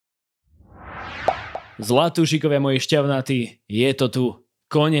Zlatúšikovia moji šťavnatí, je to tu.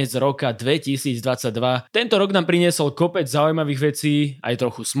 Koniec roka 2022. Tento rok nám priniesol kopec zaujímavých vecí, aj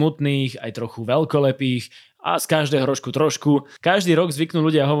trochu smutných, aj trochu veľkolepých a z každého rožku trošku. Každý rok zvyknú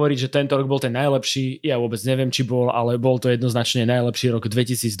ľudia hovoriť, že tento rok bol ten najlepší. Ja vôbec neviem, či bol, ale bol to jednoznačne najlepší rok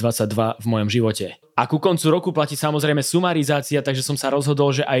 2022 v mojom živote. A ku koncu roku platí samozrejme sumarizácia, takže som sa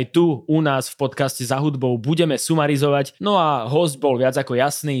rozhodol, že aj tu u nás v podcaste Za hudbou budeme sumarizovať. No a host bol viac ako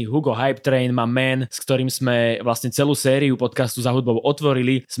jasný, Hugo Hypetrain, my man, s ktorým sme vlastne celú sériu podcastu Za hudbou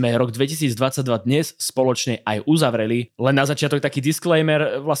otvorili. Sme rok 2022 dnes spoločne aj uzavreli. Len na začiatok taký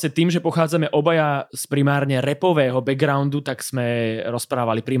disclaimer, vlastne tým, že pochádzame obaja z primárne rapového backgroundu, tak sme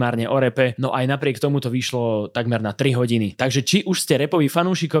rozprávali primárne o rape, no aj napriek tomu to vyšlo takmer na 3 hodiny. Takže či už ste rapoví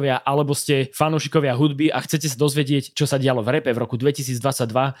fanúšikovia, alebo ste fanúšikovia hudby a chcete sa dozvedieť, čo sa dialo v rape v roku 2022,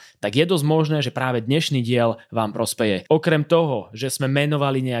 tak je dosť možné, že práve dnešný diel vám prospeje. Okrem toho, že sme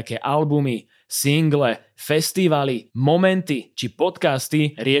menovali nejaké albumy, single, festivaly, momenty či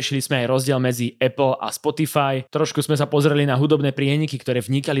podcasty, riešili sme aj rozdiel medzi Apple a Spotify, trošku sme sa pozreli na hudobné prieniky, ktoré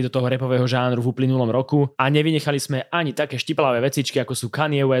vnikali do toho rapového žánru v uplynulom roku a nevynechali sme ani také štiplavé vecičky, ako sú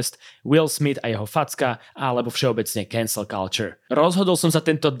Kanye West, Will Smith a jeho facka, alebo všeobecne cancel culture. Rozhodol som sa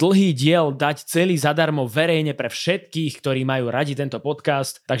tento dlhý diel dať celý zadarmo verejne pre všetkých, ktorí majú radi tento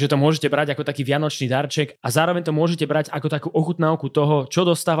podcast, takže to môžete brať ako taký vianočný darček a zároveň to môžete brať ako takú ochutnávku toho, čo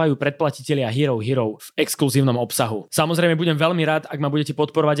dostávajú predplatitelia Hero v exkluzívnom obsahu. Samozrejme budem veľmi rád, ak ma budete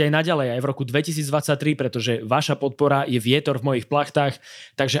podporovať aj naďalej, aj v roku 2023, pretože vaša podpora je vietor v mojich plachtách,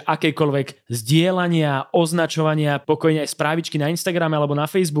 takže akékoľvek zdieľania, označovania, pokojne aj správičky na Instagrame alebo na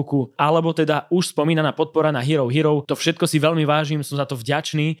Facebooku, alebo teda už spomínaná podpora na Hero, to všetko si veľmi vážim, som za to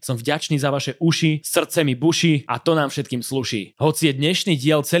vďačný, som vďačný za vaše uši, srdce mi buší a to nám všetkým sluší. Hoci je dnešný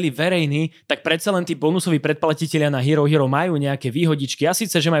diel celý verejný, tak predsa len tí bonusoví predplatitelia na Hero majú nejaké výhodičky, a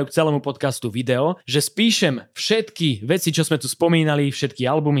síce, že majú k celému podcastu video, že spíšem všetky veci, čo sme tu spomínali, všetky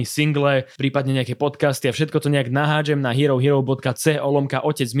albumy, single, prípadne nejaké podcasty a všetko to nejak nahádžem na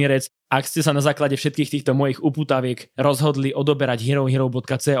herohero.co/Otec Mirec. Ak ste sa na základe všetkých týchto mojich upútaviek rozhodli odoberať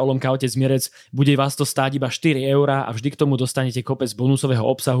herohero.co/Otec Mirec, bude vás to stáť iba 4 € a vždy k tomu dostanete kopec bonusového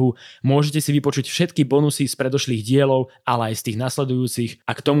obsahu. Môžete si vypočuť všetky bonusy z predošlých dielov, ale aj z tých nasledujúcich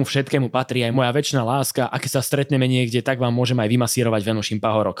a k tomu všetkému patrí aj moja večná láska a keď sa stretneme niekde, tak vám môžem aj vymasírovať Venušin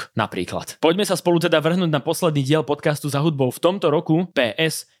pahorok, napríklad. Poďme sa spolu teda vrhnúť na posledný diel podcastu Za hudbou v tomto roku.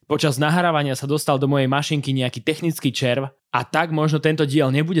 PS, počas nahrávania sa dostal do mojej mašinky nejaký technický červ a tak možno tento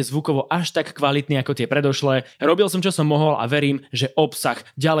diel nebude zvukovo až tak kvalitný ako tie predošlé. Robil som čo som mohol a verím, že obsah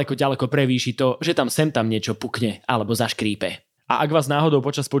ďaleko prevýši to, že tam sem tam niečo pukne alebo zaškrípe. A ak vás náhodou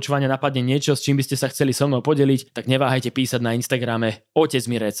počas počúvania napadne niečo, s čím by ste sa chceli so mnou podeliť, tak neváhajte písať na Instagrame. Otec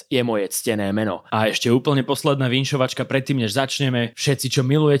Mirec je moje ctené meno. A ešte úplne posledná vinšovačka predtým, než začneme. Všetci, čo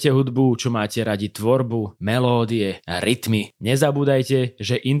milujete hudbu, čo máte radi tvorbu, melódie a rytmy, nezabúdajte,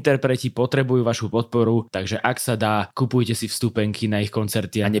 že interpreti potrebujú vašu podporu, takže ak sa dá, kupujte si vstupenky na ich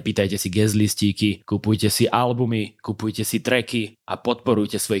koncerty a nepýtajte si guestlistíky, kupujte si albumy, kupujte si tracky a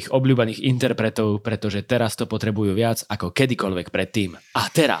podporujte svojich obľúbených interpretov, pretože teraz to potrebujú viac ako kedykoľvek predtým. A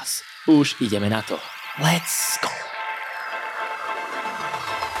teraz už ideme na to. Let's go!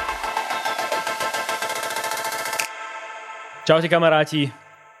 Čaute kamaráti.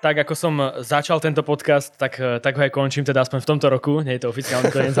 Tak ako som začal tento podcast, tak ho aj končím, teda aspoň v tomto roku. Nie je to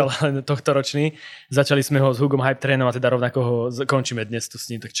oficiálny koniec, ale len tohto ročný. Začali sme ho s Hugom Hypetrainom a teda rovnako ho končíme dnes tu s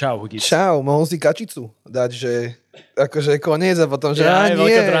ním. Tak čau, Hugi. Čau, mohol si kačicu dať, že akože koniec a potom, že nie.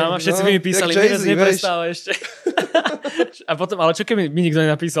 Veľká dráma, všetci by mi písali, Mirec neprestáva ešte. A potom, ale čo keby mi nikto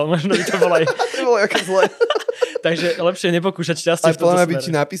nenapísal, možno by to bolo aj... To bolo jaké zle. Takže lepšie nepokúšať šťastie v tomto smere. Aj by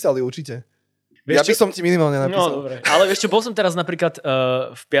ti napísali určite. Ja by som ti minimálne napísal. No dobre, ale ešte bol som teraz napríklad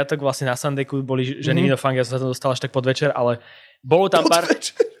v piatok vlastne na Sandejku, boli ženy do funk, ja som sa tam dostal až tak podvečer, ale bolo tam pár...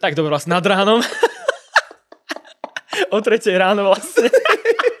 Tak dobre, vlastne nad ránom. O 3:00 ráno vlastne.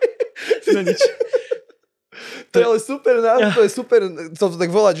 No nič. To je ale super, to je super, to tak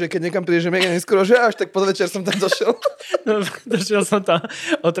volať, že keď niekam prídeš, že mega neskoro, že až tak podvečer som tam došiel. No, došiel som tam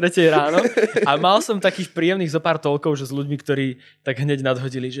o 3:00 ráno a mal som takých príjemných zopár toľkov, že s ľuďmi, ktorí tak hneď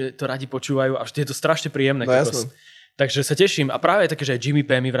nadhodili, že to radi počúvajú a vždy je to strašne príjemné. No jasno. Takže sa teším a práve také, že aj Jimmy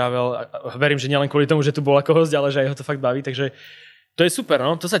P mi vravel, a verím, že nielen kvôli tomu, že tu bol ako host, ale že aj ho to fakt baví, takže to je super,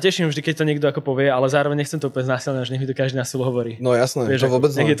 no. To sa teším vždy, keď to niekto ako povie, ale zároveň nechcem to úplne znásilné, že nech mi to každý na silu hovorí. No jasné, vieš, to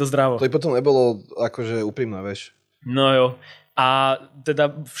vôbec nech je to zdravo. To i potom nebolo akože úprimné, vieš. No jo. A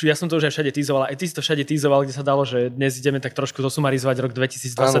teda ja som to už aj všade tízoval, aj ty si to všade tízoval, kde sa dalo, že dnes ideme tak trošku zosumarizovať rok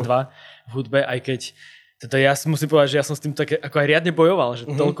 2022 v hudbe, aj keď teda ja si musím povedať, že ja som s tým tak ako aj riadne bojoval, že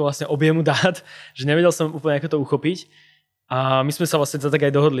toľko vlastne objemu dát, že nevedel som úplne ako to uchopiť. A my sme sa vlastne tak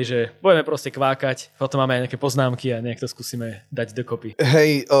aj dohodli, že budeme proste kvákať, potom máme aj nejaké poznámky a nejak to skúsime dať dokopy.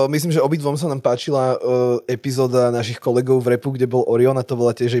 Hej, myslím, že obidvom sa nám páčila epizóda našich kolegov v repu, kde bol Orion a to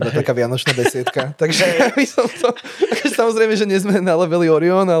bola tiež iba taká vianočná besiedka. Takže ja by som to... Samozrejme, že nie sme na leveli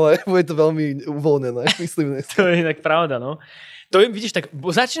Orion, ale bude to veľmi uvoľnené, myslím. To je inak pravda, no. To je, vidíš, tak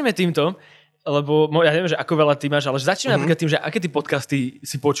začneme týmto, lebo ja neviem, že ako veľa ty máš, ale začneme napríklad tým, že aké ty podcasty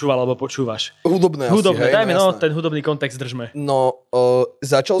si počúval alebo počúvaš. Hudobné, hej, dajme, no, ten hudobný kontext držme. No,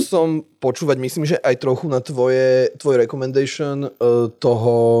 začal som počúvať, myslím, že aj trochu na tvoj recommendation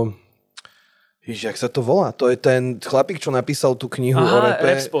toho... Ježiš, jak sa to volá? To je ten chlapík, čo napísal tú knihu o rape.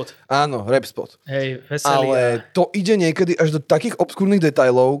 Rapspot. Áno, Rapspot. Hej, veselý. Ale to ide niekedy až do takých obskúrnych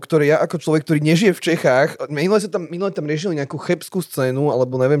detailov, ktoré ja ako človek, ktorý nežije v Čechách, minule tam riešili nejakú chebskú scénu,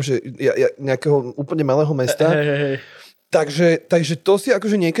 alebo neviem, že nejakého úplne malého mesta. Hej. Takže to si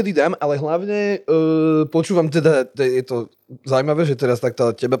akože niekedy dám, ale hlavne počúvam teda, je to zaujímavé, že teraz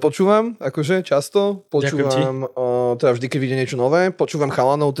takto teba počúvam, akože často. Počúvam teda vždy, keď vidie niečo nové. Počúvam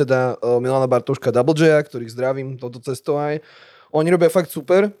chalanov, teda Milana Bartoška Double J, ktorých zdravím toto cestou aj. Oni robia fakt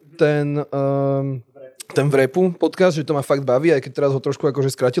super, ten v repu podcast, že to ma fakt baví, aj keď teraz ho trošku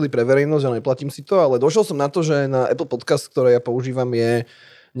akože skratili pre verejnosť a neplatím si to, ale došiel som na to, že na Apple Podcast, ktoré ja používam, je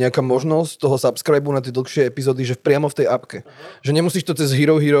nejaká možnosť toho subscribe na tie dlhšie epizódy, že priamo v tej appke. Že nemusíš to cez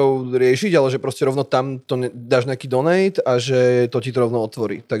Hero riešiť, ale že proste rovno tam to dáš nejaký donate a že to ti to rovno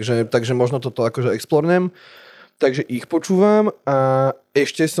otvorí. Takže možno toto akože explornem. Takže ich počúvam a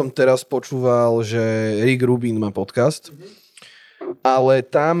ešte som teraz počúval, že Rick Rubin má podcast. Ale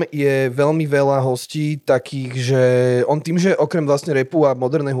tam je veľmi veľa hostí takých, že on tým, že okrem vlastne rapu a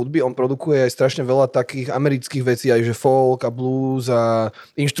modernej hudby, on produkuje aj strašne veľa takých amerických vecí, aj že folk a blues a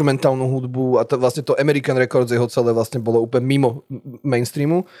instrumentálnu hudbu a vlastne to American Records jeho celé vlastne bolo úplne mimo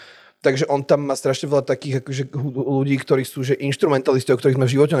mainstreamu. Takže on tam má strašne veľa takých akože ľudí, ktorí sú že instrumentalisti, o ktorých sme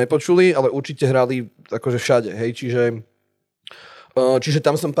v živote nepočuli, ale určite hrali akože všade, hej, čiže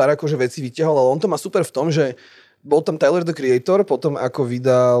tam som pár akože vecí vyťahol, ale on to má super v tom, že bol tam Tyler, the Creator, potom ako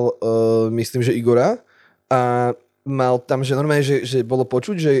vydal, myslím, že Igora a mal tam, že normálne, že bolo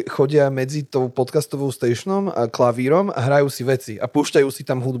počuť, že chodia medzi tou podcastovou stationom a klavírom a hrajú si veci a púšťajú si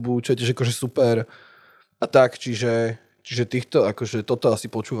tam hudbu, čo je tiež akože super a tak, čiže týchto, akože toto asi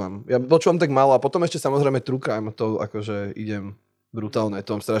počúvam. Ja počúvam tak málo a potom ešte samozrejme true crime, to akože idem brutálne,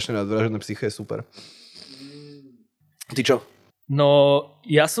 to mám strašne rád, Vražené psyché je super. Ty čo? No,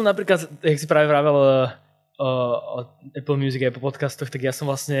 ja som napríklad, jak si práve vravel o Apple Music a Apple podcastoch, tak ja som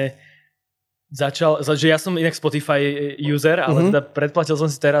vlastne začal, že ja som inak Spotify user, ale teda predplatil som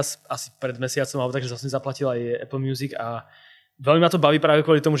si teraz asi pred mesiacom, alebo takže som si zaplatil aj Apple Music a veľmi ma to baví práve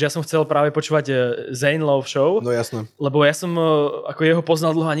kvôli tomu, že ja som chcel práve počúvať Zane Lowe Show. No jasné. Lebo ja som ako jeho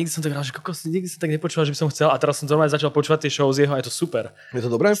poznal dlho a nikdy som tak hral, že nikdy som tak nepočúval, že by som chcel a teraz som normálne začal počúvať tie show z jeho a je to super. Je to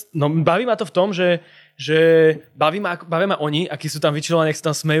dobré? No baví ma to v tom, že bavia ma oni, akí sú tam vyčilovaní, ak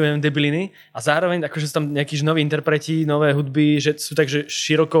sa tam smejú debiliny a zároveň akože sú tam nejakí noví interpreti, nové hudby, že sú takže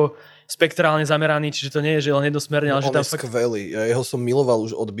široko spektrálne zameraní, čiže to nie je že len jednosmerne, ale že tam je skvelý. Ja jeho som miloval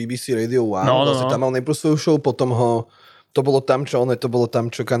už od BBC Radio 1. No. Tam mal najprv svoju show, potom to bolo tam,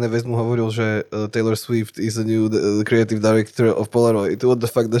 čo Kanye West mu hovoril, že Taylor Swift is a new creative director of Polaroid. What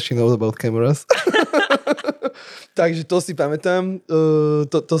the fuck does she know about cameras? Takže to si pamätám.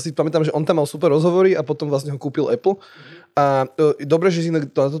 To si pamätám, že on tam mal super rozhovory a potom vlastne ho kúpil Apple. A dobre, že si na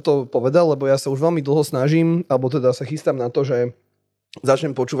toto povedal, lebo ja sa už veľmi dlho snažím, alebo teda sa chystám na to, že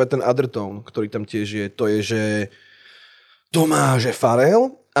začnem počúvať ten Undertone, ktorý tam tiež je. To je, že to má, že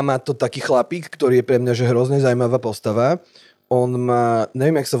Pharrell a má to taký chlapík, ktorý je pre mňa že hrozne zaujímavá postava. On má,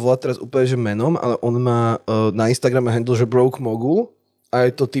 neviem, jak sa volá teraz úplne že menom, ale on má na Instagrame handle, že Broke Mogul a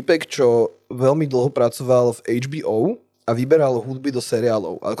je to typek, čo veľmi dlho pracoval v HBO a vyberal hudby do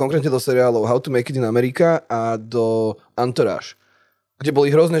seriálov. Ale konkrétne do seriálov How to Make It in America a do Entourage. Kde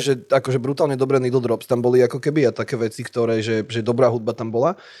boli hrozné, že akože brutálne dobré needle drops. Tam boli ako keby a také veci, ktoré, že dobrá hudba tam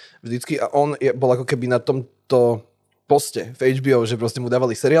bola vždycky a on bol ako keby na tomto poste v HBO, že proste mu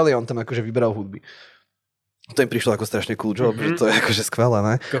dávali seriály a on tam akože vyberal hudby. To im prišlo ako strašne cool job, že to je akože skvelé,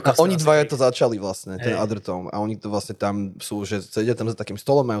 ne? A oni dvaja to začali vlastne, ten Undertone. A oni to vlastne tam sú, že sedia tam za takým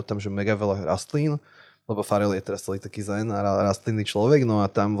stolom, majú tam, že mega veľa rastlín, lebo Pharrell je teraz celý taký zen a rastlinný človek, no a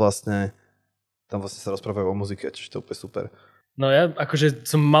tam vlastne sa rozprávajú o muzike, čiže to je úplne super. No ja akože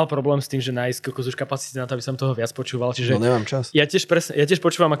som mal problém s tým, že nájsť kokos už kapacity na to, aby som toho viac počúval, čiže no nemám čas. Ja tiež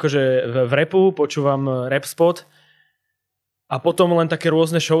počúvam akože v rapu, počúvam Rapspot. A potom len také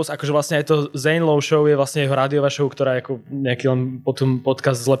rôzne shows, akože vlastne aj to Zane Lowe Show je vlastne jeho rádiová show, ktorá je ako nejaký len potom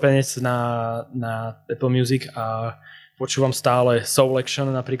podcast zlepenec na Apple Music a počúvam stále Soul Action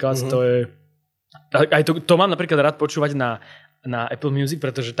napríklad, to je Aj to mám napríklad rád počúvať na Apple Music,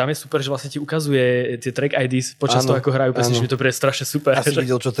 pretože tam je super, že vlastne ti ukazuje tie track IDs počas toho, ako hrajú pesničky, to je strašne super. A si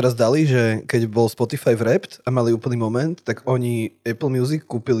videl, čo teraz dali, že keď bol Spotify Wrapped a mali úplný moment, tak oni Apple Music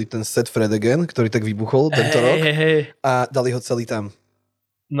kúpili ten set Fred Again, ktorý tak vybuchol tento rok a dali ho celý tam.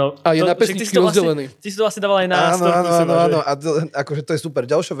 No, a je na pesničky rozdelený. Ty si to vlastne dával aj na storku. Áno. A akože to je super.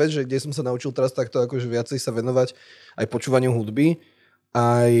 Ďalšia vec, že kde som sa naučil teraz takto akože viacej sa venovať aj počúvaniu hudby,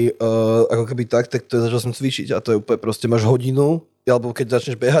 aj ako keby tak to je, začal som cvičiť a to je úplne proste, máš hodinu, alebo keď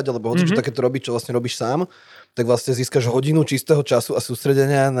začneš behať, alebo čo takéto robiť, čo vlastne robíš sám, tak vlastne získaš hodinu čistého času a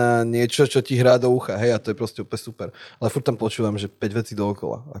sústredenia na niečo, čo ti hrá do ucha, hej, a to je proste úplne super. Ale furt tam počúvam, že 5 vecí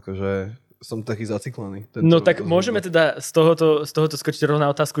dookola, akože som taký zaciklený. No tak môžeme teda z tohoto skočiť rovná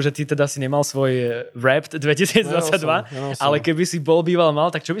otázku, že ty teda si nemal svoj Wrapped 2022, ale keby si býval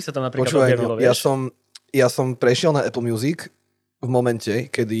mal, tak čo by sa tam napríklad objavilo, vieš? Ja som prešiel na Apple Music v momente,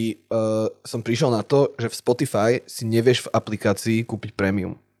 kedy som prišiel na to, že v Spotify si nevieš v aplikácii kúpiť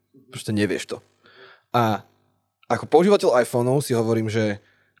premium. Proste nevieš to. A ako používateľ iPhoneov si hovorím, že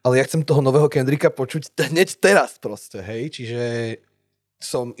ale ja chcem toho nového Kendricka počuť hneď teraz proste, hej. Čiže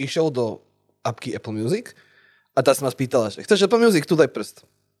som išiel do apky Apple Music a tá sa ma spýtala, že chceš Apple Music? Tu daj prst.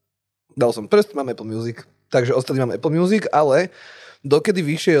 Dal som prst, mám Apple Music. Takže ostali mám Apple Music, ale dokedy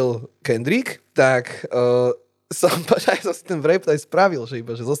vyšiel Kendrick, tak... som si ten Wrapped aj spravil, že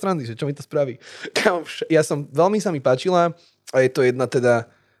iba, že zo strany, že čo mi to spraví. Veľmi sa mi páčila a je to jedna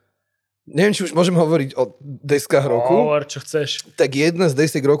teda, neviem, či už môžem hovoriť o deskách roku. Hovor, čo chceš. Tak jedna z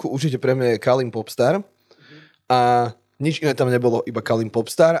desiek roku určite pre mňa je Kalim Popstar a nič iné tam nebolo, iba Kalim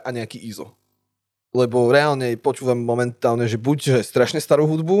Popstar a nejaký ISO. Lebo reálne počúvam momentálne, že buď že strašne starú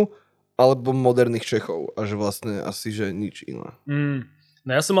hudbu, alebo moderných Čechov a že vlastne asi, že nič iné.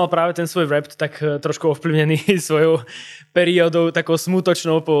 No ja som mal práve ten svoj Wrapped tak trošku ovplyvnený svojou periódou takou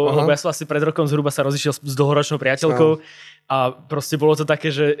smutočnou, lebo ja som asi pred rokom zhruba sa rozišiel s dlhoročnou priateľkou a proste bolo to také,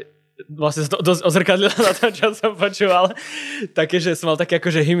 že vlastne sa to dosť ozrkadlilo na to, čo som počúval. Také, že som mal také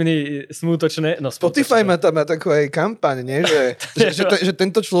akože hymny smútočné. No, Spotify má tam takú aj kampaň, nie? Že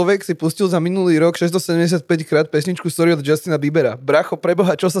tento človek si pustil za minulý rok 675 krát pesničku Sorry od Justina Biebera. Bracho,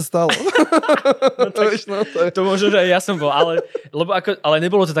 preboha, čo sa stalo? To možno, že aj ja som bol, ale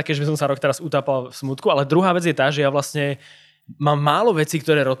nebolo to také, že by som sa rok teraz utápal v smutku, ale druhá vec je tá, že ja vlastne mám málo vecí,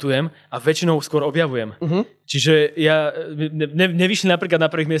 ktoré rotujem a väčšinou skôr objavujem. Čiže ja nevyšli napríklad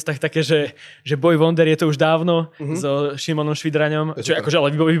na prvých miestach také, že Boy Wonder je to už dávno so Šimonom Švidraňom, čo je akože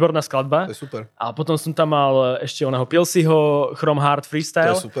ale výborná skladba. To je super. A potom som tam mal ešte oného Pilsiho, Chrome Heart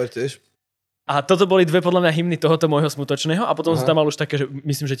Freestyle. To je super tiež. A toto boli dve podľa mňa hymny tohoto môjho smutočného a potom som tam mal už také, že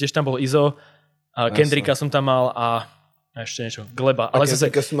myslím, že tiež tam bol Izo, Kendricka som tam mal a ešte niečo, Gleba. Ale zase,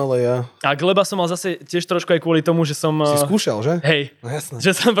 som mal aj ja. A Gleba som mal zase tiež trošku aj kvôli tomu, že som... Si skúšal, že? Hej. No jasné.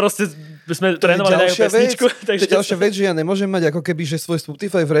 Že som proste... Sme trénovali na jeho pesničku. To je ďalšia vec, že ja nemôžem mať ako keby, že svoj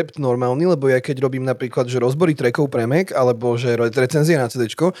Spotify Wrapped normálny, lebo ja keď robím napríklad, že rozbory trackov pre Mac, alebo že recenzie na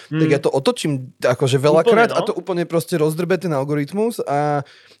CDčko, tak ja to otočím akože veľakrát a to úplne proste rozdrbe ten algoritmus a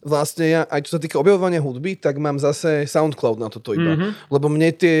vlastne ja, aj čo sa týka objavovania hudby, tak mám zase SoundCloud na toto iba. Lebo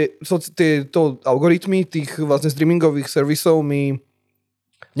mne tieto algoritmy tých vlastne streamingových servisov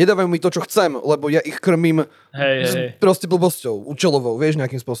nedávajú mi to, čo chcem, lebo ja ich krmím proste blbosťou, účelovou, vieš,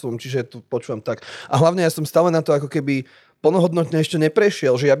 nejakým spôsobom, čiže tu počúvam tak. A hlavne ja som stále na to ako keby plnohodnotne ešte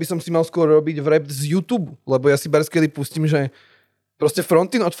neprešiel, že ja by som si mal skôr robiť Wrapped z YouTube, lebo ja si barskedy pustím, že proste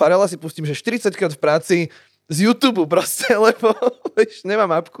Frontin od Farela si pustím, že 40 krát v práci z YouTube proste, lebo vieš,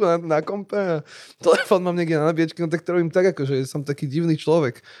 nemám apku na kompe a telefón mám niekde na nabíjačke, no tak to robím tak, akože som taký divný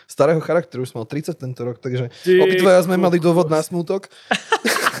človek starého charakteru, už som mal 30 tento rok, takže obidvaja sme mali dôvod na smútok.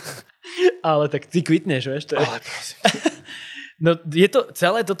 Ale tak ty kvitneš, vieš, to je... Ale prosím. No je to,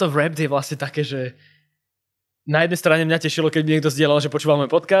 celé toto Wrapped je vlastne také, že na jednej strane mňa tešilo, keď mi niekto zdieľal, že počúval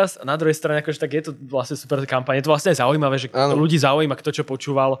môj podcast a na druhej strane akože tak je to vlastne super kampaň. Je to vlastne aj zaujímavé, že ľudí zaujíma, kto čo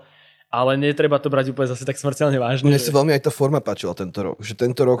počúval. Ale netreba to brať úplne zase tak smrteľne vážne. Mne sa veľmi aj tá forma páčila tento rok. Že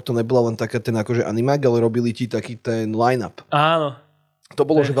tento rok to nebola len taká ten akože animák, ale robili ti taký ten line-up. Áno. To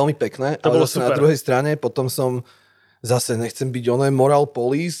bolo že veľmi pekné. To ale bolo super. Na druhej strane potom som zase nechcem byť moral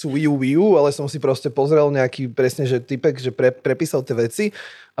police, Wii U, ale som si proste pozrel nejaký presne, že typek, že prepísal tie veci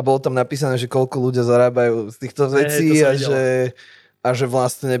a bolo tam napísané, že koľko ľudia zarábajú z týchto vecí a že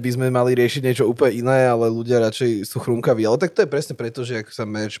vlastne by sme mali riešiť niečo úplne iné, ale ľudia radšej sú chrumkaví. Ale tak to je presne preto, že ak sa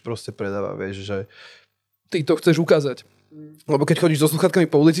merch proste predáva, vieš, že ty to chceš ukázať. Lebo keď chodíš so sluchatkami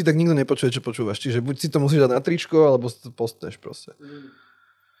po ulici, tak nikto nepočuje, čo počúvaš. Čiže buď si to musíš dať na tričko, alebo si to postneš proste.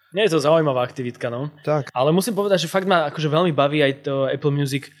 Nie je to zaujímavá aktivitka, no. Tak. Ale musím povedať, že fakt ma akože veľmi baví aj to Apple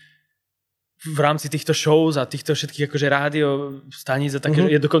Music v rámci týchto shows a týchto všetkých akože rádio staníc a také,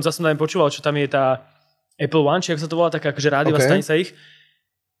 dokonca som tam počúval, čo tam je tá Apple One, či ak sa to volá, taká akože rádiová stanica ich.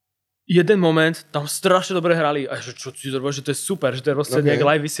 Jeden moment, tam strašne dobre hrali, a že čo si dobre, že to je super, že to je proste nejaké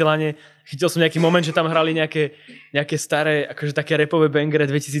live vysielanie. Chytil som nejaký moment, že tam hrali nejaké staré, akože také rapové bangere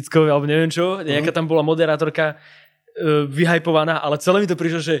 2000-kové, alebo neviem čo, nejaká tam bola moderátorka, vyhypovaná, ale celé mi to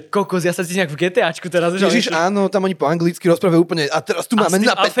prišlo, že kokos, ja sa cítim nejak v GTAčku teraz. Ježiš, áno, tam oni po anglicky rozprávajú úplne a teraz tu máme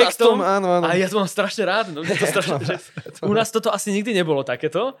na 15. Áno. A ja to mám strašne rád. No, to strašne, u nás toto asi nikdy nebolo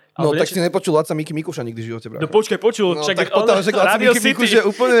takéto. No tak si nepočul Laca Miky Mikuša nikdy v živote, brácho. No počkaj, počul. No tak potom, že Laca Miky Mikuš je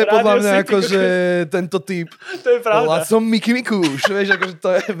úplne podľa mňa akože tento typ. To je pravda. Lacom Miky Mikuš, vieš, akože to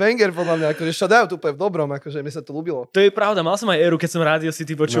je banger podľa mňa, akože shout out úplne v dobrom, akože mi sa to ľúbilo. To je pravda, mal som aj éru, keď som Radio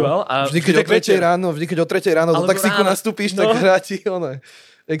City počúval. Vždy keď o 3:00 ráno do taxíku nastúpiš, tak hráti one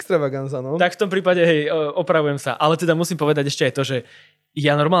extravaganza, no. Tak v tom prípade, hej, opravujem sa. Ale teda musím povedať ešte aj to, že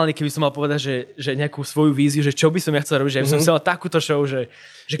ja normálne, keby som mal povedať, že nejakú svoju víziu, že čo by som ja chcel robiť, že by som chcel takúto show, že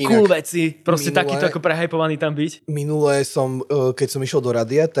cool veci, proste takýto ako prehypovaný tam byť. Minulé som, keď som išiel do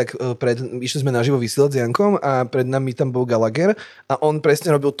rádia, tak išli sme naživo vysielať s Jankom a pred nami tam bol Gallagher a on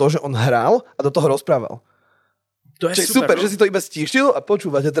presne robil to, že on hral a do toho rozprával. To je super, že si to iba stíšil a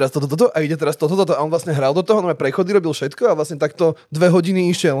počúvate teraz toto a ide teraz toto a on vlastne hral do toho, no prechody robil všetko a vlastne takto 2 hodiny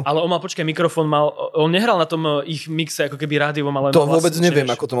išiel. Ale on mal, počkaj, mikrofón on nehral na tom ich mixe ako keby rádiovom, ale to vôbec neviem,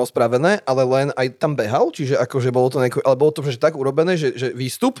 ako to mal spravené, ale len aj tam behal, čiže akože bolo to ale bolo to že tak urobené, že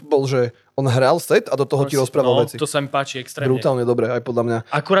výstup bol, že on hral set a do toho ti rozprával veci. To sa mi páči extrémne. Brutálne dobre, aj podľa mňa.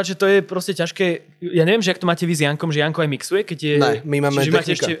 Akurát, že to je proste ťažké. Ja neviem, že ak to máte vy s Jankom, že Janko aj mixuje, keď je. Ne, my máme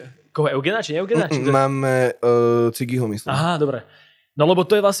technika. Koho, Eugena, či Neugena? Máme Cigiho, myslím. Aha, dobre. No lebo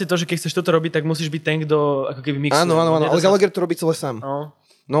to je vlastne to, že keď chceš toto robiť, tak musíš byť ten, kto ako keby mixuje. Áno, ale Gallagher to robí celé sám.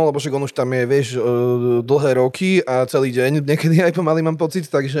 No, lebo však on už tam je, vieš, dlhé roky a celý deň, niekedy aj pomaly mám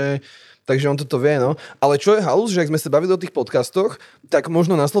pocit, takže on toto vie, no. Ale čo je halus, že ak sme sa bavili o tých podcastoch, tak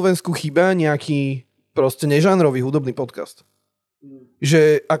možno na Slovensku chýba nejaký proste nežánrový hudobný podcast.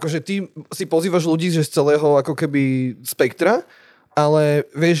 Že akože ty si pozývaš ľudí že z celého ako keby spektra, ale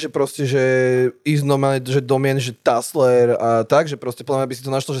vieš, že proste, že ísť normálne, že domien, že Tassler a tak, že proste podľa mňa by si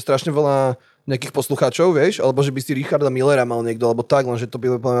to našlo, že strašne veľa nejakých poslucháčov, vieš, alebo že by si Richarda Millera mal niekto, alebo tak, lenže to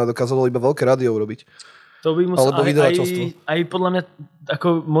by podľa mňa dokázalo iba veľké rádio urobiť. To by musel aj podľa mňa ako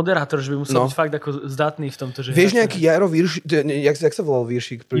moderátor, že by musel byť fakt ako zdatný v tomto. Že vieš nejaký Jaro Viršík, jak sa volal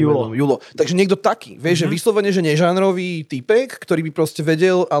Viršík? Julo. Takže niekto taký, vieš, že vyslovene, že nežánrový typek, ktorý by proste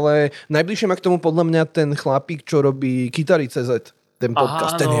vedel, ale najbližšie má k tomu podľa mňa ten chlapík, čo robí Kytary CZ. Ten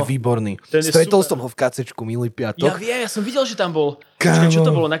podcast, ten je výborný. Stretol som ho v kacečku minulý piatok. Ja som videl, že tam bol. Počkaj, čo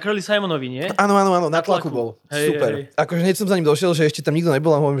to bolo? Na Králi Simonovi, nie? Áno, na tlaku bol. Super. Akože hneď som za ním došiel, že ešte tam nikto nebol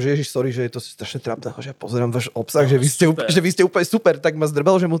a hovorím, že ježiš, sorry, že je to strašne trápne, že ja pozerám váš obsah, že vy ste úplne super, tak ma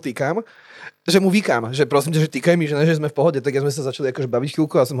zdrbal, že mu týkam. Že mu vykám, že prosím ťa, že týkaj mi, že ne, že sme v pohode, tak ja sme sa začali akože baviť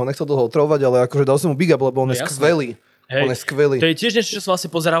chvíľku a som ho nechcel dlho otrovať, ale akože dal som mu big up, lebo on je skvelý. Hej, on je skvelý. To je tiež niečo, čo som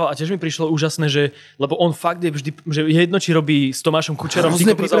vlastne pozerával a tiež mi prišlo úžasné, že lebo on fakt je vždy, že jedno, či robí s Tomášom Kučerom,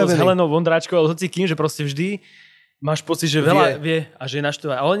 s Helenou Vondráčkou, ale hoci kým, že proste vždy máš pocit, že veľa vie a že je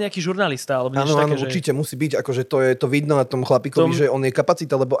naštvaný. Ale nejaký žurnalista, alebo niečo také. Áno, určite musí byť, akože to vidno na tom chlapíkovi, že on je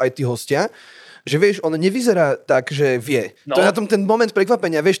kapacita, lebo aj tí hostia, že vieš, on nevyzerá tak, že vie. No. To je na tom ten moment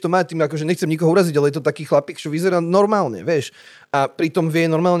prekvapenia, vieš, to má tým, akože nechcem nikoho uraziť, ale je to taký chlapík, čo vyzerá normálne, vieš. A pritom vie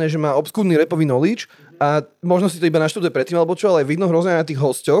normálne, že má obskúrny rapový knowledge a možno si to iba naštuduje predtým, alebo čo, ale vidno hrozne na tých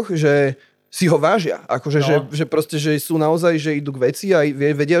hosťoch, že si ho vážia. Akože, že proste, že sú naozaj, že idú k veci a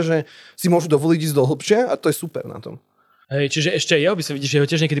vedia, že si môžu dovoliť ísť do hĺbšia a to je super na tom. Hej, čiže ešte jeho by sa vidíš, že ho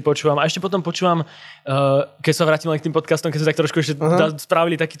tiež niekedy počúvam. A ešte potom počúvam, keď sa vrátim len k tým podcastom, keď sa tak trošku ešte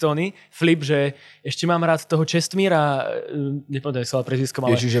spravili taký tóny, flip, že ešte mám rád toho Čestmíra, nepovedal sa prezviskom,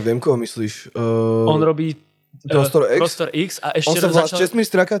 ale... Ježiš, ja viem, koho myslíš. On robí Prostor X a ešte on sa volá Čestmír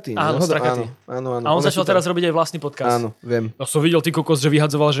Strakatý. Áno, Strakatý. Áno. A on začal teraz robiť aj vlastný podcast. Áno, viem. No som videl ty kokos, že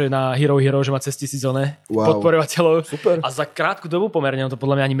vyhadzoval, že na Hero, že má cez 1000 podporovateľov. Super. A za krátku dobu pomerne, on to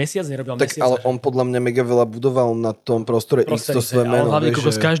podľa mňa ani mesiac nerobil. Tak ale on podľa mňa mega veľa budoval na tom Prostore X to svoje meno. A on hlavne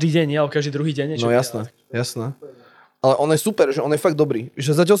kokos každý deň, alebo každý druhý deň. No jasné. Ale on je super, že on je fakt dobrý.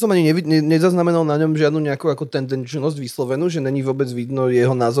 Že zatiaľ som ani nezaznamenal na ňom žiadnu nejakú ako tendenčnosť vyslovenú, že není vôbec vidno,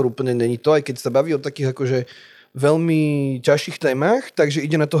 jeho názor úplne není to, aj keď sa baví o takých akože veľmi ťažších témach, takže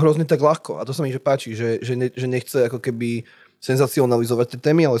ide na to hrozne tak ľahko. A to sa mi že páči, že nechce ako keby senzacionalizovať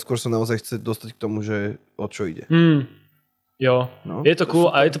tie témy, ale skôr sa naozaj chce dostať k tomu, že o čo ide. Jo, no, je to cool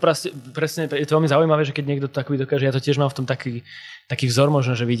a je to presne, je to veľmi zaujímavé, že keď niekto takový dokáže, ja to tiež mám v tom taký vzor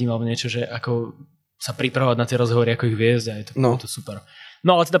možno, že vidím alebo niečo, že ako sa pripravovať na tie rozhovory, ako ich viesť a je to super.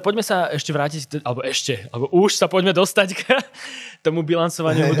 No ale teda poďme sa ešte vrátiť, alebo už sa poďme dostať k tomu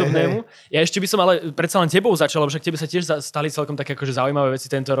bilancovaniu hudobnému. Ja ešte by som ale predsa len tebou začal, lebo však tebe sa tiež stali celkom také akože zaujímavé veci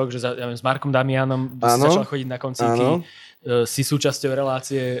tento rok, že ja viem, s Markom Damianom si začal chodiť na koncíky, si súčasťou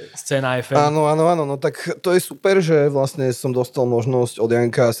relácie Scéna FM. Áno, no tak to je super, že vlastne som dostal možnosť od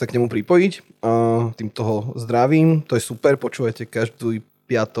Janka sa k nemu pripojiť. Týmto ho zdravím, to je super, počúvajte každý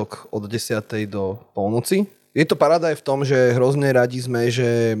piatok od 10. do polnoci. Je to paráda aj v tom, že hrozne radi sme,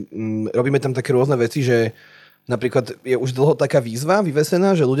 že robíme tam také rôzne veci, že napríklad je už dlho taká výzva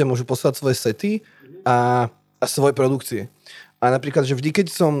vyvesená, že ľudia môžu poslať svoje sety a svoje produkcie. A napríklad, že vždy, keď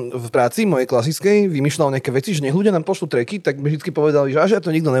som v práci mojej klasickej vymýšľal nejaké veci, že nech ľudia nám pošlú tracky, tak mi vždy povedali, že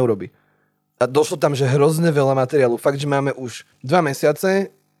to nikto neurobi. A došlo tam, že hrozne veľa materiálu. Fakt, že máme už 2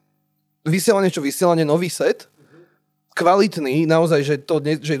 mesiace vysielanie, nový set, kvalitný, naozaj, že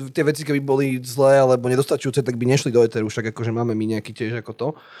tie veci, keby boli zlé alebo nedostačujúce, tak by nešli do eteru, však akože máme my nejaký tiež ako to.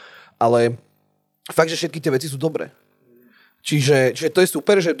 Ale fakt, že všetky tie veci sú dobré. Čiže to je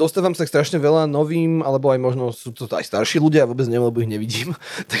super, že dostávam sa strašne veľa novým, alebo aj možno sú to aj starší ľudia, vôbec neviem, lebo ich nevidím,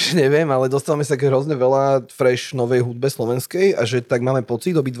 takže neviem, ale dostávame sa hrozne veľa fresh novej hudbe slovenskej a že tak máme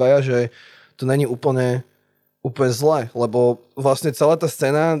pocit obidvaja, že to není úplne zle, lebo vlastne celá tá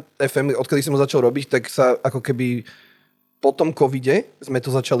scéna FM, odkedy som ho začal robiť, tak sa ako keby po tom covide sme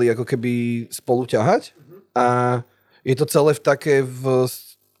to začali ako keby spolu ťahať a je to celé v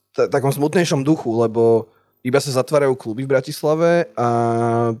takom smutnejšom duchu, leb iba sa zatvárajú kluby v Bratislave a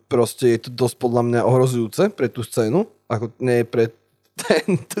proste je to dosť podľa mňa ohrozujúce pre tú scénu, ako nie pre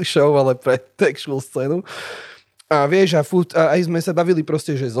tú show, ale pre tú actual scénu. A vieš, a aj sme sa bavili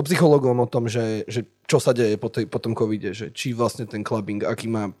proste, že so psychologom o tom, že čo sa deje po tom covide, že či vlastne ten clubbing, aký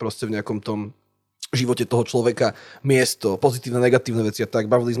má proste v nejakom tom živote toho človeka miesto, pozitívne, negatívne veci a tak.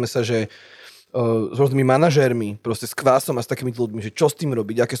 Bavili sme sa, že s rôznymi manažérmi, proste s Kvásom a s takými ľuďmi, že čo s tým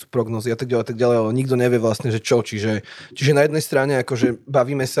robiť, aké sú prognózy a tak ďalej, ale nikto nevie vlastne, že čo. Čiže na jednej strane akože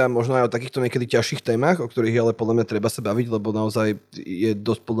bavíme sa možno aj o takýchto niekedy ťažších témach, o ktorých ale podľa mňa treba sa baviť, lebo naozaj je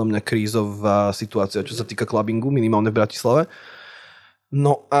dosť podľa mňa krízová situácia, čo sa týka clubbingu, minimálne v Bratislave.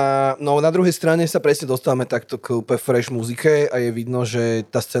 No a na druhej strane sa presne dostávame takto k úplne fresh muzike a je vidno, že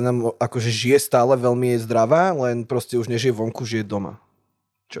tá scéna akože žije stále, veľmi je zdravá, len proste už nežije vonku, žije doma.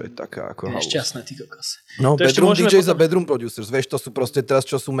 Čo je taká ako halus. Nešťastné, ty kokos. No, to bedroom DJs a bedroom producers. Vieš, to sú proste teraz,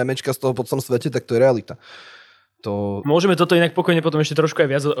 čo sú memečka z toho po celom svete, tak to je realita. Môžeme toto inak pokojne potom ešte trošku aj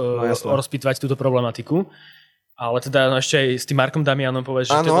viac rozpýtvať túto problematiku. Ale teda ešte aj s tým Markom Damianom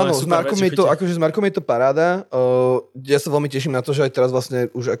povedz, že áno, s Markom je to, akože s Markom je to paráda. Ja sa veľmi teším na to, že aj teraz vlastne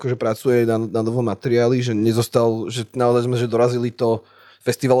už akože pracuje na novom materiáli, že nezostal, že naozaj sme, že dorazili to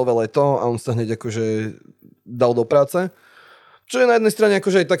festivalové leto a on sa hneď akože dal do práce. Čo je na jednej strane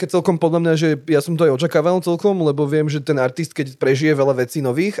akože aj také celkom podľa mňa, že ja som to aj očakával celkom, lebo viem, že ten artist, keď prežije veľa vecí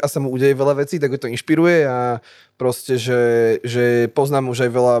nových a sa mu udeje veľa vecí, tak ho to inšpiruje a proste, že poznám už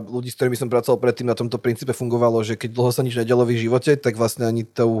aj veľa ľudí, s ktorými som pracoval predtým, na tomto princípe fungovalo, že keď dlho sa nič nedialo v ich živote, tak vlastne ani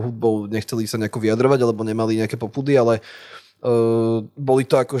tou hudbou nechceli sa nejako vyjadrovať, alebo nemali nejaké popudy, ale boli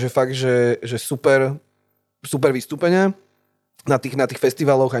to akože fakt, že super vystúpenia. Na tých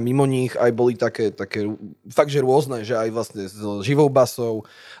festivaloch, aj mimo nich, aj boli také fakt, že rôzne, že aj vlastne s živou basou,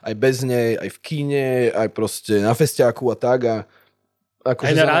 aj bez nej, aj v kine, aj proste na festiáku a tak.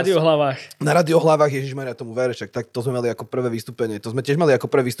 Aj na rádiohlavách. Na rádiohlavách, ježišmaria, tomu ver, však tak to sme mali ako prvé vystúpenie. To sme tiež mali ako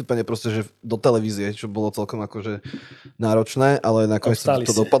prvé vystúpenie proste, že do televízie, čo bolo celkom akože náročné, ale nakoniec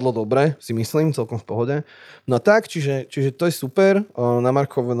to dopadlo dobre, si myslím, celkom v pohode. No tak, čiže to je super. Na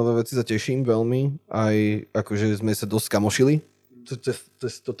Markové nové veci sa teším veľmi. Aj akože sme sa dosť kamošili.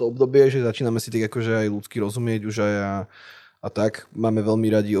 Toto obdobie, že začíname si tak akože aj ľudsky rozumieť už aj a tak. Máme veľmi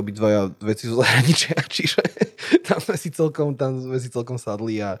radi obidvaja veci zo zahraničia, čiže tam sme si celkom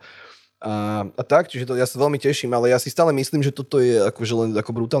sadli a tak, čiže to ja sa veľmi teším, ale ja si stále myslím, že toto je akože len ako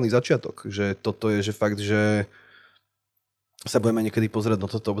brutálny začiatok, že toto je, že fakt, že sa budeme niekedy pozerať na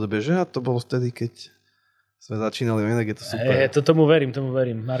toto obdobie, že a to bolo vtedy, keď sme začínali, inak je to super. Tomu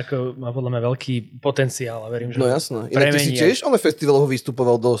verím. Marko má podľa mňa veľký potenciál a verím, že... No jasné. Inak ty si tiež festivalovo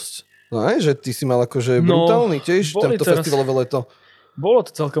vystupoval dosť. No aj, že ty si mal akože brutálny tiež tento festivalové leto. Bolo to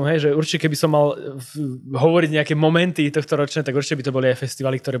celkom, že určite keby som mal hovoriť nejaké momenty tohto ročné, tak určite by to boli aj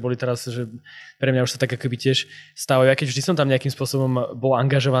festivaly, ktoré boli teraz, že pre mňa už sa tak akoby tiež stávajú. Ja keď vždy som tam nejakým spôsobom bol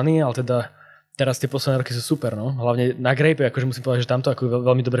angažovaný, ale teda teraz tie posledné roky sú super, no. Hlavne na Grape, akože musím povedať, že tam to ako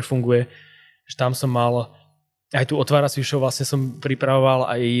veľmi dobre funguje. Že tam som mal aj tú otváraciu show vlastne som pripravoval,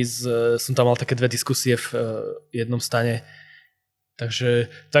 som tam mal také 2 diskusie v jednom stane Takže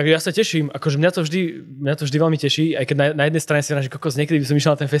ja sa teším, akože mňa to vždy veľmi teší, aj keď na jednej strane si že kokos, niekedy by som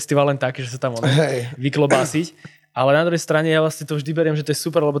išiel na ten festival len tak, že sa tam vyklobásiť, ale na druhej strane ja vlastne to vždy beriem, že to je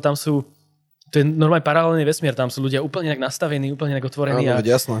super, lebo tam sú, to je normálne paralelný vesmír, tam sú ľudia úplne inak nastavení, úplne inak otvorení. Áno,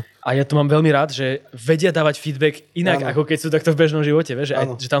 jasné. A ja to mám veľmi rád, že vedia dávať feedback inak, ako keď sú takto v bežnom živote, vieš,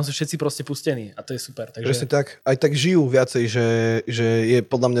 že tam sú všetci proste pustení a to je super. Takže... Presne tak, aj tak žijú viacej, že je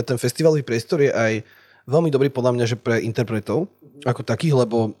podľa mňa ten festivalový priestor je aj veľmi dobrý podľa mňa, že pre interpretov ako takých,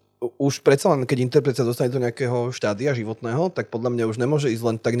 lebo už predsa len, keď interpret sa dostane do nejakého štádia životného, tak podľa mňa už nemôže ísť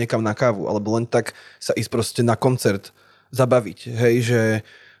len tak niekam na kávu, alebo len tak sa ísť proste na koncert zabaviť. Hej,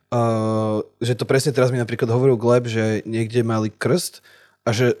 že to presne teraz mi napríklad hovoril Gleb, že niekde mali krst a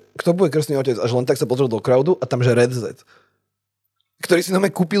že kto bude krstný otec, až len tak sa pozrel do crowdu a tam že Red Z, ktorý si nám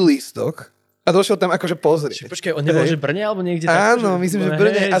kúpil lístok a došiel tam akože pozrieť. Počkaj, on nebol, že v Brne alebo niekde? Áno, myslím, že v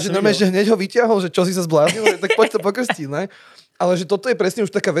Brne. A že normálne, že hneď ho vyťahol, že čo si sa zbláznil, tak poď to pokrstiť, ne? Ale že toto je presne už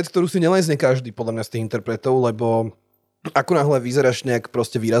taká vec, ktorú si nelezne každý, podľa mňa, z tých interpretov, lebo ako náhle vyzeráš nejak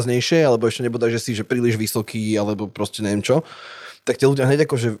proste výraznejšie, alebo ešte nebodaj, že si že príliš vysoký, alebo proste neviem čo, tak tie ľudia hneď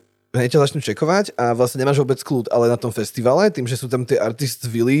akože hneď ťa začnú čekovať a vlastne nemáš vôbec kľud, ale na tom festivale, tým, že sú tam tie Artists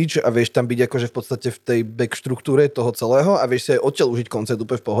Village a vieš tam byť akože v podstate v tej back štruktúre toho celého a vieš si aj odtiaľ užiť koncert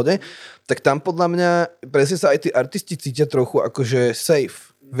úplne v pohode, tak tam podľa mňa presne sa aj tí artisti cítia trochu akože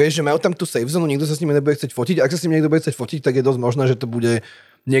safe. Vieš, že majú tam tú safe zónu, nikto sa s nimi nebude chcieť fotiť. Ak sa s nimi niekto bude chcieť fotiť, tak je dosť možné, že to bude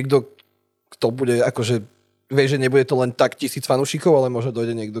niekto, kto bude akože, vieš, že nebude to len tak 1000 fanúšikov, ale možno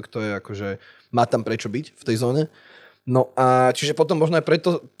dojde niekto, kto je akože, má tam prečo byť v tej zóne. No a čiže potom možno aj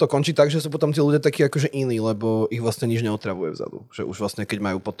preto to končí tak, že sú potom tí ľudia takí akože iní, lebo ich vlastne nič neotravuje vzadu. Že už vlastne keď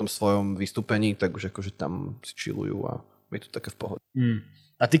majú potom svojom vystúpení, tak už akože tam si chillujú a je to také v pohode.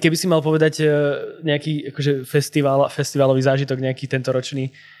 A ty keby si mal povedať nejaký akože festivalový zážitok, nejaký tento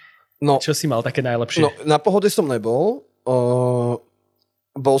ročný, čo si mal také najlepšie? No, na Pohode som nebol.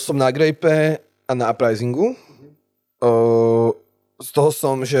 Bol som na Grape a na Uprisingu. Z toho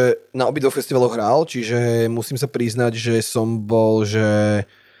som, že na obidvoch festivaloch hral, čiže musím sa priznať, že som bol, že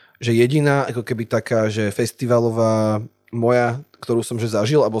jediná ako keby taká, že festivalová moja, ktorú som že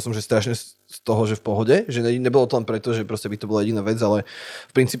zažil a bol som že strašne z toho, že v pohode, že nebolo to len preto, že proste by to bola jediná vec, ale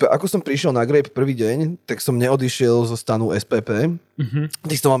v princípe, ako som prišiel na Grape prvý deň, tak som neodišiel zo stanu SPP.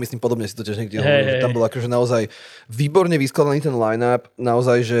 Ty si to mal, myslím, podobne si to tiež niekde hovoril, že tam bol akože naozaj výborne vyskladaný ten line-up,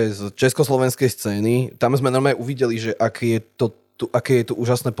 naozaj, že z československej scény, tam sme normálne uvideli, že aké je tu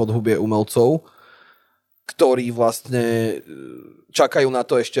úžasné podhubie umelcov, ktorí vlastne čakajú na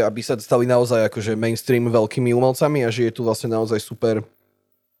to ešte, aby sa stali naozaj akože mainstream veľkými umelcami a že je tu vlastne naozaj super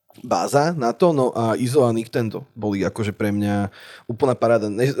báza na to, no a Izo a Nintendo boli akože pre mňa úplná paráda.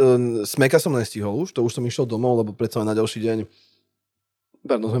 Smeka som nestihol už, to už som išiel domov, lebo predsa na ďalší deň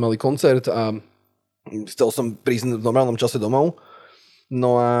sme mali koncert a chcel som prísť v normálnom čase domov.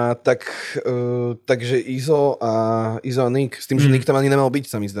 No a takže Izo a Nick, s tým, že Nick tam ani nemal byť,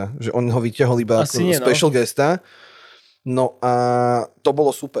 sa mi zdá. Že on ho vyťahol iba ako special guesta. No a to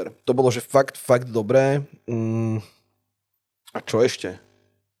bolo super. To bolo, že fakt dobré. A čo ešte?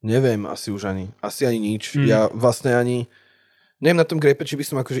 Neviem asi už ani. Asi ani nič. Ja vlastne ani neviem na tom Grape, či by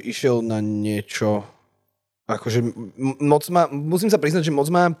som akože išiel na niečo akože musím sa priznať, že moc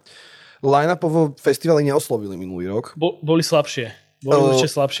ma line-upovo festivaly neoslovili minulý rok. Boli slabšie. Boli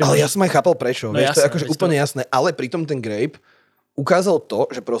určite slabšie. Ale ja som aj chápal prečo. No vieš, jasné, to je akože úplne jasné. Ale pritom ten Grape ukázal to,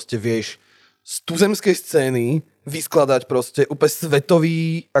 že proste vieš z tuzemskej scény vyskladať proste úplne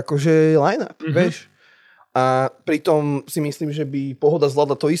svetový akože line-up. Vieš? A pritom si myslím, že by Pohoda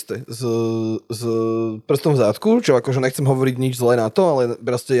zvládla to isté s Prstom v zátku, čo akože nechcem hovoriť nič zlé na to, ale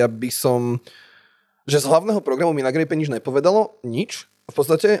proste ja by som, že z hlavného programu mi na Grape nič nepovedalo, nič v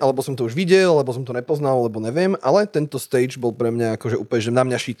podstate, alebo som to už videl, alebo som to nepoznal, alebo neviem, ale tento stage bol pre mňa akože úplne, že na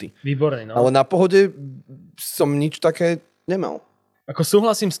mňa šitý. Výborný, no. Ale na Pohode som nič také nemal. Ako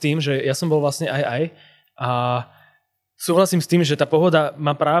súhlasím s tým, že ja som bol vlastne aj a súhlasím s tým, že tá Pohoda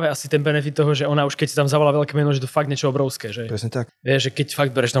má práve asi ten benefit toho, že ona už keď si tam zavolá veľké meno, že to fakt niečo obrovské. Že? Presne tak. Vieš, že keď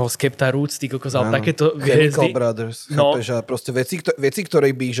fakt bereš toho Skepta Roots, ty kokos, ale takéto Chemical Brothers, chápeš, a proste veci,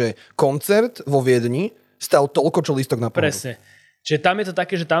 ktoré by, že koncert vo Viedni stal toľko, čo lístok na Pohodu. Presne. Čiže tam je to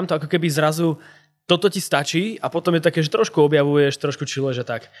také, že tamto ako keby zrazu toto ti stačí a potom je také, že trošku objavuješ, trošku chilluješ a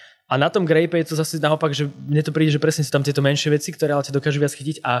tak. A na tom Grape je to zase naopak, že mne to príde, že presne sú tam tieto menšie veci, ktoré ale ťa dokážu viac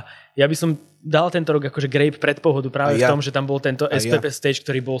chytiť a ja by som dal tento rok akože Grape pred Pohodu práve v tom, že tam bol tento SPP stage,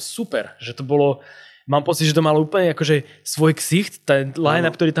 ktorý bol super. Že to bolo, mám pocit, že to malo úplne akože svoj ksicht, ten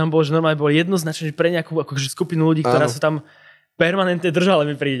line-up, ktorý tam bol, že normálne bol jednoznačne pre nejakú akože skupinu ľudí, ktorá sa tam permanentne držala,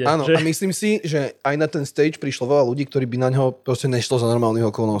 mi príde. Áno, že? A myslím si, že aj na ten stage prišlo veľa ľudí, ktorí by na ňo proste nešlo za normálnych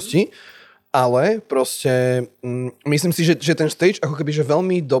okolností. Ale proste myslím si, že ten stage ako keby že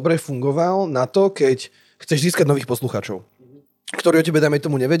veľmi dobre fungoval na to, keď chceš získať nových poslucháčov, ktorí o tebe, dajme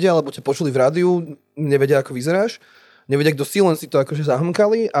tomu, nevedia, alebo ťa počuli v rádiu, nevedia, ako vyzeráš, nevedia, kto si, len si to akože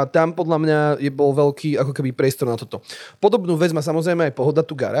zahmkali a tam podľa mňa bol veľký ako keby priestor na toto. Podobnú vec má samozrejme aj Pohoda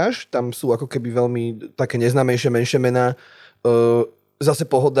tu garáž, tam sú ako keby veľmi také neznámejšie, menšie mená. Zase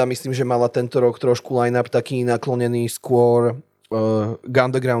Pohoda, myslím, že mala tento rok trošku line-up taký naklonený skôr k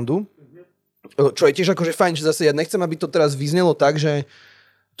undergroundu. Čo je tiež akože fajn, že zase ja nechcem, aby to teraz vyznelo tak, že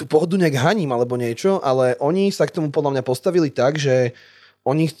tú Pohodu nejak haním alebo niečo, ale oni sa k tomu podľa mňa postavili tak, že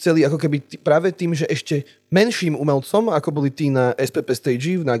oni chceli ako keby práve tým, že ešte menším umelcom, ako boli tí na SPP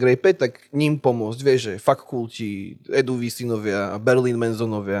stage na Grape, tak ním pomôcť. Vieš, že Fuck Kulti, Edu Vysinovia, Berlin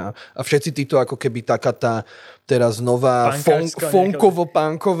Menzonovia a všetci títo ako keby taká tá teraz nová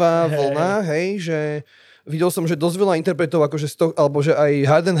funkovo-punková vlna, hej, že videl som, že dosť veľa interpretov, akože alebo že aj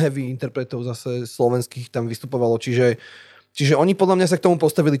hard and heavy interpretov zase slovenských tam vystupovalo, čiže oni podľa mňa sa k tomu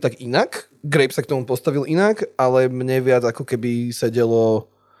postavili tak inak, Grape sa k tomu postavil inak, ale mne viac ako keby sedelo,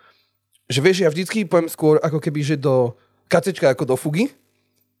 že vieš, ja vždycky poviem skôr ako keby, že do kacečka ako do fugy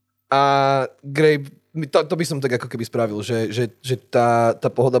a Grape, to by som tak ako keby spravil, že tá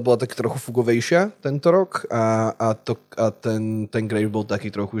Pohoda bola tak trochu fugovejšia tento rok a ten Grape bol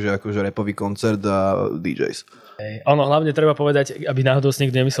taký trochu, že akože rapový koncert a DJs. Ono, hlavne treba povedať, aby náhodou si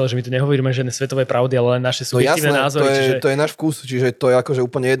niekto nemyslel, že my tu nehovoríme žiadne svetové pravdy, ale len naše subjektívne názory. To je náš vkus, čiže to je akože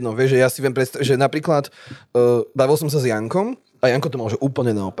úplne jedno. Vieš, že ja si viem predstaviť, že napríklad bavil som sa s Jankom a Janko to mal, že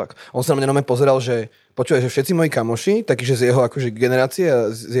úplne naopak. On sa na mňa pozeral, že počúvaj, že všetci moji kamoši, takí, že z jeho akože generácie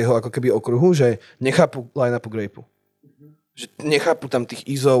a z jeho ako keby okruhu, že nechápu line-upu Grape. Že nechápu tam tých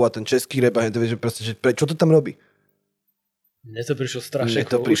izov a ten český rap a že proste, že čo to tam robí? Mne to prišlo strašne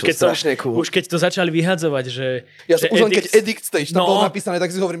cool. Už keď to začali vyhadzovať, že... Ja som už len keď Edict Stage tam bolo napísané, tak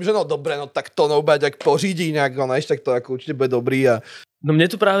si hovorím, že no dobre, no tak to nobať, ak pořídí nejak, no ešte tak to ako určite bude dobrý a... No mne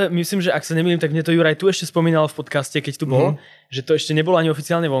tu práve, myslím, že ak sa nemýlim, tak mne to Juraj tu ešte spomínal v podcaste, keď tu bol, že to ešte nebolo ani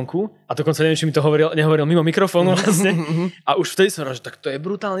oficiálne vonku a dokonca neviem, či mi to nehovoril mimo mikrofónu vlastne a už vtedy som hovoril, že tak to je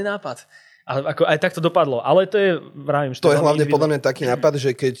brutálny nápad. A ako aj tak to dopadlo, ale to je, vravím, že to je hlavne podľa mňa taký nápad,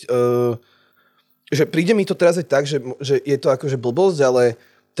 že keď... že príde mi to teraz aj tak, že je to akože blbosť, ale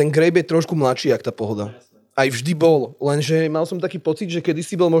ten Grape je trošku mladší, jak tá Pohoda. Aj vždy bol, lenže mal som taký pocit, že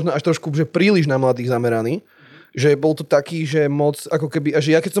kedysi bol možno až trošku že príliš na mladých zameraný, že bol to taký, že moc ako keby, a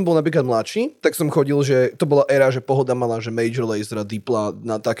že ja keď som bol napríklad mladší, tak som chodil, že to bola éra, že Pohoda mala, že Major Lazer a Dipla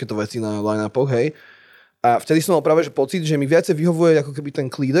na takéto veci na line-upoch, hej. A vtedy som mal práve že pocit, že mi viacej vyhovuje ako keby ten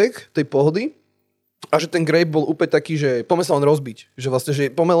klídek tej Pohody, a že ten Grape bol úplne taký, že poďme sa len rozbiť. Že vlastne,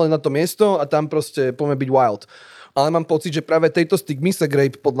 že poďme len na to miesto a tam proste poďme byť wild. Ale mám pocit, že práve tejto stigmy sa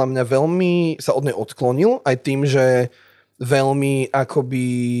Grape podľa mňa veľmi sa od nej odklonil. Aj tým, že veľmi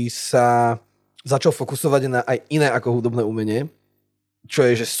akoby sa začal fokusovať na aj iné ako hudobné umenie. Čo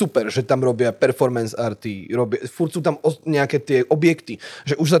je, že super, že tam robia performance arty, furt sú tam nejaké tie objekty,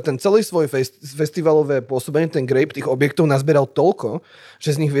 že už za ten celý svoj festivalové pôsobenie ten Grape tých objektov nazberal toľko,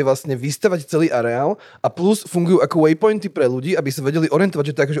 že z nich vie vlastne vystavať celý areál a plus fungujú ako waypointy pre ľudí, aby sa vedeli orientovať,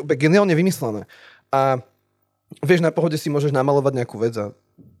 že to je akože úplne geniálne vymyslené. A vieš, na Pohode si môžeš namalovať nejakú vec a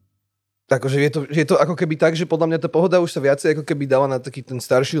takže je to ako keby tak, že podľa mňa tá Pohoda už sa viacej ako keby dala na taký ten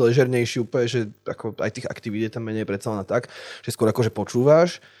starší, ležernejší úplne, že ako aj tých aktivít je tam menej predsa na tak, že skôr akože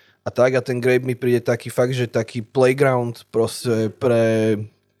počúvaš a tak a ten Grape mi príde taký fakt, že taký playground proste pre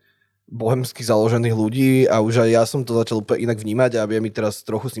bohemsky založených ľudí a už aj ja som to začal úplne inak vnímať a je mi teraz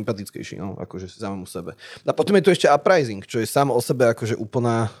trochu sympatickejší, no, akože samému sebe. A potom je tu ešte Uprising, čo je sám o sebe akože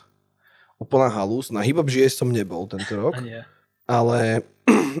úplná halus. Na Hip Hop žije som nebol tento rok.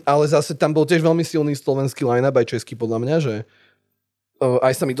 Ale zase tam bol tiež veľmi silný slovenský line-up, aj český podľa mňa, že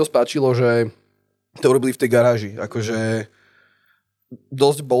aj sa mi dosť páčilo, že to urobili v tej garáži. Akože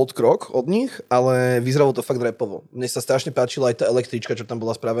dosť bold krok od nich, ale vyzeralo to fakt rapovo. Mne sa strašne páčila aj tá električka, čo tam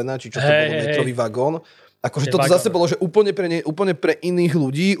bola spravená, či čo to bolo metrový vagón. Akože toto zase bolo, že úplne pre iných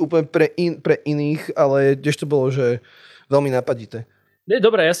ľudí, úplne pre iných, ale tiež to bolo, že veľmi napadité.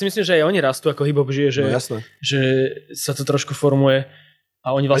 Dobre, ja si myslím, že aj oni rastú ako hip-hop žije, že sa to trošku formuje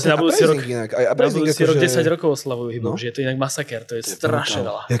a oni vlastne na budúci rok 10 rokov oslavujú hip-hop žije. To je inak masaker, to je strašne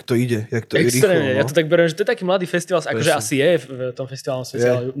veľa. Jak to ide, extrémne, rýchlo. Ja to tak beriem, že to je taký mladý festival, akože asi je v tom festiválnom svete,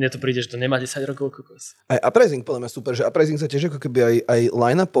 ale mne to príde, že to nemá 10 rokov kokos. Aj Uprising podľa mňa super, že Uprising sa tiež ako keby aj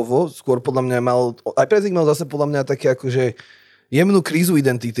line-upovo, skôr podľa mňa Uprising mal zase podľa mňa také akože jemnú krízu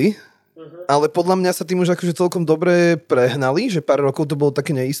identity. Ale podľa mňa sa tým už akože celkom dobre prehnali, že pár rokov to bolo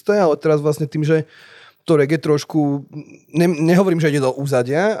také neisté, ale teraz vlastne tým, že to reggae trošku, nehovorím, že ide do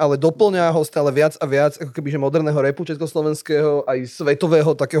úzadia, ale doplňa ho stále viac a viac, ako keby, že moderného rapu československého, aj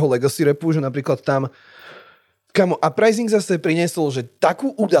svetového takého legacy rapu, že napríklad tam Kamo, Uprising zase priniesol, že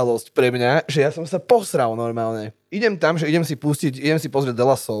takú udalosť pre mňa, že ja som sa posral normálne. Idem tam, že idem si pozrieť De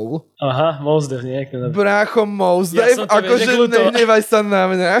La Soul. Aha, Mos Def, nie? Brácho, Mos Def, akože nehnevaj sa na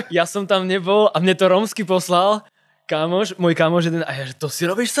mňa. Ja som tam nebol a mne to rómsky poslal môj kamoš jeden a ja, že to si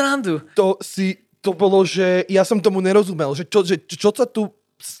robíš srandu. To bolo, že ja som tomu nerozumel, že čo sa tu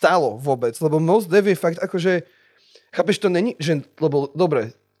stalo vôbec, lebo Mos Def je fakt akože, chápeš, to není, že, lebo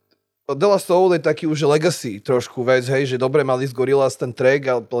dobre, De La Soul je taký už legacy trošku vec, hej, že dobre mali z Gorillaz ten track,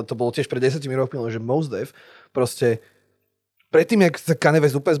 ale to bolo tiež pred 10 rokmi, že Mos Def proste predtým, jak sa Kanye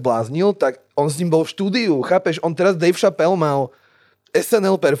West úplne zbláznil, tak on s ním bol v štúdiu, chápeš? On teraz Dave Chappelle mal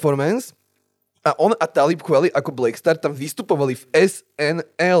SNL performance a on a Talib Kweli ako Blackstar tam vystupovali v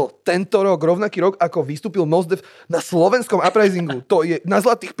SNL tento rok, rovnaký rok, ako vystúpil Mos Def na slovenskom Uprisingu. To je na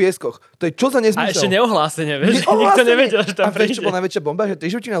Zlatých pieskoch. To je čo za nezmysel? A ešte neohlásenie, vieš? Nikto nevedel, že tam príde. A vieš, čo bola najväčšia bomba? Že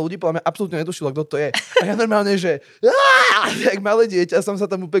tretina ľudí podľa mňa absolútne netušila, kto to je. A ja normálne, že jak malé dieťa som sa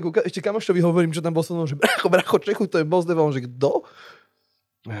tam úplne kúkal. Ešte kamošovi hovorím, že tam bol so mnou, že bracho, Čechu, to je Mos Def. A on, že kto?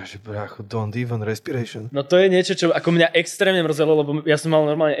 Že brácho, don't even respiration. No to je niečo, čo ako mňa extrémne mrzelo, lebo ja som mal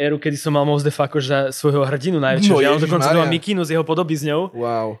normálne éru, kedy som mal Mos Def ako za svojho hrdinu najväčšieho. No, ja mám dokonca doma mikinu z jeho podoby s ňou.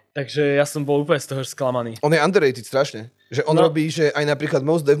 Wow. Takže ja som bol úplne z toho sklamaný. On je underrated strašne. Že on robí, že aj napríklad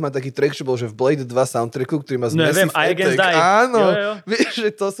Mos Def má taký track, čo bol, že v Blade 2 soundtracku, ktorý má Massive Attack. Áno, vieš,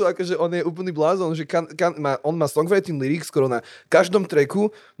 že to sú akože on je úplný blázon, že on má songwriting lyrics skoro na každom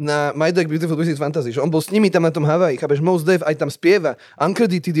tracku na My Dark Beautiful Twisted Fantasy, že on bol s nimi tam na tom Havaji, chápeš, Mos Def aj tam spieva,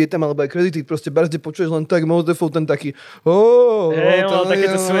 uncredited je tam, alebo aj credited, proste barzde počuješ len tak Mos Defov ten taký on mal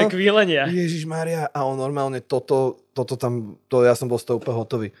takéto svoje kvílenia. Ježišmaria, a on normálne toto tam, ja som bol z toho úplne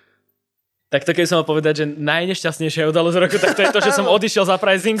hotový. Tak to keď som mal povedať, že najnešťastnejšia udalosť roku, tak to je to, že som odišiel za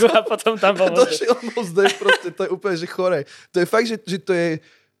Uprisingu a potom tam bol. Došiel Mos Def, proste, to je úplne, že chore. To je fakt, že to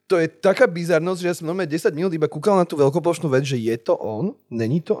je taká bizarnosť, že ja som normálne 10 minút iba kúkal na tú veľkoplošnú vec, že je to on?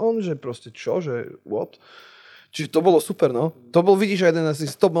 Není to on? Že proste čo? Že what? Čiže to bolo super, no. To bol, vidíš, jeden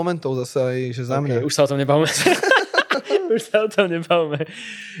z top momentov zase aj, že za mňa. Už sa o tom nebavíme. Už sa o tom nebavíme.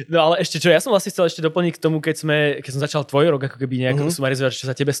 No ale ešte čo, ja som vlastne chcel ešte doplniť k tomu, keď som začal tvoj rok, ako keby nejako sumarizovať,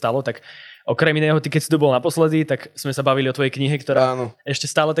 čo sa tebe stalo, tak okrem iného, ty keď si tu bol naposledy, tak sme sa bavili o tvojej knihe, ktorá ešte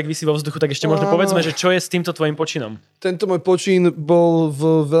stále tak visí vo vzduchu, tak ešte možno povedzme, že čo je s týmto tvojim počinom? Tento môj počin bol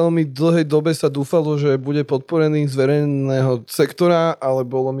v veľmi dlhej dobe, sa dúfalo, že bude podporený z verejného sektora, ale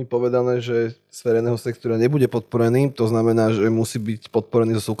bolo mi povedané, že z verejného sektora nebude podporený, to znamená, že musí byť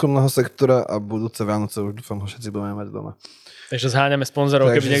podporený zo súkromného sektora a budúce Vianoce už dúfam, že všetci budeme mať doma. Takže zháňame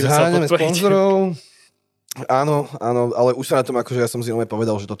sponzorov, keby niekto chcel podporiť. Áno, ale už sa na tom, akože ja som si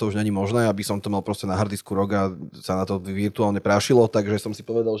povedal, že toto už není možné, aby som to mal proste na hardisku rok a sa na to virtuálne prášilo, takže som si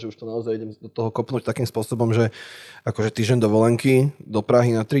povedal, že už to naozaj idem do toho kopnúť takým spôsobom, že akože týždeň dovolenky do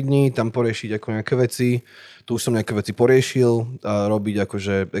Prahy na 3 dní, tam poriešiť ako nejaké veci. Tu už som nejaké veci poriešil a robiť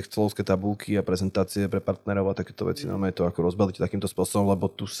akože excelovské tabulky a prezentácie pre partnerov a takéto veci. No je to ako rozbaliť takýmto spôsobom, lebo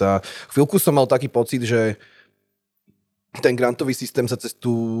tu chvíľku som mal taký pocit, že ten grantový systém sa cez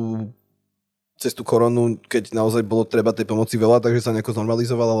tú koronu, keď naozaj bolo treba tej pomoci veľa, takže sa nejako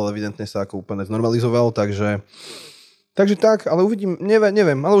znormalizoval, ale evidentne sa ako úplne znormalizoval, takže tak, ale uvidím,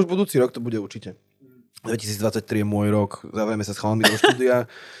 neviem, ale už budúci rok to bude určite. 2023 je môj rok, zavrieme sa s chalami do štúdia.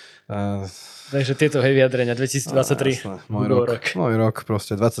 Takže tieto vyjadrenia, 2023, môj rok,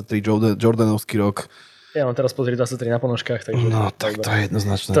 proste 23 Jordanovský rok. Ja mám teraz pozrieť 23 na ponožkách, takže... No, tak to je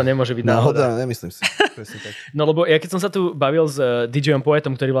jednoznačné. To nemôže byť náhoda. Nemyslím si. Presne tak. No, lebo ja keď som sa tu bavil s DJom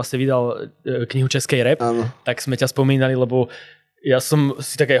Poetom, ktorý vlastne vydal knihu Českej rap, tak sme ťa spomínali, lebo ja som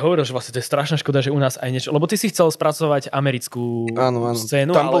si tak aj hovoril, že vlastne to je strašná škoda, že u nás aj niečo... Lebo ty si chcel spracovať americkú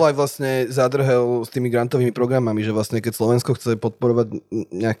scénu, tam bol aj vlastne zádrhel s tými grantovými programami, že vlastne keď Slovensko chce podporovať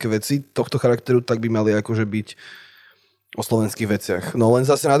nejaké veci tohto charakteru, tak by mali akože byť o slovenských veciach. No len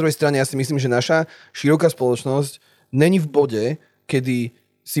zase na druhej strane ja si myslím, že naša široká spoločnosť není v bode, kedy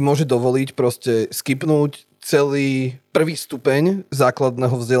si môže dovoliť proste skipnúť celý prvý stupeň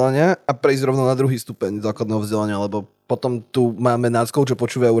základného vzdelania a prejsť rovno na druhý stupeň základného vzdelania, lebo potom tu máme náckov, čo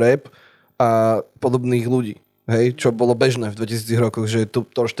počúvajú rap a podobných ľudí. Hej, čo bolo bežné v 2000 rokoch, že tu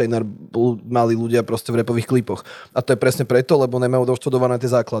Thorsteiner mali ľudia proste v rapových klipoch. A to je presne preto, lebo nemajú doštudované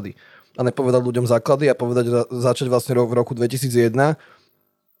tie základy. A nepovedať ľuďom základy a začať vlastne v roku 2001,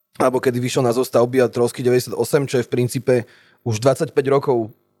 alebo kedy vyšiel na zostavby a Trosky 98, čo je v princípe už 25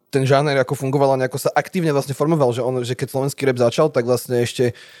 rokov ten žáner ako fungoval a nejako sa aktívne vlastne formoval, že keď slovenský rap začal, tak vlastne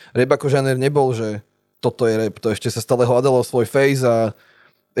ešte rap ako žáner nebol, že toto je rap, to ešte sa stále hľadalo svoj face a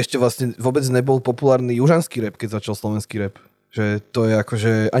ešte vlastne vôbec nebol populárny južanský rap, keď začal slovenský rap. Že to je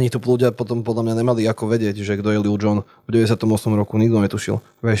akože, ani to ľudia potom podľa mňa nemali ako vedieť, že kto je Lil Jon v 98. roku, nikto netušil,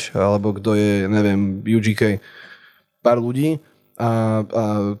 vieš, alebo kto je, neviem, UGK. Pár ľudí a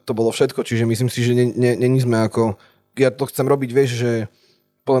to bolo všetko, čiže myslím si, že není sme ako, ja to chcem robiť, vieš, že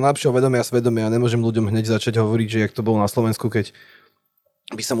podľa najlepšieho vedomia a svedomia a nemôžem ľuďom hneď začať hovoriť, že jak to bolo na Slovensku, keď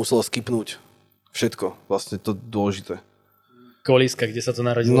by sa muselo skipnúť všetko, vlastne to dôležité. Kolíska, kde sa to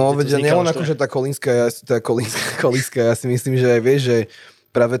narodilo. No, veď nielen akože tá kolínska, ja si myslím, že aj vieš, že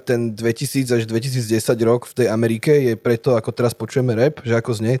práve ten 2000 až 2010 rok v tej Amerike je preto, ako teraz počujeme rap, že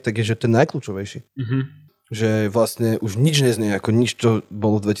ako znie, tak je, že ten najkľúčovejší. Mm-hmm. Že vlastne už nič neznie ako nič, čo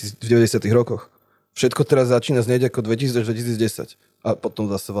bolo v 90. rokoch. Všetko teraz začína znieť ako 2000 až 2010 a potom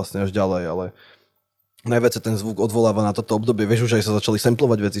zase vlastne až ďalej, ale najviac sa ten zvuk odvoláva na toto obdobie. Vieš, už aj sa začali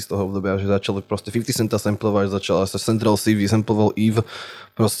samplovať veci z toho obdobia, že začali proste 50 Centa samplovať, začala sa Central CV, samploval Eve.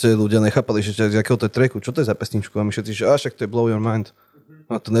 Proste ľudia nechápali, že z jakého to je tracku, čo to je za pesničku a my všetci, že však to je Blow Your Mind.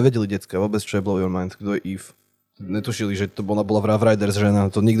 No to nevedeli decka vôbec, čo je Blow Your Mind, kto je Eve. Netušili, že to bola v Rough Riders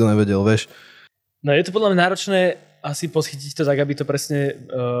žena, to nikto nevedel, vieš. No je to podľa mňa náročné asi poschytiť to tak, aby to presne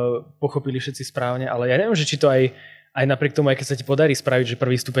pochopili všetci správne, ale ja neviem, že či to aj napriek tomu, aj keď sa ti podarí spraviť, že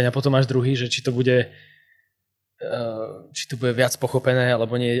prvý stupeň a potom až druhý, že či to bude viac pochopené,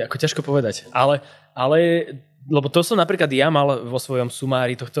 alebo nie, ako ťažko povedať. Ale, lebo to som napríklad ja mal vo svojom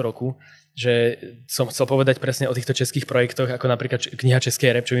sumári tohto roku, že som chcel povedať presne o týchto českých projektoch, ako napríklad kniha Český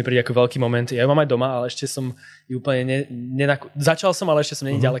rap, čo mi príde ako veľký moment. Ja ju mám aj doma, ale ešte som ju úplne začal som, ale ešte som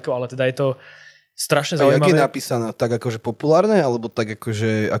není ďaleko, ale teda je to strašne zaujímavé. A jak je napísaná? Tak akože populárne, alebo tak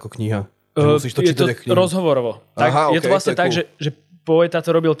akože ako kniha? Musíš to čítať je to rozhovorovo. Tak, aha, je to vlastne tak, cool. že poeta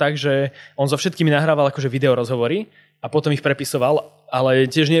to robil tak, že on so všetkými nahrával akože video rozhovory a potom ich prepisoval, ale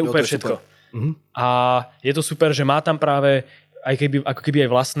tiež nie je úplne všetko. Uh-huh. A je to super, že má tam práve ako keby aj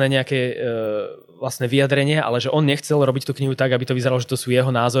vlastné nejaké vlastné vyjadrenie, ale že on nechcel robiť tú knihu tak, aby to vyzeralo, že to sú jeho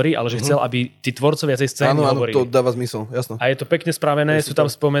názory, ale že chcel, aby tí tvorcovia tej scény hovorili. Áno, to dáva zmysel, jasno. A je to pekne spravené, sú tam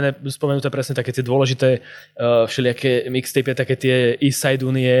spomenuté presne také tie dôležité všelijaké mixtape, také tie East Side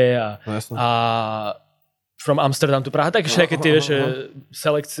Unie a From Amsterdam to Praha, tak všetky tie,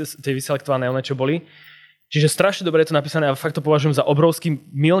 tie vyselektované, čo boli. Čiže strašne dobre je to napísané a fakt to považujem za obrovský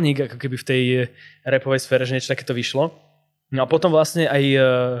milník, ako keby v tej rapovej sfére, že niečo takéto vyšlo. No a potom vlastne aj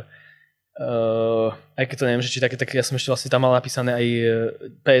keď to neviem, že či také, ja som ešte vlastne tam mal napísané aj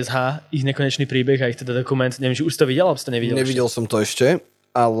PSH, ich nekonečný príbeh a ich teda dokument, neviem, či už to videl, alebo si to nevidel? Nevidel som to ešte.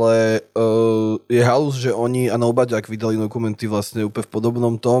 Ale je halus, že oni a Nobaďak vydali dokumenty vlastne úplne v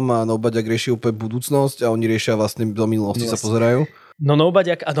podobnom tom a Nobaďak rieši úplne budúcnosť a oni riešia vlastne do minulosti sa pozerajú. No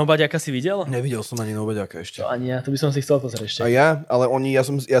Nobaďaka si videl? Nevidel som ani Nobaďaka ešte. To ani ja, to by som si chcel pozrieť ešte. A ja, ale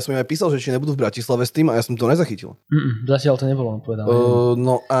ja som im aj písal, že či nebudú v Bratislave s tým a ja som to nezachytil. Zatiaľ to nebolo, povedal.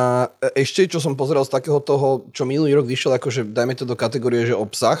 No a ešte, čo som pozeral z takého toho, čo minulý rok vyšiel, akože dajme to do kategórie, že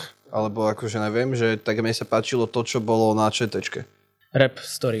obsah, alebo akože neviem, že tak mne sa páčilo to, čo bolo na ČTčke. Rap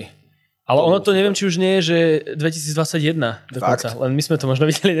story. Ale ono to neviem, či už nie je, že 2021 dokonca. Fakt? Len my sme to možno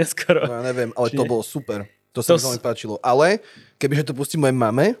videli neskoro. No ja neviem, ale to bolo super. To sa mi veľmi páčilo. Ale kebyže to pustím mojej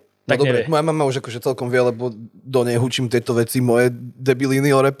mame, no dobre, moja mama už akože celkom vie, lebo do nej hučím tieto veci, moje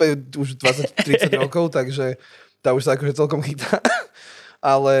debiliny o rape už 20-30 rokov, takže tá už sa akože celkom chytá.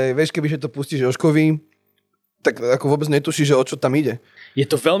 Ale vieš, kebyže to pustíš Jožkovi, tak ako vôbec netušíš, že o čo tam ide. Je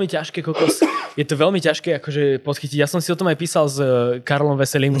to veľmi ťažké, kokos. Je to veľmi ťažké akože podchytiť. Ja som si o tom aj písal s Karlom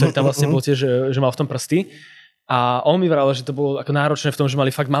Veselým, ktorý tam vlastne bol tiež, že mal v tom prsty. A on mi vravel, že to bolo ako náročné v tom, že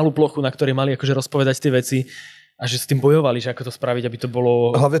mali fakt malú plochu, na ktorej mali akože rozpovedať tie veci a že s tým bojovali, že ako to spraviť, aby to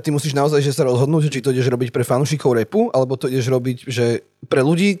bolo... Hlavne ty musíš naozaj že sa rozhodnúť, že či to ideš robiť pre fanúšikov rapu, alebo to ideš robiť že pre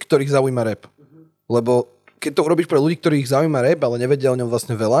ľudí, ktorých zaujíma rap. Lebo keď to urobíš pre ľudí, ktorých zaujíma rap, ale nevedia o ňom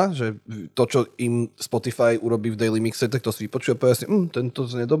vlastne veľa, že to, čo im Spotify urobí v Daily Mixe, tak to si vypočuje a povie si, tento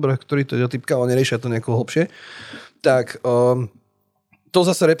znie dobré, ktorý to je typka, ale neriešia to nejako hlbšie. Tak to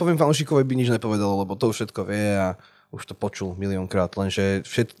zase rapovým fanúšikovi by nič nepovedalo, lebo to už všetko vie a už to počul miliónkrát, lenže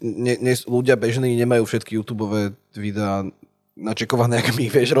ľudia bežní nemajú všetky YouTubeové videá načekované, ako my,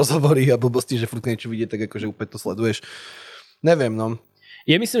 vieš, rozhovory a blbosti, že furt niečo vidie, tak akože úplne to sleduješ. Neviem, no.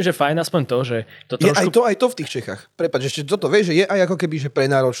 Je myslím, že fajn aspoň to, že to trošku... Je aj to v tých Čechách. Prepáč, ešte toto vieš, že je aj ako keby že pre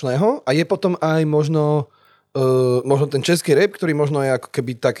náročného a je potom aj možno ten český rap, ktorý možno je ako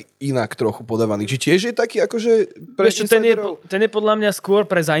keby tak inak trochu podávaný. Či tiež je taký akože... Vieš, ten je podľa mňa skôr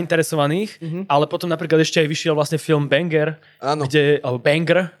pre zainteresovaných, ale potom napríklad ešte aj vyšiel vlastne film Banger, alebo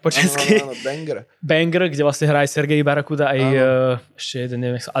Banger po česky. Áno, Banger. Banger, kde vlastne hrá aj Sergej Barakuda aj ešte jeden,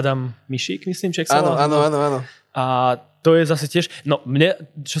 neviem, Adam Mišík, myslím, či áno. A to je zase tiež, no mne,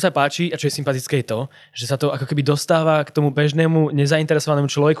 čo sa páči a čo je sympatické je to, že sa to ako keby dostáva k tomu bežnému nezainteresovanému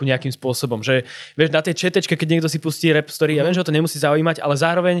človeku nejakým spôsobom, že vieš, na tej četečke, keď niekto si pustí rap story, ja viem, že ho to nemusí zaujímať, ale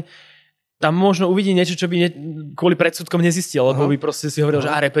zároveň tam možno uvidí niečo, čo by kvôli predsudkom nezistil, lebo by proste si hovoril, že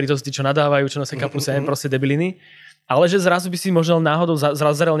reperi to sú tí, čo nadávajú, čo nosia kapuse, proste debiliny. Ale že zrazu by si možno náhodou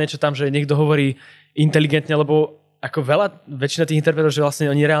zrazerel niečo tam, že niekto hovorí inteligentne, lebo ako väčšina tých interpretov, že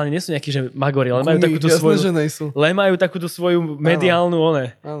vlastne oni reálne nie sú nejakí, že magori, ale majú takúto svoju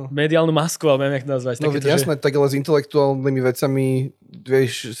mediálnu masku, alebo neviem, jak to nazvať. No jasné, tak ale s intelektuálnymi vecami,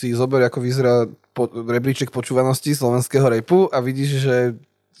 vieš, si zober, ako vyzerá rebríček počúvanosti slovenského rapu a vidíš, že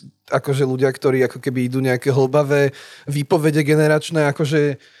akože ľudia, ktorí ako keby idú nejaké hlbavé výpovede generačné,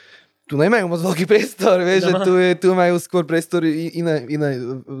 akože tu nemajú moc veľký priestor, vieš, že tu majú skôr priestor iné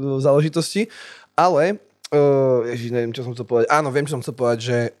záležitosti, ale neviem, čo som chcel povedať. Áno, viem, čo som chcel povedať,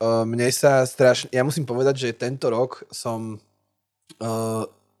 že mne sa strašne, ja musím povedať, že tento rok som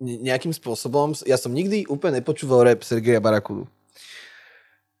nejakým spôsobom, ja som nikdy úplne nepočúval rap Sergeja Barakudu.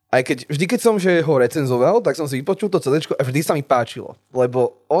 Aj vždy, keď som ho recenzoval, tak som si vypočul to CDčko a vždy sa mi páčilo.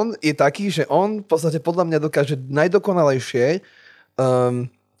 Lebo on je taký, že on v podstate podľa mňa dokáže najdokonalejšie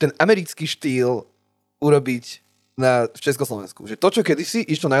ten americký štýl urobiť v Československu. Že to, čo kedysi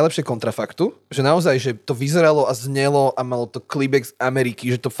išlo najlepšie kontrafaktu, že naozaj, že to vyzeralo a znelo a malo to klíbek z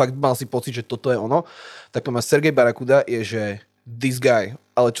Ameriky, že to fakt mal si pocit, že toto je ono, tak poviem, Sergej Barakuda je, že this guy.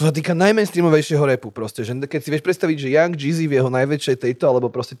 Ale čo sa týka najmainstreamovejšieho rapu proste, že keď si vieš predstaviť, že Young Jeezy v jeho najväčšej tejto, alebo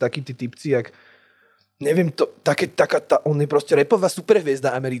proste takí tí typci, jak neviem, on je proste rapová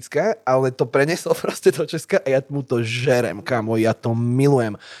superhviezda americká, ale to prenesol proste do Česka a ja mu to žerem, kamo, ja to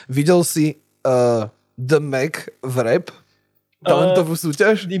milujem. Videl si The Mac v rap? Talentovú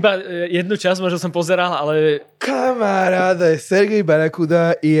súťaž? Iba jednu časť možno som pozeral, ale... Kamaráde, Sergej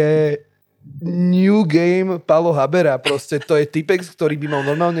Barakuda je new game Palo Habera. Proste to je typek, ktorý by mal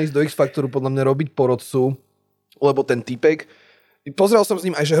normálne ísť do X-Factoru podľa mňa robiť porodcu, lebo ten typek pozeral som s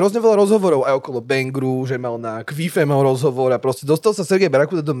ním aj, že hrozne veľa rozhovorov aj okolo Bangru, že mal na Kvife mal rozhovor a proste dostal sa Sergej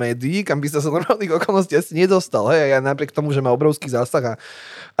Barakuda do médií, kam by sa normálnych okolností asi nedostal. Hej, a ja napriek tomu, že má obrovský zásah a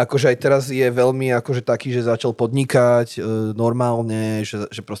akože aj teraz je veľmi akože taký, že začal podnikať normálne,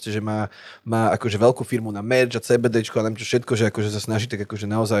 že proste, že má akože veľkú firmu na merch a CBDčko a neviem čo všetko, že akože sa snaží tak akože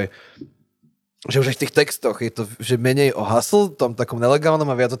naozaj že už aj v tých textoch je to, že menej o hustle, tom takom nelegálnom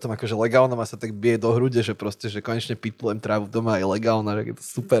a viac o tom akože legálnom a sa tak bije do hrude, že proste, že konečne pitlujem trávu doma je legálna, že je to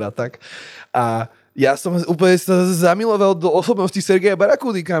super a tak. A ja som úplne sa zamiloval do osobnosti Sergeja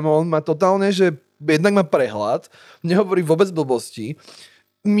Barakudy, kamo. On má totálne, že jednak má prehľad, nehovorí vôbec blbosti.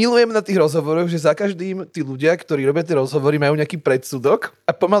 Milujem na tých rozhovoroch, že za každým tí ľudia, ktorí robia tie rozhovory, majú nejaký predsudok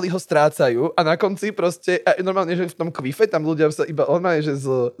a pomaly ho strácajú a na konci proste, a normálne, že v tom Kvife tam ľudia sa iba normálne, že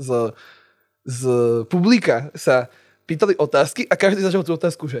z publika sa pýtali otázky a každý začal tú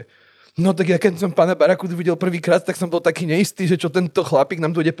otázku, že no tak ja keď som pána Barakudu videl prvýkrát, tak som bol taký neistý, že čo tento chlapík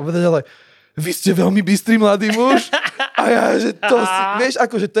nám tu ide povedať, ale vy ste veľmi bystrý mladý muž. A ja, že to si, vieš,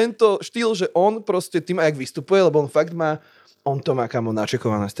 akože tento štýl, že on proste tým aj vystupuje, lebo on fakt on to má kamo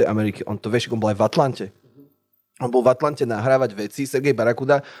načekované z tej Ameriky, on to vieš, on bol aj v Atlante. On bol v Atlante nahrávať veci, Sergej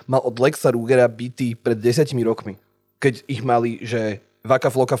Barakuda mal od Lexa Rugera beaty pred 10 rokmi, keď ich mali, že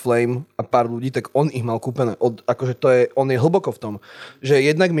Vaka Flocka Flame a pár ľudí, tak on ich mal kúpené. Akože on je hlboko v tom. Že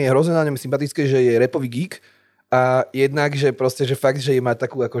jednak mi je hrozne na ňom sympatické, že je rapový geek a jednak, že proste, že fakt, že má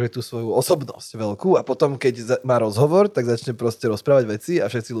takú akože tú svoju osobnosť veľkú a potom, keď má rozhovor, tak začne proste rozprávať veci a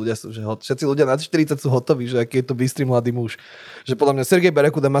všetci ľudia nad 40 sú hotoví, že aký je to bystrý mladý muž. Že podľa mňa Sergej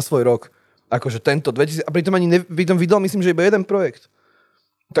Barakuda má svoj rok. Akože tento 2000, a pritom ani vydal, myslím, že iba jeden projekt.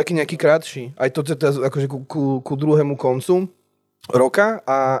 Taký nejaký krátší. Aj to akože ku druhému koncu roka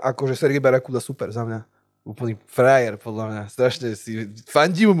a akože Sergej Barakuda super za mňa. Úplný frajer, podľa mňa. Strašne si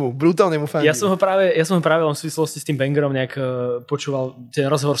fandím mu, brutálne mu fandím. Ja som ho práve v súvislosti s tým Bangerom nejak počúval, ten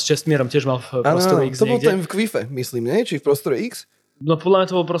rozhovor s Čestmierom tiež mal v Prostore X. To bol ten v Kvife, myslím, nie? Či v Prostore X? No podľa mňa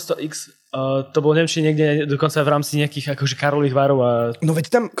to bol Prostor X. To bol neviem, či niekde dokonca v rámci nejakých akože Karolových varov a... No veď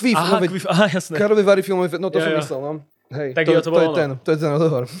tam Kvif. Kvif, jasné. Karolové vary filmové, no to som myslel, no. Hej, tak to je ten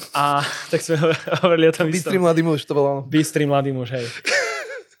rozhovor. A tak sme hovorili o tom Bystrý mladý muž, to bolo ono. Bystrý mladý muž, hej.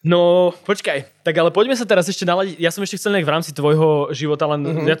 No, počkaj. Tak ale poďme sa teraz ešte naladiť. Ja som ešte chcel nejak v rámci tvojho života,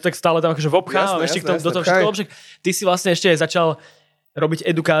 len ja to tak stále tam akože vopchávam ešte do toho všetko. Ty si vlastne ešte aj začal robiť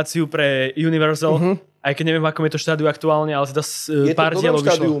edukáciu pre Universal, aj keď neviem, akom je to štádiu aktuálne, ale teda pár dielov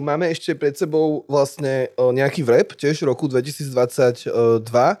vyšlo. Máme ešte pred sebou vlastne nejaký rap, tiež v roku 2022,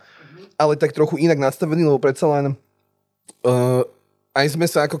 ale tak trochu inak nastavený, lebo predsa len aj sme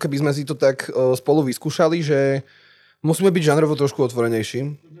sa, ako keby sme si to tak spolu vyskúšali, že musíme byť žánrovo trošku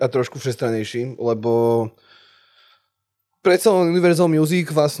otvorenejší a trošku všestranejší, lebo predsa len Universal Music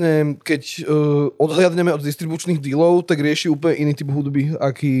vlastne, keď odhľadneme od distribučných dealov, tak rieši úplne iný typ hudby,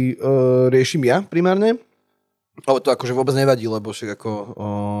 aký riešim ja primárne. Ale to akože vôbec nevadí, lebo však ako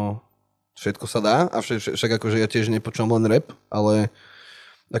všetko sa dá a však akože ja tiež nepočúvam len rap, ale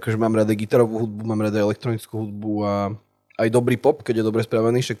akože mám rada gitarovú hudbu, mám rada elektronickú hudbu a aj dobrý pop, keď je dobre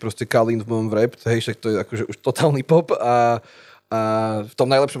spravený, však proste Kalin v mojom rap, hej, však to je akože už totálny pop a v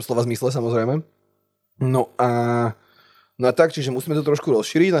tom najlepšom slova zmysle samozrejme. No a tak, čiže musíme to trošku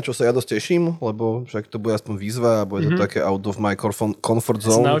rozšíriť, na čo sa ja dosť teším, lebo však to bude aspoň výzva a bude to také out of my comfort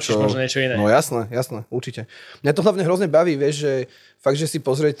zone. Naučíš možno niečo iné. No jasné, určite. Mňa to hlavne hrozne baví, vieš, že fakt, že si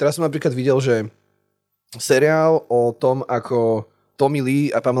pozrieť, teraz som napríklad videl, že seriál o tom, ako Tommy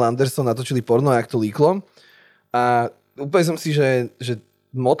Lee a Pamela Anderson natočili porno a jak to líklo a úplne som si, že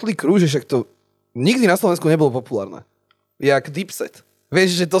Motley Crue, že však to nikdy na Slovensku nebolo populárne. Jak Dipset.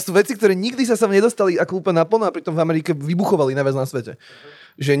 Vieš, že to sú veci, ktoré nikdy sa sem nedostali ako úplne naplno a pritom v Amerike vybuchovali najviac na svete.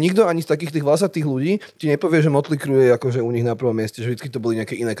 Že nikto ani z takých tých vlasatých ľudí ti nepovie, že Motley Crue je akože u nich na prvom mieste, že vždy to boli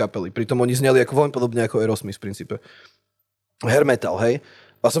nejaké iné kapely. Pritom oni zneli ako veľmi podobne ako Aerosmith v princípe. Hair metal, hej.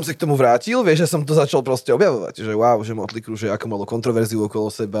 A som sa k tomu vrátil, vieš, že som to začal proste objavovať, že wow, že Motley Crue, že ako malo kontroverziu okolo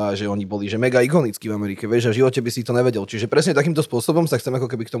seba, že oni boli že mega ikonickí v Amerike, vieš, a v živote by si to nevedel. Čiže presne takýmto spôsobom sa chcem ako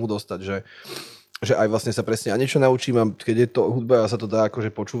keby k tomu dostať, že aj vlastne sa presne ja niečo naučím a keď je to hudba a sa to dá akože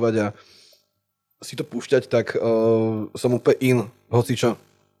počúvať a si to púšťať, tak som úplne in, hocičo,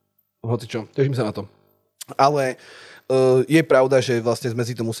 teším sa na to. Ale je pravda, že vlastne sme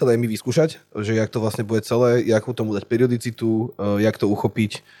si to museli aj my vyskúšať, že jak to vlastne bude celé, jakú tomu dať periodicitu, jak to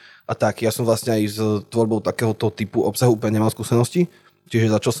uchopiť a tak. Ja som vlastne aj s tvorbou takéhoto typu obsahu úplne nemal skúsenosti,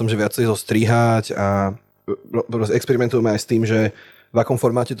 čiže začal som, že viacej ho strihať a experimentujeme aj s tým, že v akom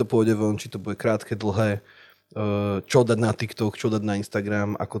formáte to pôjde von, či to bude krátke, dlhé, čo dať na TikTok, čo dať na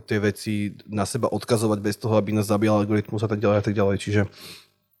Instagram, ako tie veci na seba odkazovať bez toho, aby nás zabíjal algoritmus a tak ďalej. Čiže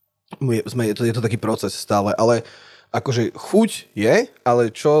je to taký proces stále, ale akože chuť je, ale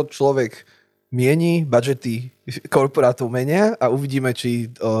čo človek mieni, budžety korporátov menia a uvidíme, či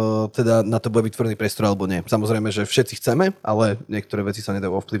teda na to bude vytvorený priestor alebo nie. Samozrejme, že všetci chceme, ale niektoré veci sa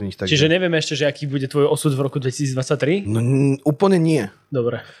nedajú ovplyvniť. Takže... Čiže nevieme ešte, že aký bude tvoj osud v roku 2023? No, úplne nie.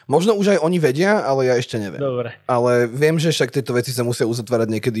 Dobre. Možno už aj oni vedia, ale ja ešte neviem. Dobre. Ale viem, že však tieto veci sa musia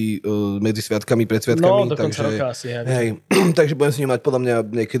uzatvárať niekedy medzi sviatkami, pred sviatkami. No, do konca roka asi. Hej, takže budem s nimi mať podľa mňa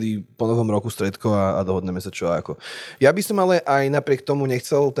niekedy po novom roku stredko a dohodneme sa čo a ako. Ja by som ale aj napriek tomu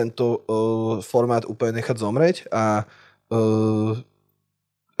nechcel tento formát úplne nechať zomrieť a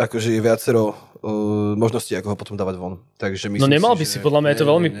akože je viacero možností, ako ho potom dávať von. Takže myslím nemal by si, si, podľa mňa je to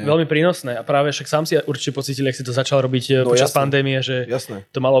veľmi prínosné a práve však sám si určite pocítil, ak si to začal robiť počas pandémie, že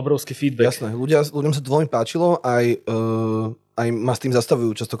to malo obrovský feedback. Jasné, ľuďom sa to veľmi páčilo, aj ma s tým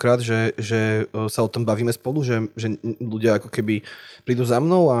zastavujú častokrát, že sa o tom bavíme spolu, že ľudia ako keby prídu za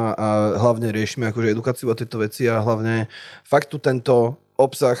mnou a hlavne riešime akože edukáciu a tieto veci a hlavne fakt tu tento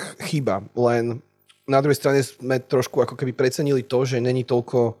obsah chýba, len na druhej strane sme trošku ako keby precenili to, že není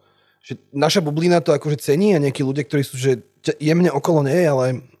toľko, že naša bublina to akože cení a nejakí ľudia, ktorí sú, že jemne okolo nie,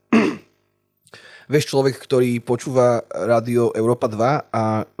 ale vieš, človek, ktorý počúva rádio Európa 2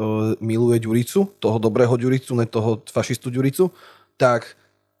 a miluje Ďuricu, toho dobrého Ďuricu, ne toho fašistu Ďuricu, tak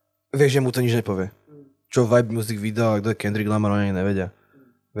vieš, že mu to nič nepovie. Čo Vibe Music video, kto je Kendrick Lamar, oni nevedia.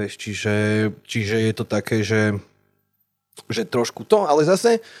 Vieš, čiže je to také, že trošku to, ale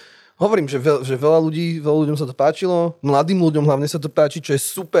zase hovorím, že veľa ľuďom sa to páčilo, mladým ľuďom hlavne sa to páči, čo je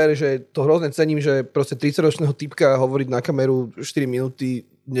super, že to hrozne cením, že proste 30-ročného typka hovoriť na kameru 4 minúty,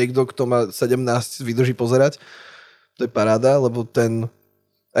 niekto, kto má 17, vydrží pozerať. To je paráda, lebo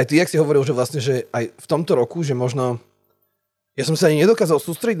aj ty, jak si hovoril, že vlastne, že aj v tomto roku, že možno ja som sa ani nedokázal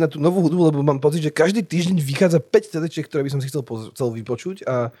sústrediť na tú novú hudbu, lebo mám pocit, že každý týždeň vychádza 5 CD-čiek, ktoré by som si chcel vypočuť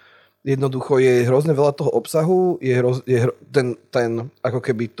a jednoducho je hrozne veľa toho obsahu, ten ako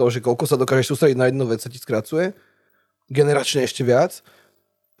keby to, že koľko sa dokážeš sústrediť na jednu vec, sa ti skracuje, generačne ešte viac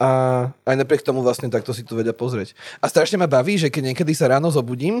a aj napriek tomu vlastne takto si to vedia pozrieť. A strašne ma baví, že keď niekedy sa ráno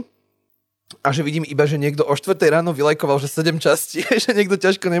zobudím a že vidím iba, že niekto o 4 ráno vylajkoval, že 7 častí, že niekto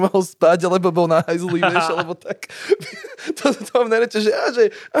ťažko nemohol spať, alebo bol na hajzli, vieš, alebo tak. To mám najradšej,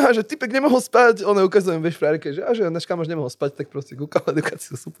 že typek nemohol spať, ono ukazujem, vieš, frárke, že náš kamoš nemohol spať, tak proste kúkal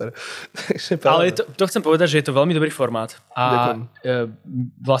edukáciu, super. Ale to chcem povedať, že je to veľmi dobrý formát. A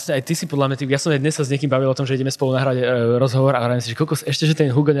vlastne aj ty si podľa mňa, ja som aj dnes sa s niekým bavil o tom, že ideme spolu nahrať rozhovor a hovorím si, že koľko ešte, že ten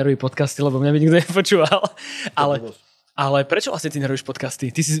Hugo nerobí podcasty, lebo mňa by nikto nepočúval. Ale prečo vlastne ty nerobíš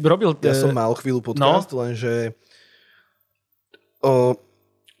podcasty? Ty si robil... Ja som mal chvíľu podcast, lenže...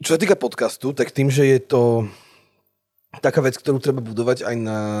 Čo sa týka podcastu, tak tým, že je to taká vec, ktorú treba budovať aj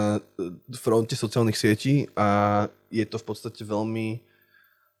na fronte sociálnych sietí a je to v podstate veľmi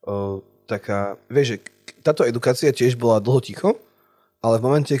taká, vieš, že táto edukácia tiež bola dlho ticho, ale v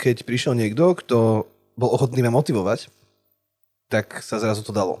momente, keď prišiel niekto, kto bol ochotný ma motivovať, tak sa zrazu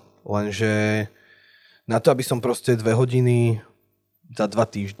to dalo. Lenže na to, aby som proste 2 hodiny za 2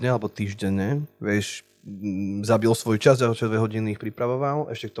 týždne alebo týždenne, vieš, zabil svoj čas, za 2 hodiny ich pripravoval,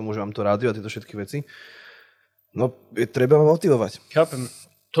 ešte k tomu, že mám to rádio a tieto všetky veci. No, treba ma motivovať. Chápem.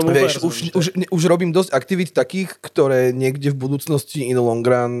 Vieš, už robím dosť aktivít takých, ktoré niekde v budúcnosti in the long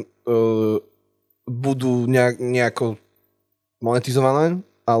run budú nejako monetizované,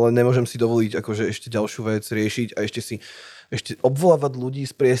 ale nemôžem si dovoliť akože ešte ďalšiu vec riešiť a ešte obvolávať ľudí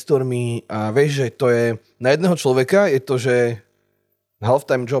s priestormi a vieš, že to je na jedného človeka je to, že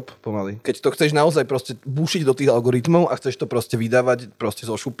half-time job pomaly. Keď to chceš naozaj proste bušiť do tých algoritmov a chceš to proste vydávať proste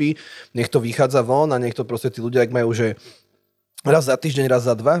zo šupy, nech to vychádza von a nech to proste tí ľudia, ak majú, že raz za týždeň, raz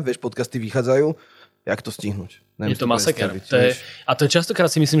za 2, vieš, podcasty vychádzajú, jak to stihnúť? Je to masaker. A to častokrát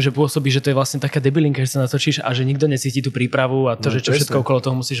si myslím, že pôsobí, že to je vlastne taká debilinka, že sa natočíš a že nikto necíti tú prípravu a to, že čo všetko okolo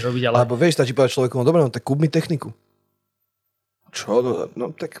toho musíš robiť. Ale... Alebo vieš, stačí povedať človeku, no dobre, no tak kúp mi techniku. Čo? No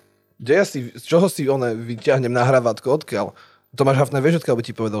tak, z čoho si vyťahnem nahrávátko, odkiaľ? Tomáš Hafner, vieš, odkiaľ by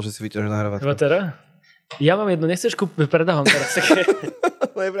ti povedal, že si vyťahneš nahrávátko? Teda? Ja mám jedno, nechceš kúpiť, predávam teraz také.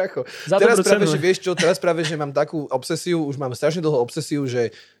 Bracho. Teraz práve, že mám takú obsesiu, už mám strašne dlho obsesiu,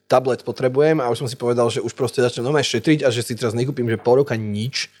 že tablet potrebujem a už som si povedal, že už proste začnem normálne šetriť a že si teraz nekúpim, že pol roka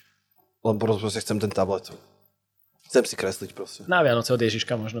nič, lebo proste chcem ten tablet. Chcem si kresliť proste. Na Vianoce od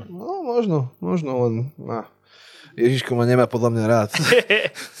Ježiška možno. No, možno len... Ježiško ma nemá podľa mňa rád.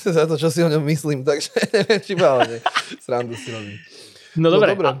 Za to, čo si o ňom myslím, takže neviem, či ma, ale srandu si robím. No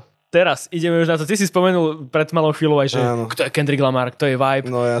dobre. Teraz ideme už na to. Ty si spomenul pred malou chvíľou aj, že kto je Kendrick Lamar, kto je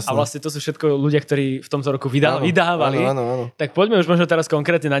Vibe. No, jasne. A vlastne to sú všetko ľudia, ktorí v tomto roku vydávali. Áno. Tak poďme už možno teraz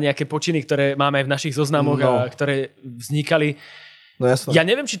konkrétne na nejaké počiny, ktoré máme aj v našich zoznamoch a ktoré vznikali. No jasne. Ja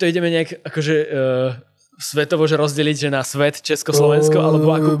neviem, či to ideme nejak akože svetovo, že rozdeliť, že na svet, Česko-Slovensko,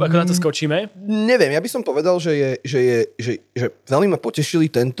 alebo ako na to skočíme? Neviem, ja by som povedal, že veľmi ma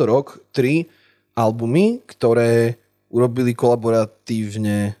potešili tento rok 3 albumy, ktoré urobili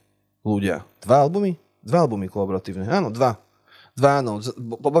kolaboratívne ľudia. 2 albumy kolaboratívne. Áno, 2.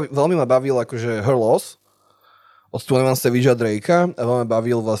 Veľmi ma bavil akože Her Loss od 21 Savage a Drakea a veľmi ma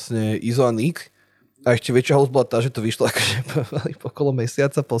bavil vlastne Izo a Nick. A ešte väčšia halus bola tá, že to vyšlo akože okolo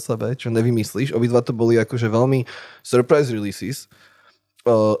mesiaca po sebe, čo nevymyslíš. Obidva to boli akože veľmi surprise releases.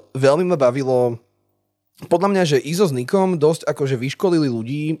 Veľmi ma bavilo podľa mňa, že Izo s Nickom dosť akože vyškolili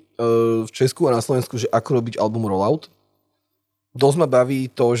ľudí v Česku a na Slovensku, že ako robiť album rollout. Dosť ma baví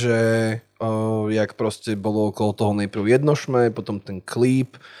to, že jak proste bolo okolo toho najprv jednošme, potom ten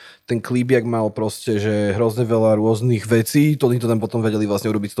klip, jak mal proste, že hrozne veľa rôznych vecí, to tam potom vedeli vlastne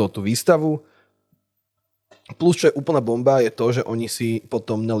urobiť z toho tú výstavu. Plus, čo je úplná bomba, je to, že oni si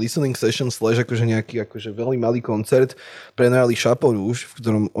potom na listening session / akože nejaký akože veľmi malý koncert prenajali Chapeau Rouge, v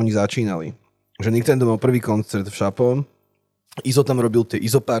ktorom oni začínali. Že Nick mal prvý koncert v Chapeau, Izo tam robil tie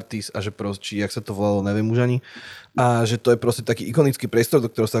Izo parties a že proste, či jak sa to volalo, neviem už ani. A že to je proste taký ikonický priestor,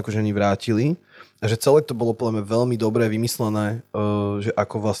 do ktorého sa akože oni vrátili. A že celé to bolo podľa mňa veľmi dobre vymyslené, že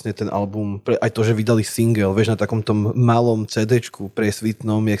ako vlastne ten album, aj to, že vydali single, vieš, na takom tom malom CDčku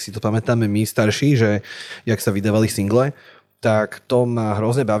presvitnom, jak si to pamätáme my starší, že jak sa vydávali single, tak to ma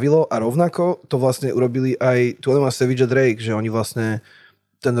hrozne bavilo a rovnako to vlastne urobili aj 21 Savage a Drake, že oni vlastne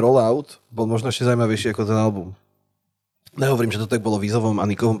ten rollout bol možno ešte zaujímavejší ako ten album. Nehovorím, že to tak bolo v Izovom a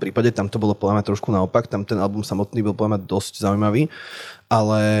Nickovom prípade, tam to bolo podľa mňa trošku naopak, tam ten album samotný bol podľa mňa dosť zaujímavý,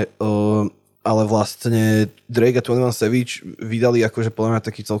 ale vlastne Drake a 21 Savage vydali akože podľa mňa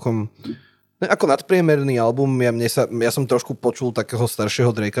taký celkom ako nadpriemerný album, ja som trošku počul takého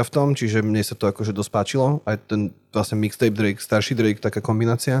staršieho Drakea v tom, čiže mne sa to akože dosť páčilo, aj ten vlastne mixtape Drake, starší Drake, taká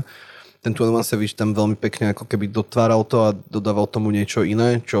kombinácia. Ten 21 Savage tam veľmi pekne ako keby dotváral to a dodával tomu niečo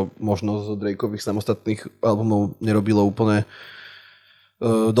iné, čo možno z Drakeových samostatných albumov nerobilo úplne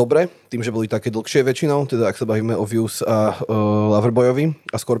dobre, tým, že boli také dlhšie väčšinou, teda ak sa bavíme o Views a Loverboyovi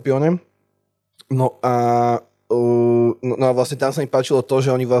a Scorpione. No a vlastne tam sa mi páčilo to,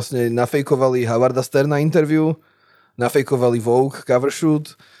 že oni vlastne nafejkovali Howarda Sterna interview, nafejkovali Vogue cover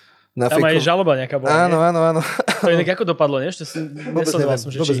shoot, tam aj žaloba nejaká bola. Áno. To inak ako dopadlo, nie? Vôbec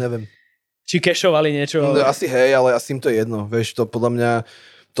neviem. Či kešovali niečo? No, asi hej, ale asi im to je jedno. Vieš, to podľa mňa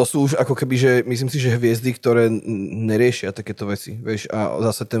to sú už ako keby, že myslím si, že hviezdy, ktoré neriešia takéto veci, vieš, a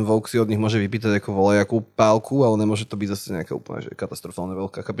zase ten Vogue si od nich môže vypýtať ako volajakú pálku, ale nemôže to byť zase nejaká úplne že katastrofálne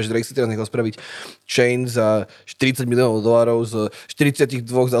veľká. Chápeš, Drake si teraz nechal spraviť chain za $40 miliónov z 42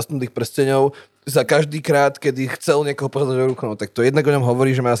 zasnutých prsteňov za každý krát, kedy chcel niekoho požiadať o ruku. No, tak to jednak o ňom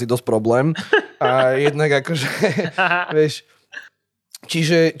hovorí, že má asi dosť problém a jednak akože, vieš,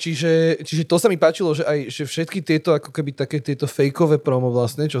 Čiže to sa mi páčilo, že aj že všetky tieto ako keby také tieto fejkové promo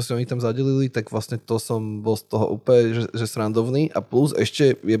vlastne, čo si oni tam zadelili, tak vlastne to som bol z toho úplne že srandovný a plus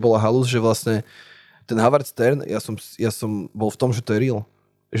ešte bola halus, že vlastne ten Howard Stern, ja som bol v tom, že to je real.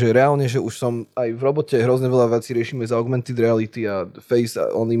 Že reálne, že už som aj v robote hrozne veľa vecí riešime za augmented reality a face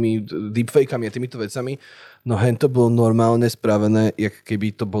a onými deepfakeami a týmito vecami, no hen to bolo normálne spravené, jak keby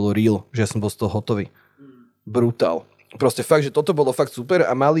to bolo real, že ja som bol z toho hotový. Brutál. Proste fakt, že toto bolo fakt super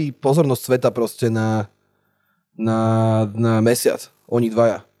a mali pozornosť sveta proste na mesiac. Oni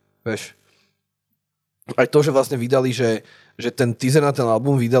dvaja, vieš. Aj to, že vlastne vydali, že ten teaser na ten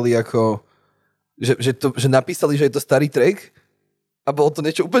album vydali ako, že napísali, že je to starý track a bolo to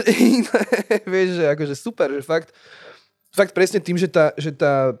niečo úplne iné. Vieš, že akože super, že fakt presne tým, že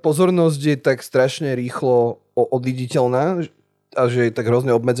tá pozornosť je tak strašne rýchlo odviditeľná, a že je tak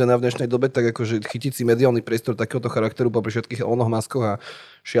hrozne obmedzená v dnešnej dobe, tak akože chytiť si mediálny priestor takéhoto charakteru popri všetkých Elonoch Muskoch a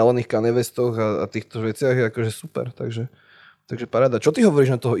šialených kanevestoch a týchto veciach je akože super, takže paráda. Čo ty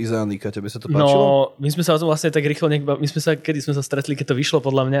hovoríš na toho Izánika? Tebe sa to páčilo? No, my sme sa o tom vlastne tak rýchlo kedy sme sa stretli, keď to vyšlo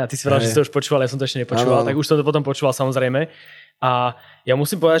podľa mňa a ty si povedal, že si to už počúval, ja som to ešte nepočúval, tak už som to potom počúval samozrejme. A ja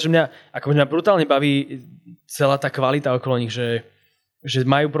musím povedať, že mňa brutálne baví celá tá kvalita okolo nich, že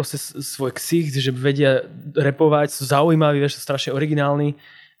majú proste svoj ksicht, že vedia repovať, sú zaujímaví, vieš, sú strašne originálni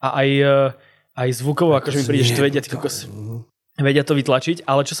a aj zvukovo, akože mi príde, že to vedia to vytlačiť,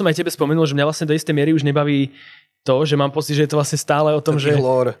 ale čo som aj tebe spomenul, že mňa vlastne do istej miery už nebaví to, že mám pocit, že je to vlastne stále o tom, taký že...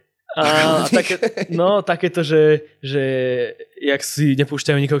 Lore. A takéto, že jak si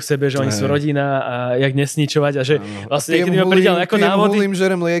nepúšťajú nikoho k sebe, že oni sú rodina a jak nesničovať a že vlastne niekedy ma príde ako návody.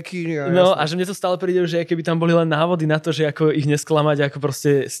 Žerem lieky. A že mne to stále príde, že keby tam boli len návody na to, že ako ich nesklamať, ako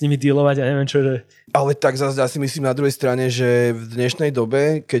proste s nimi dealovať a neviem čo. Že... Ale tak zase ja si myslím na druhej strane, že v dnešnej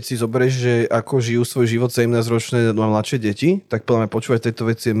dobe, keď si zoberieš, že ako žijú svoj život 17-ročné a mladšie deti, tak podľa mňa počúvať tejto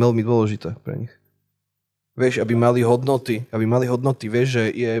veci je veľmi dôležité pre nich. Vieš, aby mali hodnoty, vieš, že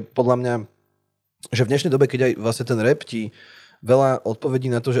je podľa mňa, že v dnešnej dobe, keď aj vlastne ten rap ti veľa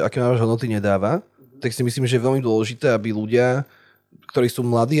odpovedí na to, že aké máš hodnoty nedáva, tak si myslím, že je veľmi dôležité, aby ľudia, ktorí sú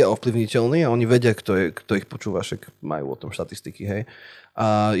mladí a ovplyvniteľní a oni vedia, kto ich počúva, však majú o tom štatistiky, hej.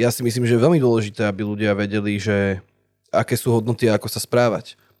 A ja si myslím, že je veľmi dôležité, aby ľudia vedeli, že aké sú hodnoty a ako sa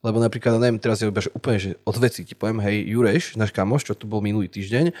správať. Lebo napríklad, neviem, teraz je úplne, že od veci ti poviem, hej, Jureš, náš kamoš, čo tu bol minulý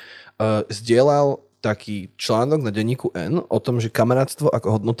týždeň, zdieľal taký článok na denníku N o tom, že kamarátstvo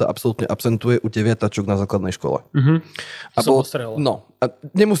ako hodnota absolútne absentuje u deviatačok na základnej škole. A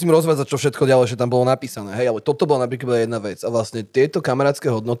nemusím rozvádzať, čo všetko ďalej, že tam bolo napísané, hej, ale toto bola napríklad jedna vec. A vlastne tieto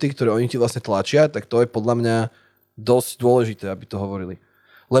kamarátske hodnoty, ktoré oni ti vlastne tlačia, tak to je podľa mňa dosť dôležité, aby to hovorili.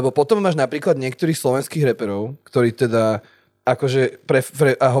 Lebo potom máš napríklad niektorých slovenských reperov, ktorí teda akože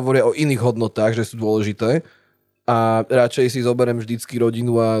a hovoria o iných hodnotách, že sú dôležité, a radšej si zoberiem vždycky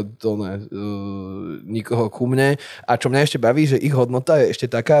rodinu a nikoho ku mne. A čo mňa ešte baví, že ich hodnota je ešte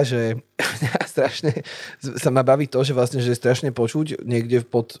taká, že strašne sa ma baví to, že vlastne že je strašne počuť niekde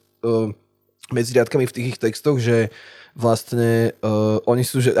medzi riadkami v tých ich textoch, že vlastne oni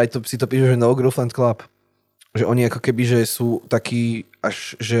sú, že aj to si to píšu, že No Girlfriend Club. Že oni ako keby, že sú takí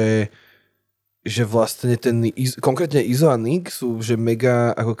až, že vlastne konkrétne Izo a Nick sú, že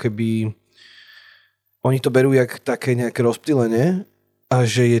mega ako keby oni to berú jak také nejaké rozptýlenie a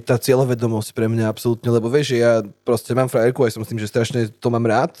že je tá cieľavedomosť pre mňa absolútne, lebo vieš, že ja proste mám frajerku a som s tým, že strašne to mám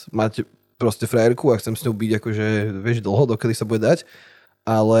rád, máte proste frajerku a chcem s ňou byť akože, vieš, dlho, dokedy sa bude dať,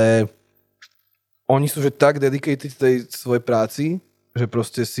 ale oni sú, že tak dedicated tej svojej práci, že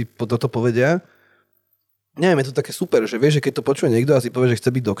proste si toto povedia. Neviem, je to také super, že vieš, že keď to počuje niekto a si povie, že chce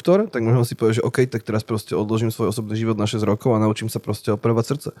byť doktor, tak možno si povie, že OK, tak teraz proste odložím svoj osobný život na 6 rokov a naučím sa proste operovať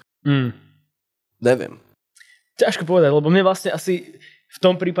srdce. Neviem. Ťažko povedať, lebo mne vlastne asi v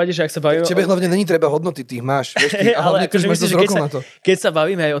tom prípade, že ak sa bavíme... Tebe hlavne není treba hodnoty, ty ich máš. Vieš, ale akože myslím, že keď sa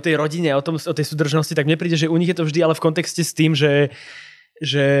bavíme aj o tej rodine, o tej súdržnosti, tak mne príde, že u nich je to vždy ale v kontexte s tým, že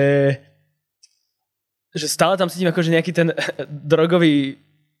stále tam cítim akože nejaký ten drogový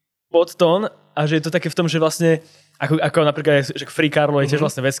podtón a že je to také v tom, že vlastne ako napríklad, že Free Carlo je tiež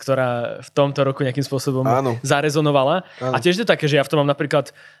vlastne vec, ktorá v tomto roku nejakým spôsobom zarezonovala. Áno. A tiež je to také, že ja v tom mám napríklad,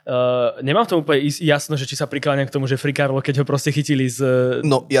 nemám v tom úplne jasno, že či sa prikláňam k tomu, že Free Carlo, keď ho proste chytili z...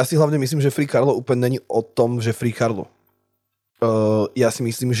 No, ja si hlavne myslím, že Free Carlo úplne není o tom, že Free Carlo. Ja si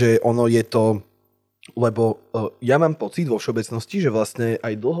myslím, že ono je to, lebo ja mám pocit vo všeobecnosti, že vlastne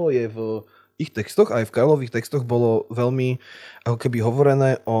aj dlho je v ich textoch, aj v Karlových textoch bolo veľmi ako keby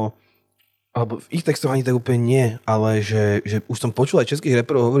hovorené alebo v ich textoch ani tak úplne nie, ale že už som počul aj českých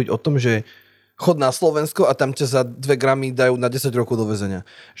reperov hovoriť o tom, že chod na Slovensko a tam ťa za 2 gramy dajú na 10 rokov do väzenia.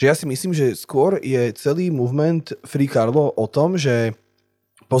 Že ja si myslím, že skôr je celý movement Free Karlo o tom, že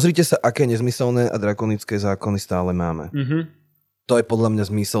pozrite sa, aké nezmyselné a drakonické zákony stále máme. Mm-hmm. To je podľa mňa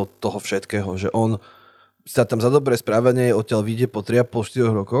zmysel toho všetkého, že on sa tam za dobré správanie odtiaľ vyjde po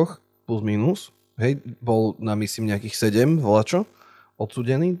 3,5-4 rokoch, plus minus, hej, bol na myslím nejakých 7, volačo,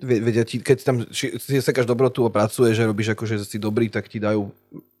 odsúdený, vedia ti, keď tam si sekáš dobrotu a pracuješ, že robíš ako, že si dobrý, tak ti dajú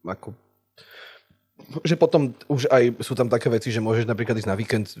ako, že potom už aj sú tam také veci, že môžeš napríklad ísť na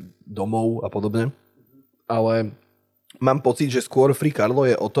víkend domov a podobne, ale mám pocit, že skôr Free Karlo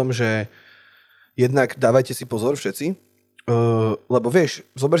je o tom, že jednak dávajte si pozor všetci, lebo vieš,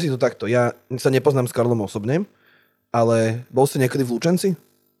 zober si to takto, ja sa nepoznám s Karlom osobne, ale bol si niekedy v Lučenci?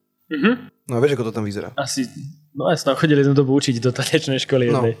 Mm-hmm. No vieš, ako to tam vyzerá. Asi, no ja som chodili jednu dobu učiť do tanečnej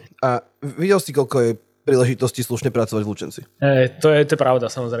školy jednej. A videl si, koľko je príležitosti slušne pracovať v Lučenci? To je pravda,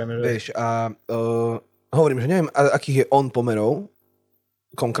 samozrejme. Že... Vieš, a hovorím, že neviem, akých je on pomerov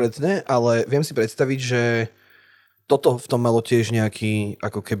konkrétne, ale viem si predstaviť, že toto v tom malo tiež nejaký,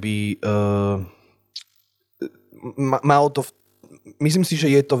 ako keby... malo to... Myslím si,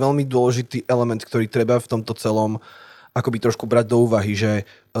 že je to veľmi dôležitý element, ktorý treba v tomto celom akoby trošku brať do úvahy, že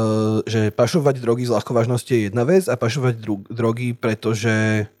pašovať drogy z ľahkovážnosti je jedna vec a pašovať drogy,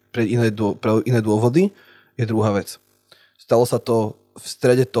 pretože pre iné dôvody je druhá vec. Stalo sa to v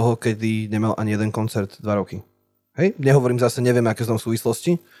strede toho, kedy nemal ani jeden koncert 2 roky. Hej? Nehovorím zase, neviem, aké sú tam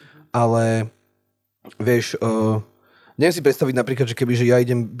súvislosti, ale vieš... Neviem si predstaviť napríklad, že keby že ja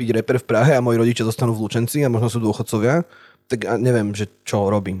idem byť reper v Prahe a moji rodičia zostanú v Lučenci a možno sú dôchodcovia, tak neviem, že čo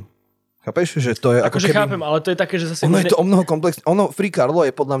robím. Chápeš? Že to je akože keby... chápem, ale to je také, že zase... Ono je to o mnoho komplexné. Free Karlo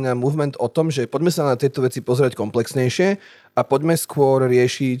je podľa mňa movement o tom, že poďme sa na tieto veci pozrieť komplexnejšie a poďme skôr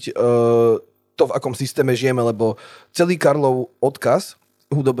riešiť to, v akom systéme žijeme, lebo celý Karlov odkaz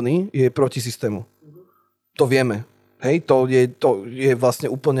hudobný je proti systému. To vieme. Hej? To je vlastne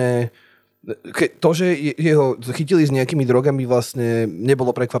úplne... To, že jeho chytili s nejakými drogami, vlastne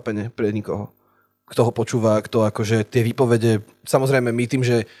nebolo prekvapenie pre nikoho. Kto ho počúva, kto akože tie výpovede... Samozrejme, my tým,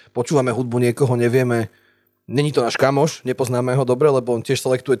 že počúvame hudbu niekoho, nevieme... Není to náš kamoš, nepoznáme ho dobre, lebo on tiež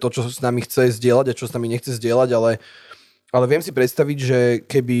selektuje to, čo s nami chce zdieľať a čo s nami nechce zdieľať, ale viem si predstaviť, že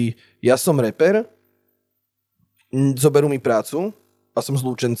keby ja som reper, zoberú mi prácu a som z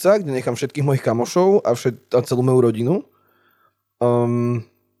Lučenca, kde nechám všetkých mojich kamošov a celú moju rodinu,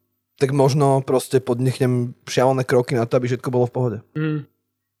 tak možno proste podniknem šialené kroky na to, aby všetko bolo v pohode.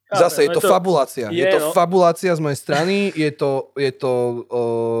 Zase je to fabulácia. Je to fabulácia z mojej strany,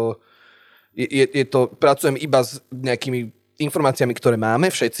 pracujem iba s nejakými informáciami, ktoré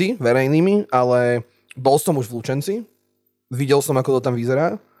máme všetci, verejnými, ale bol som už v Lučenci, videl som, ako to tam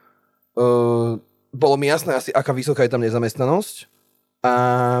vyzerá, bolo mi jasné asi, aká vysoká je tam nezamestnanosť a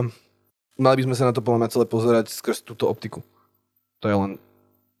mali by sme sa na to podľa mňa celé pozerať skrz túto optiku. To je len...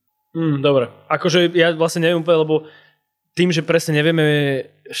 Dobre. Akože ja vlastne neviem úplne, lebo tým, že presne nevieme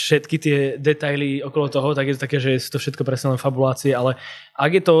všetky tie detaily okolo toho, tak je to také, že je to všetko presne len fabulácie, ale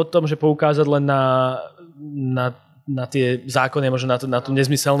ak je to o tom, že poukázať len na tie zákony, možno na tú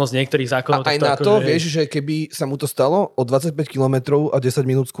nezmyselnosť niektorých zákonov. A aj na to, vieš, že keby sa mu to stalo o 25 km a 10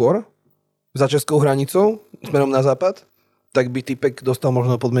 minút skôr za českou hranicou, smerom na západ, tak by typek dostal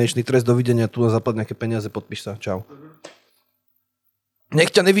možno podmienečný trest, dovidenia, tu na západ nejaké peniaze, podpíš sa, čau. Nech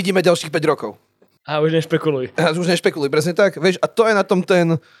ťa nevidíme ďalších 5 rokov. A už nešpekuluj. Presne tak. Vieš, a to je na tom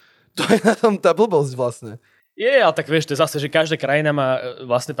tá blbosť vlastne. Ale tak vieš, to je zase, že každá krajina má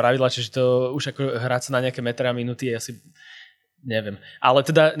vlastné pravidla, čiže to už ako hrať sa na nejaké metra a minúty, asi neviem. Ale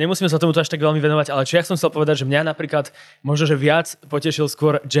teda nemusíme sa tomuto až tak veľmi venovať, ale čo ja som chcel povedať, že mňa napríklad možno, že viac potešil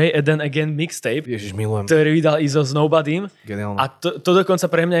skôr J. Eden Again mixtape, Ježiš, milujem, ktorý vydal Izo s Nobodym. Geniálne. A to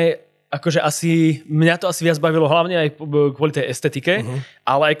dokonca pre mňa je akože mňa to asi viac bavilo hlavne aj kvôli tej estetike,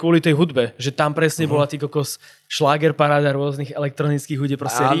 ale aj kvôli tej hudbe, že tam presne bola ty kokos šláger paráda rôznych elektronických hudí,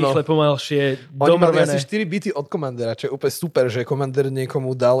 proste rýchle, pomalšie, domrvené. Oni mali asi 4 beaty od Commandera, čo je úplne super, že Commander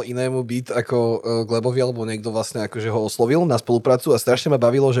niekomu dal inému beat ako Glebovi, alebo niekto vlastne akože ho oslovil na spoluprácu a strašne ma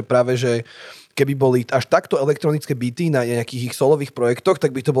bavilo, že práve, že keby boli až takto elektronické beaty na nejakých ich solových projektoch,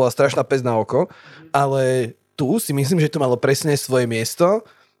 tak by to bola strašná pes na oko, ale tu si myslím, že to malo presne svoje miesto.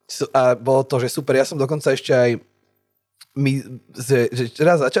 A bolo to, že super. Ja som dokonca ešte aj že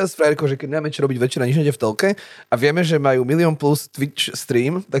raz za čas frajerko, že keď nemáme čo robiť večera, nič nejde v telke a vieme, že majú 1 000 000+ Twitch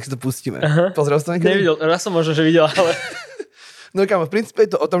stream, tak si to pustíme. Pozrel si to niekedy? Nevidel, raz som možno, že videl, ale... No kámo, v princípe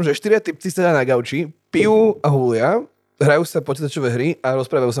je to o tom, že 4 typci sedia na gauči, pijú a hulia, hrajú sa počítačové hry a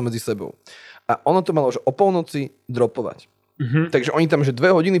rozprávajú sa medzi sebou. A ono to malo, že o polnoci dropovať. Takže oni tam, že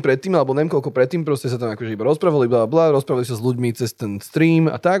 2 hodiny predtým, alebo neviem koľko predtým, proste sa tam akože iba rozprávali, rozprávali sa s ľuďmi cez ten stream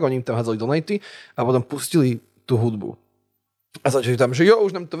a tak, oni im tam hádzali donaty a potom pustili tú hudbu. A začali tam, že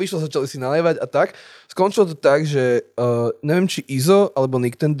už nám to vyšlo, začali si nalievať a tak. Skončilo to tak, že neviem, či Izo alebo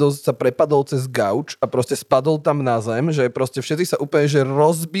Nintendo sa prepadol cez gauč a proste spadol tam na zem, že proste všetci sa úplne že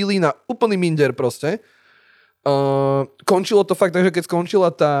rozbili na úplný minder proste. Končilo to fakt tak, že keď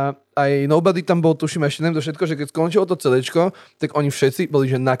skončila tá, aj Nobody tam bol, tuším, ešte neviem to všetko, že keď skončilo to CDčko, tak oni všetci boli,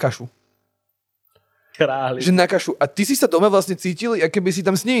 že na kašu. Králi. Že na kašu. A ty si sa doma vlastne cítili, ako keby si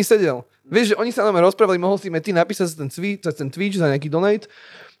tam s nimi sedel. Vieš, že oni sa nám rozprávali, mohol si ty napísať cez ten Twitch za nejaký donate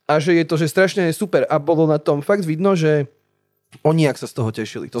a že je to, že strašne super. A bolo na tom fakt vidno, že oni jak sa z toho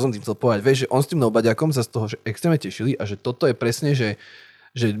tešili. To som tým chcel povedať. Vieš, že on s tým Nobaďakom sa z toho že extrémne tešili a že toto je presne, že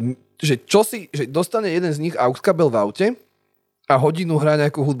dostane jeden z nich aux kabel v aute a hodinu hrá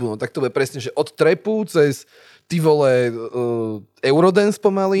nejakú hudbu. No tak to bude presne, že od trepu cez ty vole Eurodance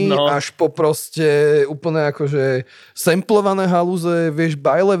pomaly, až po proste úplne akože samplované halúze, vieš,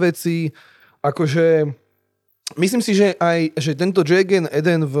 bajle veci, akože myslím si, že aj že tento J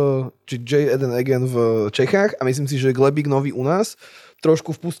Eden v Čechách a myslím si, že Glebík nový u nás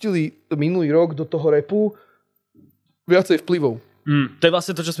trošku vpustili minulý rok do toho rapu viacej vplyvov. To je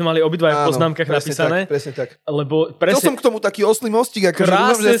vlastne to, čo sme mali obidva v poznámkach napísané. Presne tak. Lebo to som k tomu taký oslý mostík, akože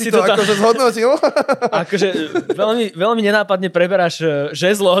dúfam, že si to akože zhodnotil. Akože veľmi nenápadne preberáš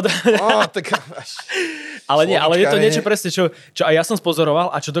žezlo. Ale nie, ale je to niečo presne, čo aj ja som spozoroval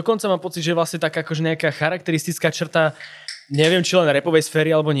a čo dokonca mám pocit, že vlastne taká akože nejaká charakteristická črta, neviem, či len rapovej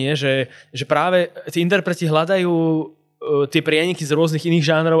sféry alebo nie, že práve tí interpreti hľadajú tie prieniky z rôznych iných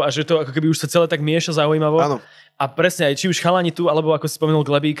žánrov a že to ako keby už sa celé tak mieša zaujímavo. Áno. A presne aj či už chalani tu, alebo ako si spomenul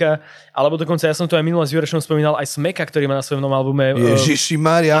Glebíka, alebo dokonca ja som tu aj minulé s Jurešom spomínal aj Smeka, ktorý má na svojom novom albume Ježiši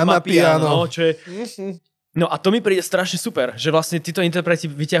Maria, Amapiano. No a to mi príde strašne super, že vlastne títo interpreti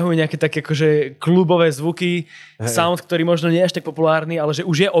vyťahujú nejaké také akože klubové zvuky, sound, ktorý možno nie je až tak populárny, ale že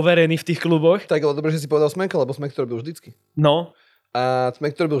už je overený v tých kluboch. Tak, ale dobre, že si povedal Smeka, lebo Smek to robil vždycky. No. A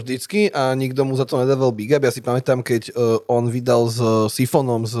Smek to robil vždycky a nikto mu za to nedával big up. Ja si pamätám, keď on vydal s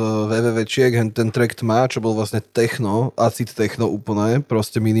Sifonom z www.čiek ten track Tma, čo bol vlastne techno, acid techno úplne,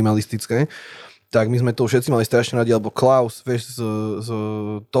 proste minimalistické, tak my sme to všetci mali strašne radi, alebo Klaus, vieš, s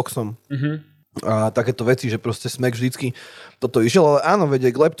Toxom. A takéto veci, že proste Smek vždycky toto išiel, ale áno,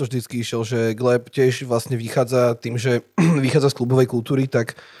 veď Gleb to vždycky išiel, že Gleb tiež vlastne vychádza tým, že vychádza z klubovej kultúry,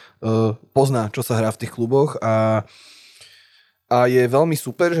 tak pozná, čo sa hrá v tých kluboch a je veľmi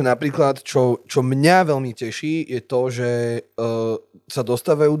super, že napríklad, čo mňa veľmi teší, je to, že sa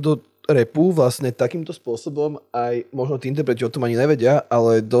dostávajú do rapu vlastne takýmto spôsobom, aj možno tí interpreti o tom ani nevedia,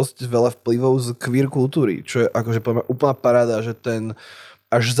 ale dosť veľa vplyvov z queer kultúry, čo je akože poviem, úplná paráda, že ten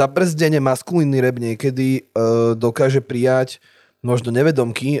až zabrzdene maskulínny rap niekedy dokáže prijať možno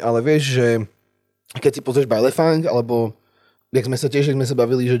nevedomky, ale vieš, že keď si pozrieš Bailefang, alebo jak sme sa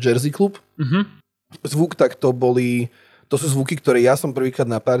bavili, že Jersey Club, zvuk, tak to sú zvuky, ktoré ja som prvýkrát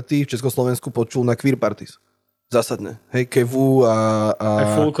na party v Československu počul na queer parties. Zásadne. Hej, Kevu a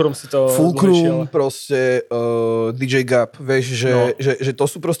Fulcrum si to Fulcrum, proste DJ Gap. Vieš, že to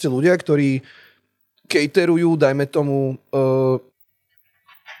sú proste ľudia, ktorí caterujú, dajme tomu,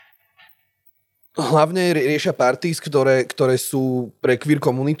 hlavne riešia parties, ktoré sú pre queer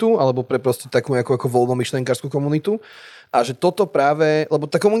komunitu, alebo pre proste takú ako voľnomyšlenkárskú komunitu. A že toto práve, lebo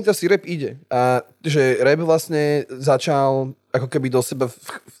tá komunita si rap ide. A že rap vlastne začal ako keby do seba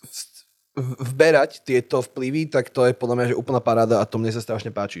vberať tieto vplyvy, tak to je podľa mňa že úplná paráda a to mne sa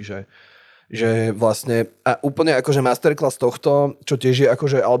strašne páči, že vlastne a úplne akože masterclass tohto, čo tiež je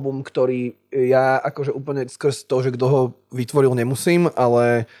akože album, ktorý ja akože úplne skrz to, že kto ho vytvoril nemusím,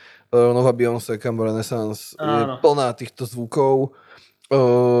 ale nová Beyoncé, Cambo Renaissance je plná týchto zvukov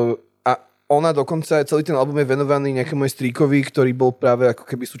a ona dokonca, celý ten album je venovaný nejakému strýkovi, ktorý bol práve ako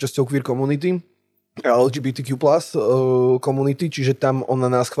keby súčasťou queer community a LGBTQ+ community, čiže tam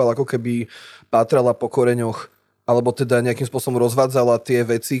ona nás chval ako keby pátrala po koreňoch alebo teda nejakým spôsobom rozvádzala tie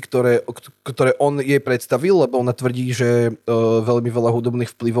veci, ktoré on jej predstavil, lebo ona tvrdí, že veľmi veľa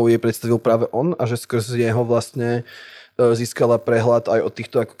hudobných vplyvov jej predstavil práve on a že skrz jeho vlastne získala prehľad aj o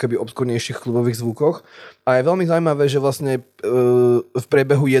týchto ako keby obskúrnejších klubových zvukoch. A je veľmi zaujímavé, že vlastne v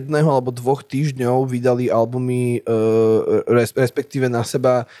priebehu 1 alebo 2 týždňov vydali albumy respektíve na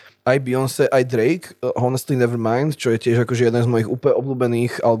seba aj Beyoncé, aj Drake, Honestly Nevermind, čo je tiež akože jeden z mojich úplne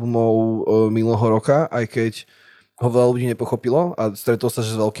obľúbených albumov minulého roka, aj keď ho veľa ľudí nepochopilo a stretol sa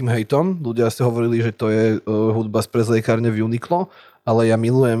s veľkým hejtom. Ľudia si hovorili, že to je hudba z prezliekárne v Uniqlo, ale ja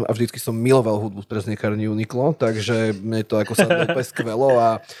milujem a vždycky som miloval hudbu z prezliekárne Uniqlo, takže mne to ako sa úplne skvelo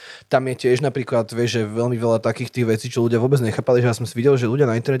a tam je tiež napríklad, vieš, že veľmi veľa takých tých vecí, čo ľudia vôbec nechápali, že ja som si videl, že ľudia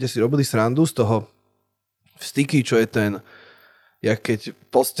na internete si robili srandu z toho sticky, čo je ten jak keď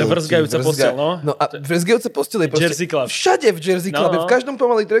postel... Vrzgajúca postel, no. No a vrzgajúca postel je Jersey Club. Všade v Jersey Club, v každom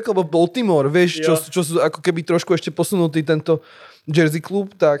pomalý track, lebo Baltimore, vieš, čo sú ako keby trošku ešte posunutý tento Jersey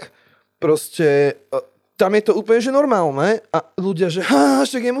Club, tak proste tam je to úplne že normálne a ľudia, že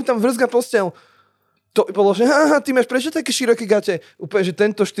však jemu tam vrzga postel. To bolo, že ty máš prečo také široké gate? Úplne, že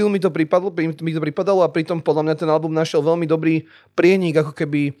tento štýl mi to pripadalo a pritom podľa mňa ten album našiel veľmi dobrý prienik, ako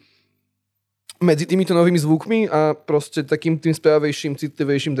keby medzi týmito novými zvukmi a proste takým tým spevavejším,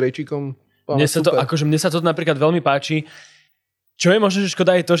 citlivejším drejčíkom. Mne sa to napríklad veľmi páči. Čo je možno, že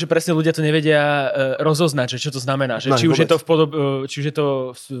škoda je to, že presne ľudia to nevedia rozoznať, že čo to znamená. Že či už je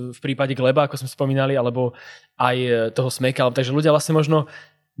to v prípade Gleba, ako sme spomínali, alebo aj toho Smeka. Takže ľudia vlastne možno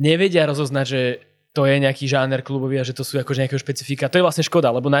nevedia rozoznať, že to je nejaký žáner klubový a že to sú akože nejakého špecifika. To je vlastne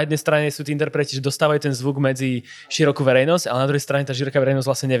škoda, lebo na jednej strane sú tí interpreti, že dostávajú ten zvuk medzi širokú verejnosť, ale na druhej strane tá široká verejnosť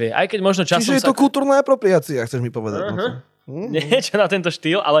vlastne nevie. Aj keď možno časom Čiže je to kultúrna apropriácia, chceš mi povedať. Niečo na tento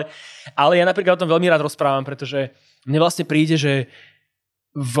štýl, ale ja napríklad o tom veľmi rád rozprávam, pretože mne vlastne príde, že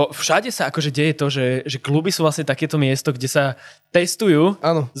všade sa akože deje to, že kluby sú vlastne takéto miesto, kde sa testujú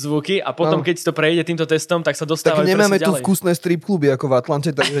zvuky a potom, keď to prejde týmto testom, tak sa dostávajú tak nemáme tu ďalej. vkusné strip kluby ako v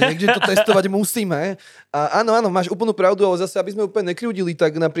Atlante, takže niekde to testovať musíme. A áno, máš úplnú pravdu, ale zase, aby sme úplne nekryudili,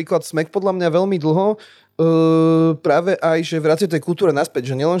 tak napríklad Smek podľa mňa veľmi dlho práve aj, že vracia tej kultúre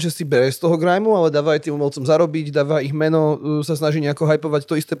naspäť, že nielen, že si bere z toho grimeu, ale dáva aj tým umelcom zarobiť, dáva ich meno, sa snaží nejako hypovať.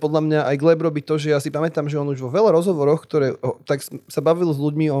 To isté podľa mňa aj Gleb robí to, že ja si pamätám, že on už vo veľa rozhovoroch, ktoré tak sa bavil s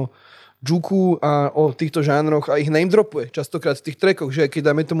ľuďmi o Juku a o týchto žánroch a ich name dropuje častokrát v tých trackoch, že keď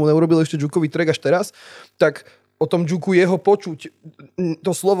dáme tomu neurobil ešte Jukový track až teraz, tak o tom Juku jeho počuť,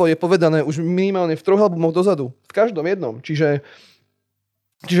 to slovo je povedané už minimálne v 3 albumoch dozadu, v každom jednom, čiže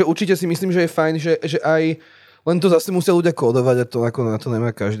určite si myslím, že je fajn, že aj len to zase musia ľudia kódovať a to ako na to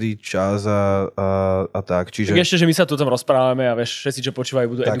nemá každý čas a tak. Čiže... Tak ešte, že my sa tu tom rozprávame a vieš, všetci, čo počúvajú,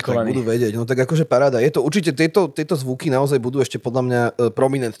 budú edukovaní. Tak budú vedieť. No tak akože paráda. Je to určite, tieto zvuky naozaj budú ešte podľa mňa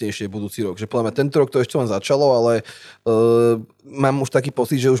prominentnejšie budúci rok. Že podľa mňa tento rok to ešte len začalo, ale mám už taký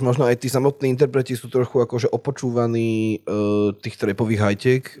pocit, že už možno aj tí samotní interpreti sú trochu akože opočúvaní tých trapových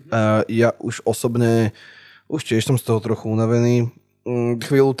high-tech a ja už osobne už tiež som z toho trochu unavený.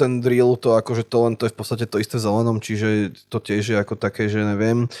 Chvíľu ten drill, to je v podstate to isté v zelenom, čiže to tiež je ako také, že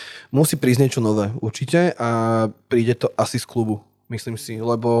neviem. Musí prísť niečo nové, určite, a príde to asi z klubu, myslím si,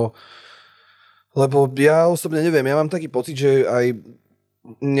 lebo ja osobne neviem, ja mám taký pocit, že aj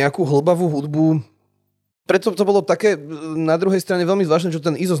nejakú hlbavú hudbu, preto to bolo také na druhej strane veľmi zvláštne, čo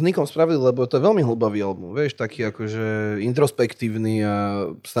ten Izo s Nikom spravili, lebo to je veľmi hlbavý album, vieš, taký akože introspektívny a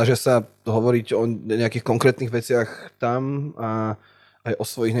snažia sa hovoriť o nejakých konkrétnych veciach tam a aj o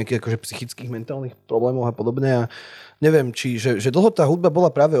svojich nejakých akože psychických, mentálnych problémoch a podobne a neviem, že dlho tá hudba bola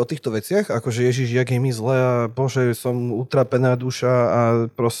práve o týchto veciach, akože Ježiš, jak je mi zle a bože, som utrapená duša a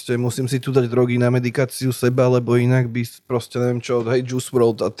proste musím si tu dať drogy na medikáciu seba, lebo inak by proste neviem čo, hej, Juice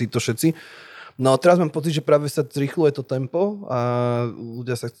WRLD a títo všetci. No a teraz mám pocit, že práve sa zrýchluje to tempo a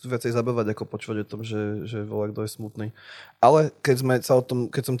ľudia sa chcú viacej zabávať, ako počúvať o tom, že voľak kto je smutný. Ale keď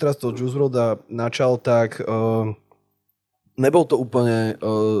som teraz toho Juice WRLDa načal, tak nebol to úplne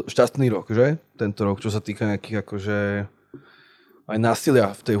šťastný rok, že? Tento rok, čo sa týka nejakých akože aj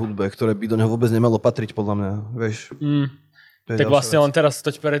násilia v tej hudbe, ktoré by do neho vôbec nemalo patriť, podľa mňa, vieš. Tak vlastne len teraz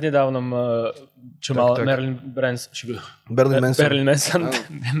toť prednedávnom, čo mal Marilyn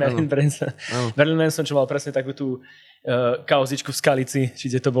Manson, čo mal presne takú tú kauzičku v Skalici, či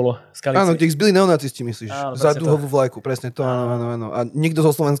kde to bolo? Skalici. Áno, kde ich zbili neonacisti, myslíš? Za duhovú vlajku, presne to, áno. A nikto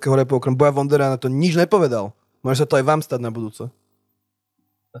zo slovenského repu okrem Boja Vondera na to nič nepovedal. Môže sa to aj vám stať na budúce.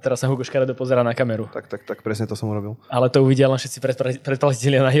 A teraz sa Hugo škaredo pozerá na kameru. Tak, presne to som urobil. Ale to uvidia len všetci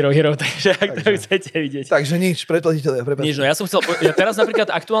predplatitelia na Hero, takže ak to chcete vidieť. Takže nič, predplatitelia. Nič, no ja teraz napríklad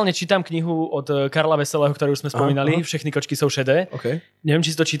aktuálne čítam knihu od Karla Veselého, ktorú už sme spomínali, Všechny kočky sú šedé. Okay. Neviem,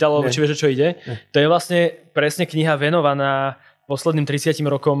 či si to čítal, alebo či vieš, čo ide. Nie. To je vlastne presne kniha venovaná posledným 30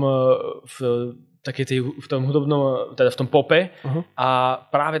 rokom v tom hudobnom, teda v tom pope a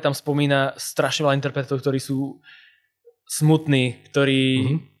práve tam spomína strašne veľa interpretov, ktorí sú smutní,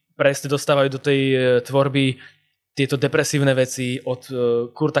 ktorí presne dostávajú do tej tvorby tieto depresívne veci od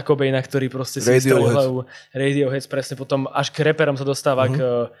Kurta Cobaina, ktorý proste si vystrelil Radiohead, presne potom až k reperom sa dostáva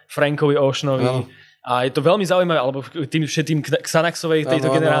k Frankovi Oceanovi, A je to veľmi zaujímavé, alebo tým Xanaxovej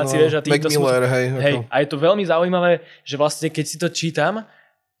tejto generácie, že a týmto Miller, hej. A je to veľmi zaujímavé, že vlastne keď si to čítam,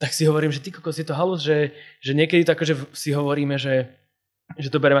 tak si hovorím, že ty kokos, je to halus, že niekedy to akože si hovoríme, že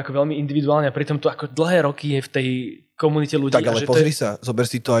to beriem ako veľmi individuálne a pritom to ako dlhé roky je v tej komunite ľudí. Tak ale pozri sa, zober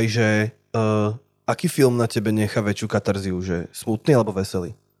si to aj, že aký film na tebe nechá väčšiu katarziu, že smutný alebo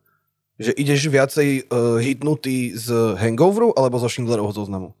veselý? Že ideš viacej hitnutý z Hangoveru alebo zo Schindlerovho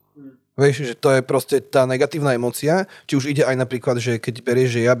zoznamu? Vieš, že to je proste tá negatívna emócia, či už ide aj napríklad, že keď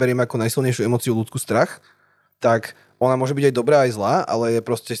berieš, že ja beriem ako najsilnejšiu emóciu ľudskú strach, tak ona môže byť aj dobrá, aj zlá, ale je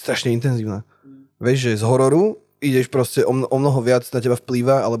proste strašne intenzívna. Vieš, že z hororu ideš proste o mnoho viac na teba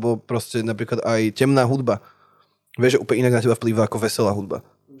vplýva, alebo proste napríklad aj temná hudba. Vieš, že úplne inak na teba vplýva ako veselá hudba.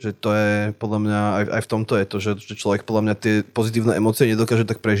 Že to je podľa mňa, aj v tomto je to, že človek podľa mňa tie pozitívne emócie nedokáže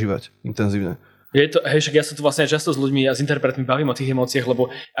tak prežívať intenzívne. Je to, hej, však ja sa tu vlastne často s ľuďmi a s interpretmi bavím o tých emóciách, lebo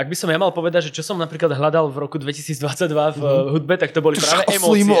ak by som ja mal povedať, že čo som napríklad hľadal v roku 2022 v hudbe, tak to boli práve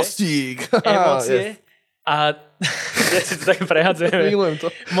emócie. Emócie. A ja si to tak prehádzujeme.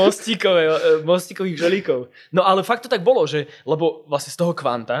 Mostíkových želíkov. No ale fakt to tak bolo, že, lebo vlastne z toho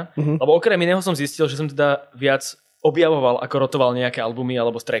kvanta, lebo okrem iného som zistil, že som teda viac objavoval, ako rotoval nejaké albumy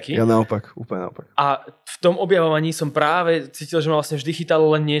alebo tracky. Ja naopak, úplne naopak. A v tom objavovaní som práve cítil, že ma vlastne vždy chytalo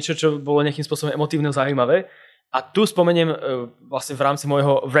len niečo, čo bolo nejakým spôsobom emotívne zaujímavé. A tu spomeniem, vlastne v rámci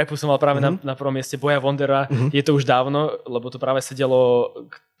môjho rapu som mal práve na prvom mieste Boya Wondera. Je to už dávno, lebo to práve sedelo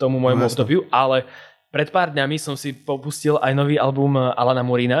k tomu môjmu obdobiu, ale pred pár dňami som si popustil aj nový album Alana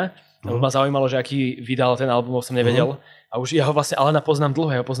Morina. Ma zaujímalo, že aký vydal ten album, som nevedel. A už ja ho vlastne Alana poznám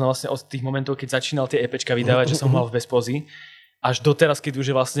dlho. Ja ho poznám vlastne od tých momentov, keď začínal tie EPčka vydávať, že som mal v Bezpozi. Až doteraz, keď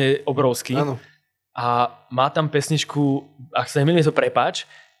už je vlastne obrovský. Áno. A má tam pesničku, ak sa nemýlim, je to Prepáč.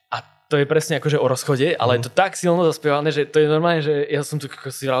 A to je presne akože o rozchode, ale je to tak silno zaspievané, že to je normálne, že ja som tu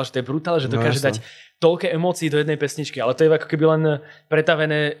si vral, že to je brutál, že dokáže dať toľké emócií do jednej pesničky, ale to je ako keby len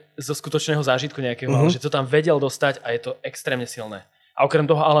pretavené zo skutočného zážitku nejakého, že to tam vedel dostať a je to extrémne silné. A okrem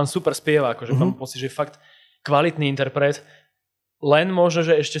toho Alan super spieva, akože mám pocit, že je fakt kvalitný interpret, len možno,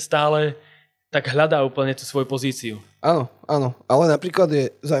 že ešte stále tak hľadá úplne tú svoju pozíciu. Áno, ale napríklad je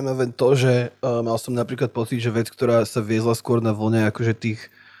zaujímavé to, že mal som napríklad pocit, že vec, ktorá sa viezla skôr na vlne akože tých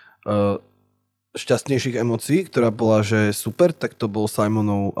šťastnejších emócií, ktorá bola, že super, tak to bol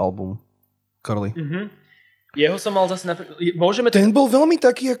Simonov album Carly. Jeho som mal zase Ten bol veľmi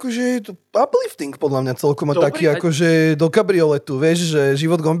taký akože uplifting podľa mňa celkom a taký akože do kabrioletu, vieš, že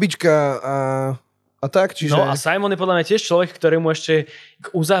život gombička a tak, čiže... No a Simon je podľa mňa tiež človek, ktorému ešte k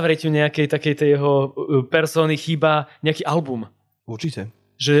uzavretiu nejakej takej tej jeho persóny chýba nejaký album. Určite.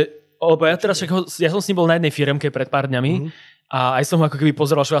 Lebo ja som s ním bol na jednej firemke pred pár dňami a aj som ho ako keby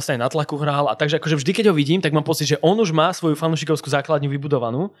pozeral, že vlastne aj na Tlaku hral a takže akože vždy, keď ho vidím, tak mám pocit, že on už má svoju fanúšikovskú základňu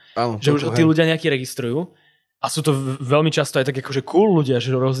vybudovanú, že už ho tí ľudia nejaký registrujú. A sú to veľmi často aj tak akože cool ľudia,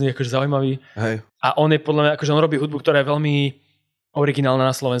 že rôzne akože zaujímaví. Hej. A on je podľa mňa, akože on robí hudbu, ktorá je veľmi originálna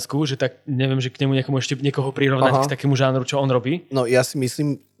na Slovensku, že tak neviem, že k nemu ešte niekoho prirovnať k takému žánru, čo on robí. No ja si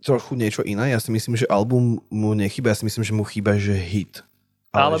myslím trochu niečo iné. Ja si myslím, že album mu nechýba, ja si myslím, že mu chýba, že hit.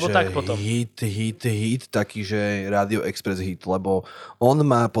 Alebo tak potom. Hit, taký, že Radio Express hit, lebo on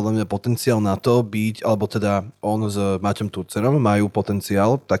má podľa mňa potenciál na to byť, alebo teda on s Maťom Turcerom majú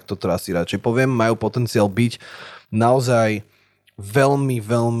potenciál, tak to teraz si radšej poviem, majú potenciál byť naozaj veľmi,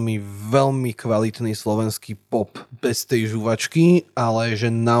 veľmi, veľmi kvalitný slovenský pop bez tej žuvačky, ale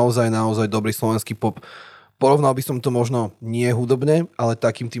že naozaj dobrý slovenský pop. Porovnal by som to možno nie hudobne, ale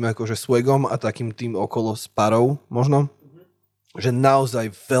takým tým akože swagom a takým tým okolo s parou možno. Že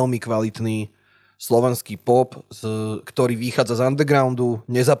naozaj veľmi kvalitný slovenský pop, ktorý vychádza z undergroundu,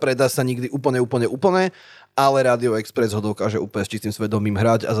 nezapredá sa nikdy úplne, ale Radio Express ho dokáže úplne s čistým svedomím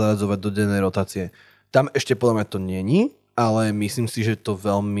hrať a zaradzovať do dennej rotácie. Tam ešte podľa mňa to není, ale myslím si, že to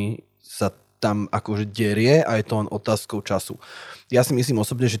veľmi sa tam akože derie a je to len otázkou času. Ja si myslím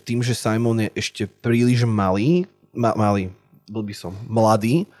osobne, že tým, že Simon je ešte príliš mladý,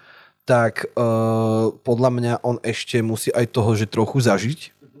 tak podľa mňa on ešte musí aj toho, že trochu zažiť,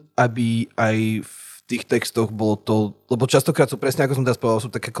 aby aj v tých textoch bolo to, lebo častokrát sú presne, ako som teraz povedal, sú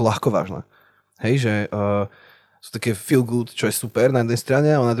také ako ľahkovážne. Hej, že sú také feel good, čo je super na jednej strane,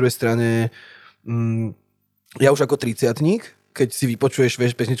 a na druhej strane ja už ako 30-tník, keď si vypočuješ,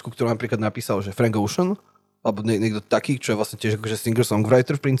 vieš, pesničku, ktorú napríklad napísal, že Frank Ocean, alebo niekto taký, čo je vlastne tiež akože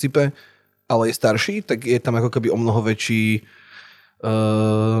singer-songwriter v princípe, ale je starší, tak je tam ako keby o mnoho väčšie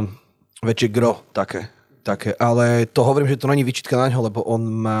gro také. Ale to hovorím, že to není výčitka na ňo, lebo on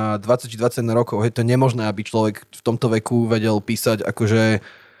má 20 či 21 rokov. Je to nemožné, aby človek v tomto veku vedel písať akože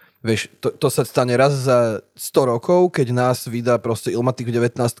Vieš, to sa stane raz za 100 rokov, keď nás vydá proste Ilmatic v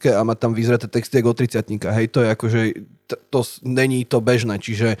 19 a má tam vyzreté texty ako 30-tníka. Hej, to je akože, není to bežné,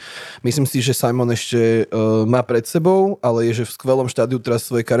 čiže myslím si, že Simon ešte má pred sebou, ale je, že v skvelom štádiu teraz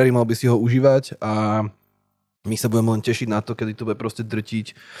svojej kariéry, mal by si ho užívať a my sa budeme len tešiť na to, kedy to bude proste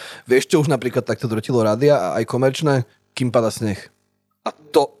drtiť. Vieš, čo už napríklad takto drtilo rádia a aj komerčné? Kým pada sneh. A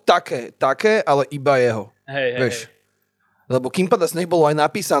to také, ale iba jeho. Vieš. Lebo Kým pada sneh bolo aj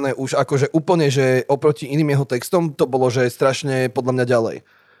napísané už akože úplne, že oproti iným jeho textom to bolo, že strašne podľa mňa ďalej.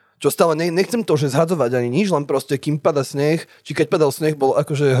 Čo stále, nechcem to, že zhadzovať ani nič, len proste Kým pada sneh, či keď padal sneh, bol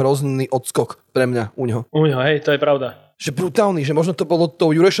akože hrozný odskok pre mňa u ňoho. Hej, to je pravda. Že brutálny, že možno to bolo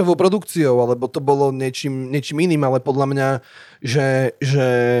tou Jurešovou produkciou, alebo to bolo niečím iným, ale podľa mňa, že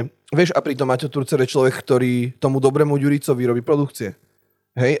vieš, a pritom Maťo Turcer je človek, ktorý tomu dobrému Juricovi robí produkcie.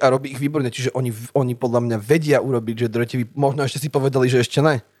 Hej, a robí ich výborne, čiže oni podľa mňa vedia urobiť, že drtivý, možno ešte si povedali, že ešte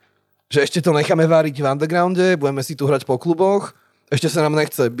ne. Že ešte to necháme váriť v undergrounde, budeme si tu hrať po kluboch, ešte sa nám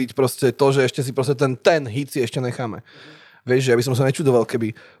nechce byť proste to, že ešte si proste ten hit si ešte necháme. Vieš, že ja by som sa nečudoval,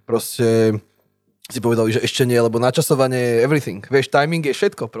 keby proste si povedali, že ešte nie, lebo načasovanie je everything. Vieš, timing je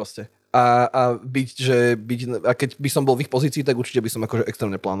všetko proste. A keď by som bol v ich pozícii, tak určite by som akože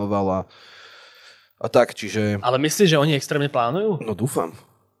extrémne plánoval a tak, čiže... Ale myslíš, že oni extrémne plánujú? No dúfam.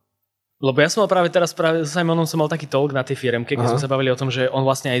 Lebo ja som mal práve s Simonom som mal taký talk na tej firemke, keď sme sa bavili o tom, že on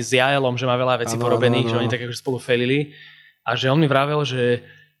vlastne aj s Jaelom, že má veľa vecí porobených, že oni tak akože spolu failili a že on mi vravel, že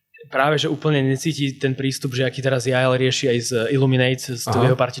práve, že úplne necíti ten prístup, že aký teraz Jael rieši aj z Illuminate, s tou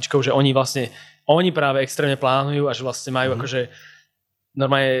jeho partičkou, že oni práve extrémne plánujú a že vlastne majú akože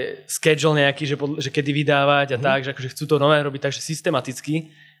normálne schedule nejaký, že kedy vydávať a tak, že akože chcú to nové robiť takže systematicky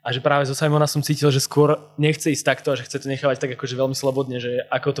a že práve zo Simona som cítil, že skôr nechce ísť takto a že chce to nechávať tak akože veľmi slobodne, že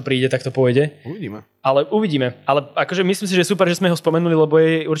ako to príde, tak to pôjde. Uvidíme. Ale akože myslím si, že je super, že sme ho spomenuli, lebo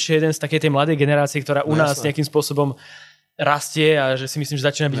je určite jeden z takej tej mladej generácie, ktorá u nás nejakým spôsobom rastie a že si myslím, že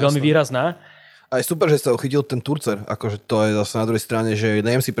začína byť veľmi výrazná. A je super, že sa chytil ten Turcer, akože to je zase na druhej strane, že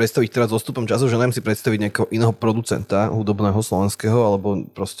neviem si predstaviť teraz odstupom času, že neviem si predstaviť nejakého iného producenta hudobného slovenského, alebo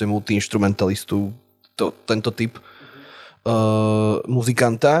proste multiinstrumentalistu, tento typ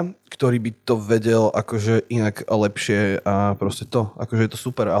muzikanta, ktorý by to vedel akože inak lepšie a proste to, akože je to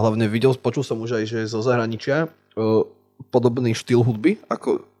super. A hlavne počul som už aj, že zo zahraničia podobný štýl hudby,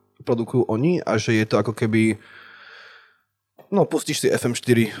 ako produkujú oni a že je to ako keby pustíš si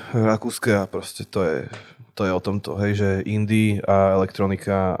FM4 rakúske a proste to je o tomto, hej, že indie a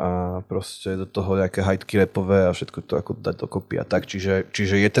elektronika a proste do toho nejaké hajtky rapové a všetko to ako dať dokopy a tak, čiže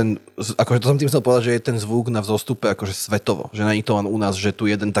je ten, akože to som tým chcel povedať, že je ten zvuk na vzostupe akože svetovo, že není to len u nás, že tu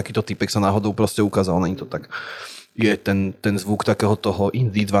jeden takýto typek sa náhodou proste ukázal, není to tak, je ten zvuk takého toho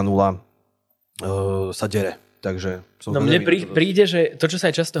indie 2.0 sa dere. Takže mne príde, že to, čo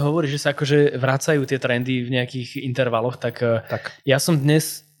sa aj často hovorí, že sa akože vracajú tie trendy v nejakých intervaloch, tak. Ja som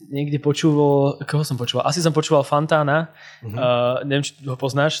dnes niekde počúval, koho som počúval? Asi som počúval Fantána, neviem, či ho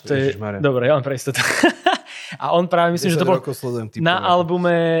poznáš, to je, dobre, ja len pre istotu. A on práve, myslím, že to bol na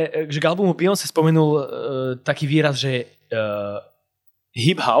albume, že k albumu Beyoncé spomenul taký výraz, že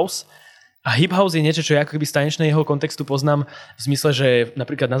hip house. A hip house je niečo, čo ja ako keby z tanečného kontextu poznám v zmysle, že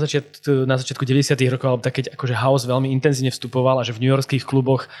napríklad na začiatku 90. rokov, alebo tak keď akože house veľmi intenzívne vstupoval a že v newyorských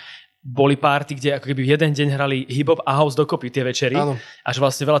kluboch boli party, kde ako keby v jeden deň hrali hip-hop a house dokopy tie večery. Áno. A že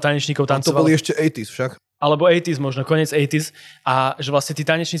vlastne veľa tanečníkov tancovalo. A to boli ešte 80s však. Alebo 80s možno, koniec 80s. A že vlastne tí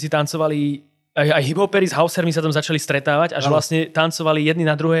tanečníci tancovali aj hip-hoperi s housermi sa tam začali stretávať a že vlastne tancovali jedni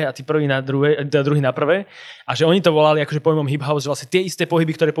na druhé a tí prvý na druhé, druhý na prvé. A že oni to volali akože pojmom hip-house, že vlastne tie isté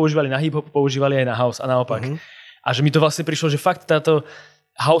pohyby, ktoré používali na hip-hop, používali aj na house a naopak. A že mi to vlastne prišlo, že fakt táto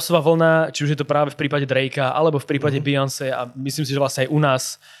houseová vlna, či už je to práve v prípade Drakea, alebo v prípade Beyoncé a myslím si, že vlastne aj u nás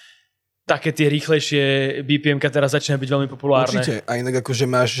také tie rýchlejšie BPM-ka teraz začínajú byť veľmi populárne. Určite. A inak akože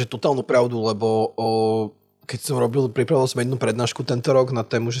máš že totálnu pravdu, lebo keď som pripravil som jednu prednášku tento rok na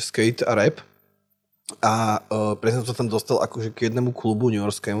tému, že skate a rap, a presne som sa tam dostal akože k jednému klubu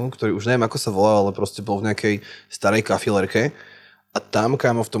newyorskému, ktorý už neviem ako sa volal, ale proste bol v nejakej starej kafilerke a tam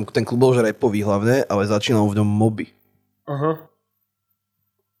kámo ten klub bol že rapový hlavne, ale začínal v ňom Moby.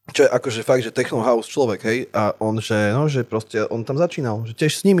 Čo je akože fakt, že techno house človek, hej, a on že proste on tam začínal, že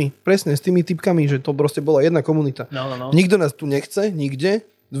tiež s nimi, presne s tými typkami, že to proste bola jedna komunita. No. Nikto nás tu nechce, nikde,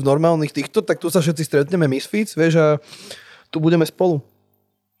 v normálnych týchto, tak tu sa všetci stretneme misfits, vieš, a tu budeme spolu.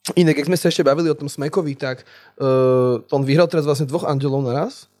 Inak, keď sme sa ešte bavili o tom Smekovi, tak on vyhral teraz vlastne 2 Angelov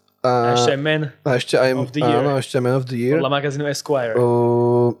naraz. A ešte aj Man of the Year. Áno, ešte Man of the Year. Podľa magazínu Esquire.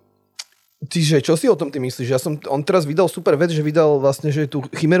 Čo si o tom ty myslíš? On teraz vydal super vec, že vydal vlastne, že tú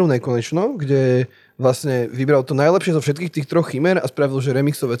Chimeru nekonečno, kde vlastne vybral to najlepšie zo všetkých tých troch chimér a spravil, že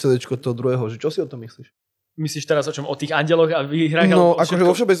remixové CDčko toho druhého. Že čo si o tom myslíš? Myslíš teraz o čom? O tých andeloch a výhrách? No, akože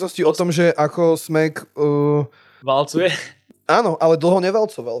vo všeobecnosti o tom, že ako Smack... valcuje? Áno, ale dlho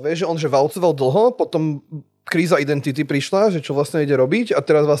nevalcoval. Vieš, že on že valcoval dlho, potom kríza identity prišla, že čo vlastne ide robiť a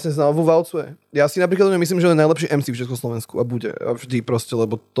teraz vlastne znovu valcuje. Ja si napríklad myslím, že je najlepší MC v Československu a bude. A vždy proste,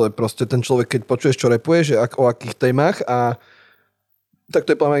 lebo to je proste ten človek, keď počuješ, čo rapuje, že o akých témach a tak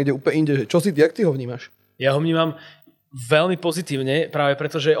to je plán ide úplne inde. Čo si, jak ty ho vnímaš? Ja ho vnímam veľmi pozitívne, práve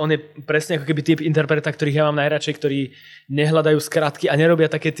preto, že on je presne ako keby typ interpreta, ktorých ja mám najradšej, ktorí nehľadajú skratky a nerobia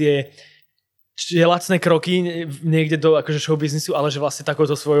také tie lacné kroky niekde do akože showbiznisu, ale že vlastne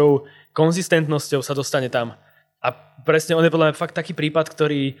takouto svojou konzistentnosťou sa dostane tam. A presne on je podľa mňa fakt taký prípad,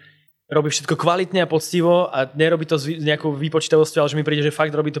 ktorý robí všetko kvalitne a poctivo a nerobí to s nejakou výpočítavosťou, ale že mi príde, že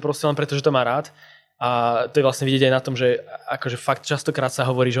fakt robí to proste len preto, že to má rád. A to je vlastne vidieť aj na tom, že akože fakt častokrát sa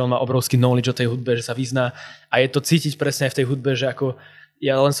hovorí, že on má obrovský knowledge o tej hudbe, že sa vyzná a je to cítiť presne aj v tej hudbe, že ako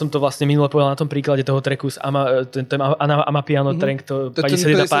ja len som to vlastne minule povedal na tom príklade toho tracku z Amapiano track, to pani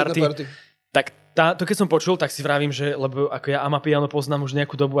sedí na party. Tak to keď som počul, tak si vravím, že lebo ako ja Amapiano poznám už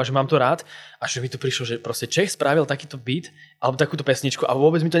nejakú dobu a že mám to rád a že mi to prišlo, že proste Čech spravil takýto beat alebo takúto pesničku a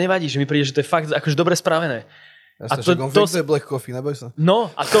vôbec mi to nevadí, že mi príde, že to je fakt akože dobre spravené. Jasne, to je Black Coffee, neboj sa. No,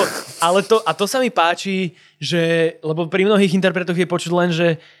 a to sa mi páči, že, lebo pri mnohých interpretoch je počuť len,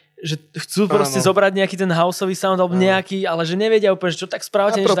 že chcú proste zobrať nejaký ten houseový sound alebo nejaký, ale že nevedia úplne, že čo tak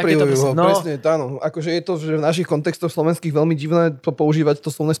správate, niečo takéto. No. Presne, áno. Akože je to, že v našich kontextoch slovenských veľmi divné používať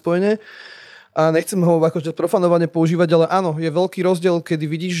to slovné spojenie. A nechcem ho akože profanovane používať, ale áno, je veľký rozdiel, kedy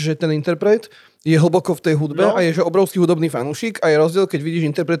vidíš, že ten interpret je hlboko v tej hudbe a je že obrovský hudobný fanúšik a je rozdiel, keď vidíš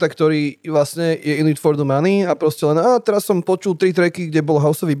interpreta, ktorý vlastne je in it for the money a proste len teraz som počul 3 tracky, kde bol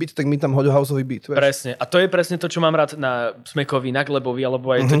houseový beat, tak mi tam hodil houseový beat. Vieš? Presne. A to je presne to, čo mám rád na Smackovi, na Glebovi,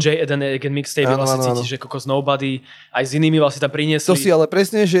 alebo aj to J. Eden mixtape, vlastne cítiš, že kokos Nobody, aj s inými vlastne tam priniesli. To si ale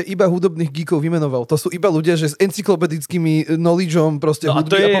presne, že iba hudobných geekov vymenoval. To sú iba ľudia, že s encyklopedickými knowledgeom proste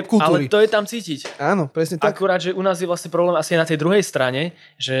hudby a popkultúry. Ale to je tam cítiť. Áno, presne tak. Akurát, že u nás je vlastne problém asi na tej druhej strane,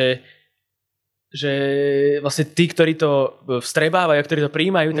 že vlastne tí, ktorí to vstrebávajú, ktorí to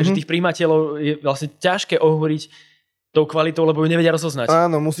prijímajú, takže tých prijímateľov je vlastne ťažké ohúriť tou kvalitou, lebo ju nevedia rozoznať.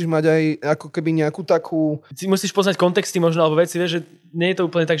 Áno, musíš mať aj ako keby nejakú takú... Musíš poznať kontexty možno, alebo veci, vieš, že nie je to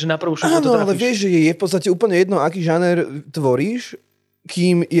úplne tak, že na prvú šupu to trafíš. Áno, ale vieš, že je v podstate úplne jedno, aký žáner tvoríš,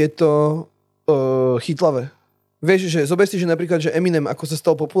 kým je to chytlavé. Vieš, že zober si, že napríklad, že Eminem, ako sa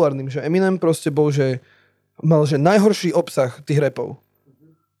stal populárnym, že Eminem proste bol, že mal, že najhorší obsah tých rapov.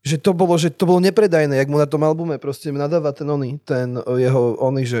 Že to bolo nepredajné, jak mu na tom albume proste nadáva ten jeho,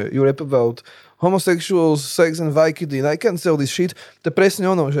 že you rap about homosexuals, sex and Vicodin, I can't sell this shit. To je presne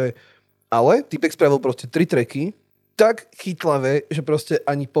ono, že ale typek spravil proste 3 tracky, tak chytlavé, že proste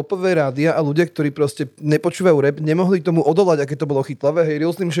ani popové rádia a ľudia, ktorí proste nepočúvajú rap, nemohli tomu odolať, aké to bolo chytlavé. Hej,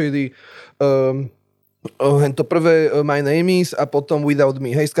 Real Slim Shady, to prvé My Name Is a potom Without Me.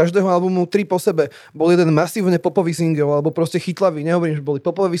 Hej, z každého albumu 3 po sebe. Bol jeden masívne popový single, alebo proste chytlavý. Nehovorím, že boli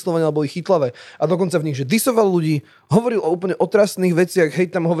popové vyslovene, ale boli chytlavé. A dokonca v nich, že disoval ľudí, hovoril o úplne otrasných veciach, hej,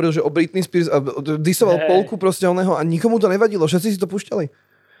 tam hovoril, že o Britney Spears a disoval polku proste oného a nikomu to nevadilo. Všetci si to púšťali.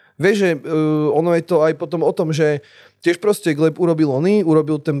 Vieš, že ono je to aj potom o tom, že tiež proste Gleb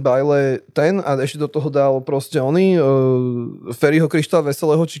urobil ten Baile a ešte do toho dal proste Ferryho Kryštál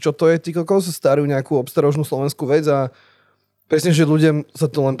Veselého, či čo to je, ty kokos, starú nejakú obstarožnú slovenskú vec a presne, že ľuďom sa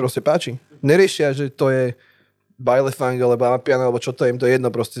to len proste páči. Neriešia, že to je Baile funk, alebo Amapiano, alebo čo to je, im to je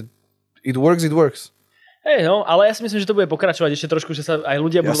jedno proste. It works. Hej, no, ale ja si myslím, že to bude pokračovať ešte trošku, že sa aj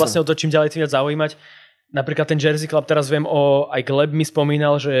ľudia budú vlastne o to čím ďalej tým viac zaujímať. Napríklad ten Jersey Club, teraz viem aj Gleb mi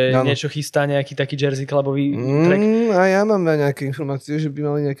spomínal, že niečo chystá, nejaký taký Jersey Clubový track. A ja mám nejaké informácie, že by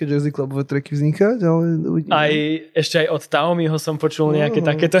mali nejaké Jersey Clubové tracky vznikať, ale uvidíme. Ešte aj od Taomiho som počul nejaké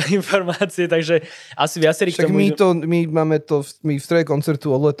takéto informácie, takže asi viacerí k tomu... My v strede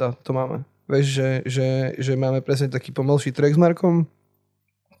koncertu od leta to máme. Vieš, že máme presne taký pomalší track s Markom,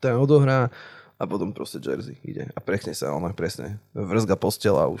 ten odohrá a potom proste Jersey ide a prechne sa, presne vrzga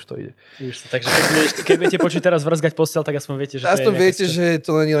posteľ a už to ide. Takže keď budete počuť teraz vrzgať posteľ, tak aspoň viete, že to je viete, že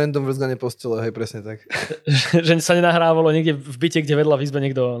to není random vrzganie postele, hej, presne tak. Že sa nenahrávalo niekde v byte, kde vedľa v izbe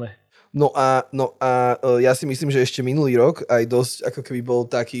niekto, ne? No a ja si myslím, že ešte minulý rok aj dosť ako keby bol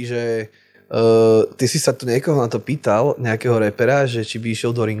taký, že ty si sa tu niekoho na to pýtal, nejakého repera, že či by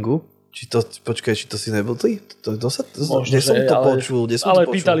išiel do ringu. Či to si nebol ty? Kde som to počul? Ale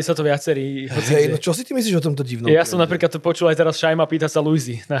pýtali sa to viacerí. Hej, no čo si ty myslíš o tomto divnom? Ja som napríklad to počul aj teraz Šajma pýta sa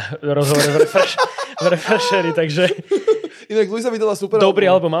Luizy na rozhovore v Refresheri, takže... Inak Luisa vydala super Dobrý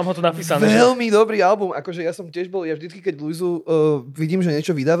album, mám ho tu napísané. Veľmi dobrý album, akože ja som tiež bol, ja vždycky, keď Luizu vidím, že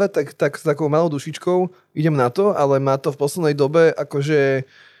niečo vydáva, tak s takou malou dušičkou idem na to, ale má to v poslednej dobe akože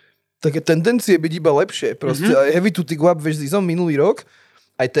také tendencie byť iba lepšie. Proste Heavy to Tick Up, vieš, minulý rok.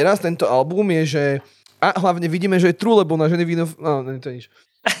 Aj teraz tento album je, že... A hlavne vidíme, že je true, lebo na ženy víno... No, to je nič.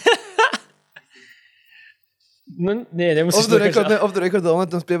 No nie, nemusíš off the record, ona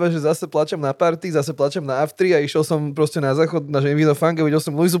tam spieva, že zase plačem na party, zase plačem na aftri a išiel som proste na záchod na ženy víno funk a videl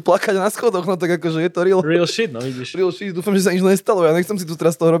som Luizu plakať na schodoch, no tak akože je to real. Real shit, no vidíš. Real shit, dúfam, že sa nič nestalo, ja nechcem si tu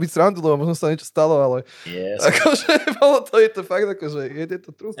teraz toho robiť srandu, lebo možno sa niečo stalo, ale... Yes. Akože bolo to, je to fakt, akože je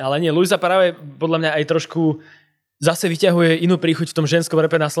to true. Ale nie, Luisa práve podľa mňa aj trošku zase vyťahuje inú príchuť v tom ženskom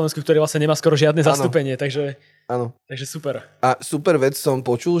rape na Slovensku, ktorý vlastne nemá skoro žiadne zastúpenie, takže super. A super vec som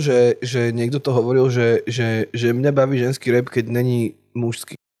počul, že niekto to hovoril, že mňa baví ženský rap, keď není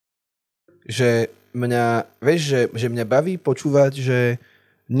mužský. Že mňa, vieš, že mňa baví počúvať, že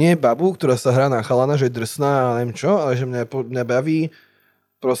nie babu, ktorá sa hrá na chalana, že je drsná a neviem čo, ale že mňa baví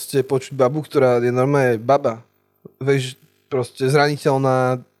proste počuť babu, ktorá je normálne baba. Vieš, proste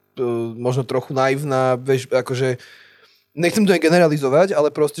zraniteľná, možno trochu naivná, vieš, akože nechcem to aj generalizovať, ale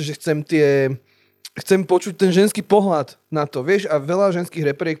proste, že chcem počuť ten ženský pohľad na to, vieš, a veľa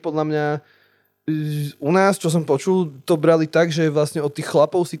ženských reperiek podľa mňa u nás, čo som počul, to brali tak, že vlastne od tých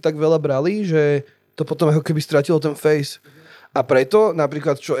chlapov si tak veľa brali, že to potom ako keby stratilo ten face. A preto,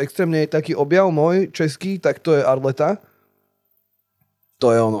 napríklad, čo extrémne je taký objav môj český, tak to je Arleta.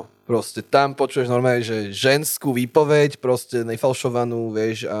 To je ono. Proste tam počuješ normálne, že ženskú výpoveď, proste nefalšovanú,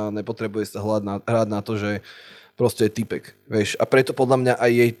 vieš, a nepotrebuje sa hrať na to, že proste je typek, vieš. A preto podľa mňa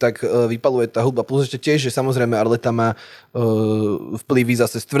aj jej tak vypaluje tá hudba. Plus ešte tiež, že samozrejme Arleta má vplyvy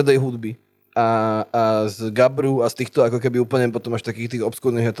zase z tvrdej hudby a z gabru a z týchto ako keby úplne potom až takých tých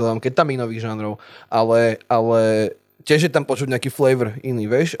obskúrnych ketaminových žánrov. Ale tiež je tam počuť nejaký flavor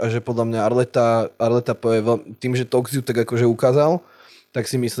iný, vieš. A že podľa mňa Arleta povie tým, že Toxiu tak akože ukázal, tak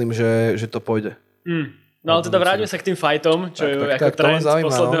si myslím, že to pôjde. No ale teda vráťme sa k tým fightom, čo je ako trend z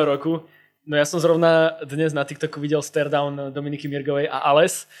posledného roku. No ja som zrovna dnes na TikToku videl stare-down Dominiky Mirgovej a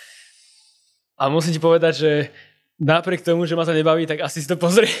Ales. A musím ti povedať, že napriek tomu, že ma to nebaví, tak asi si to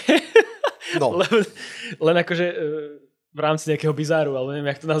pozrie. No. len akože v rámci nejakého bizáru, ale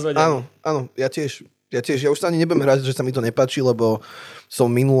neviem, jak to nazvať. Áno, ja tiež. Ja už sa ani nebudem hrať, že sa mi to nepáči, lebo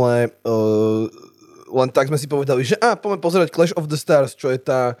som minulé... len tak sme si povedali, že poďme pozerať Clash of the Stars, čo je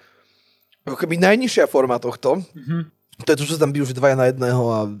tá ako keby najnižšia forma tohto. To je to, čo sa tam bijú, že 2 na 1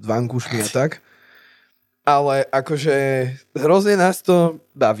 a vankušmi a tak. Ale akože hrozne nás to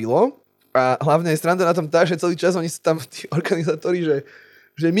bavilo a hlavne je sranda na tom tá, že celý čas oni sú tam tí organizátori,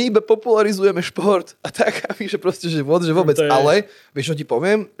 že my iba popularizujeme šport a tak, a my, že proste, že vôbec. Ale, vieš, čo ti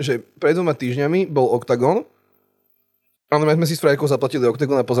poviem, že pred 2 týždňami bol Octagon. Áno, my sme si s Frajkou zaplatili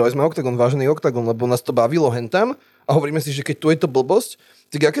Octagon a pozerali sme Octagon, vážený Octagon, lebo nás to bavilo hentam a hovoríme si, že keď tu je to blbosť,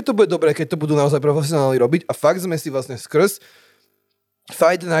 tak aké to bude dobré, keď to budú naozaj profesionáli robiť, a fakt sme si vlastne skrz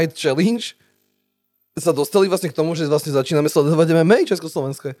Fight Night Challenge sa dostali vlastne k tomu, že vlastne začíname sledovať MMA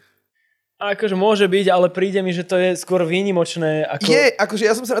československé. Akože môže byť, ale príde mi, že to je skôr výnimočné. Akože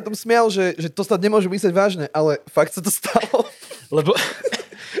ja som sa na tom smial, že to snad nemôže mysleť vážne, ale fakt sa to stalo. Lebo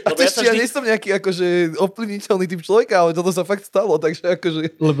ja nie som nejaký akože ovplyvniteľný typ človeka, ale toto sa fakt stalo, takže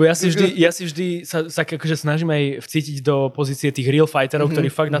akože... Lebo ja si vždy sa akože snažím aj vcítiť do pozície tých real fighterov, ktorí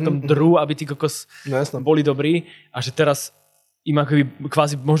fakt na tom drú, aby tí kokos boli dobrí, a že teraz im akoby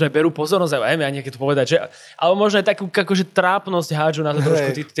kvázi možno aj berú pozornosť, aj nejaké to povedať, že, ale možno aj takú akože trápnosť hádžu na to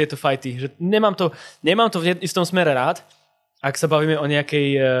trošku tieto fighty, že nemám to v istom smere rád, ak sa bavíme o nejakej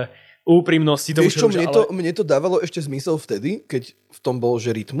úprimnosti. Vieš čo, mne to dávalo ešte zmysel vtedy, keď v tom bol,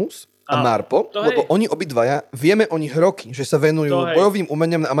 že Rytmus a Marpo, lebo oni obidvaja, vieme o nich roky, že sa venujú bojovým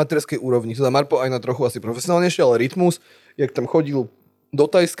umeniam na amatérskej úrovni. Teda Marpo aj na trochu asi profesionálnejšie, ale Rytmus, jak tam chodil do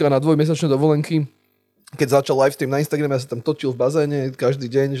Tajska na 2-mesačné dovolenky, keď začal livestream na Instagrame, ja sa tam točil v bazéne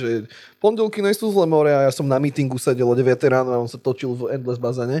každý deň, že pondelky nejsú zle more, a ja som na meetingu sedel o 9 ráno a on sa točil v Endless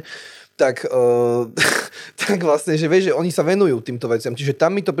bazéne. Tak vlastne, že vieš, že oni sa venujú týmto veciam. Čiže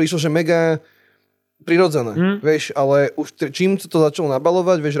tam mi to prišlo, že mega prirodzené. Vieš, ale už čím to začalo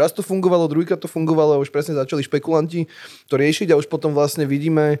nabalovať, vieš, raz to fungovalo, druhýkrát to fungovalo, už presne začali špekulanti to riešiť a už potom vlastne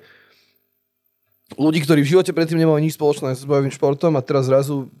vidíme ľudí, ktorí v živote predtým nemali nič spoločné s bojovým športom a teraz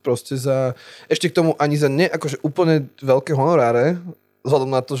zrazu proste ešte k tomu ani za akože úplne veľké honoráre, vzhľadom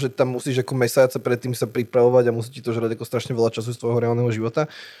na to, že tam musíš ako mesiace predtým sa pripravovať a musí ti to žrať ako strašne veľa času z tvojho reálneho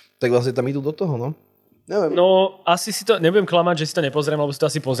života, tak vlastne tam idú do toho, no. Neviem. No, asi si to, nebudem klamať, že si to nepozriem, lebo si to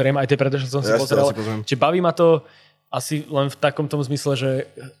asi pozriem, aj tie predošle som si pozrel. Čiže baví ma to, asi len v takom tom zmysle, že...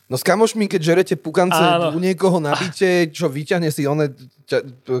 No s kamošmi, keď žerete pukance u niekoho na byte, čo vyťahne si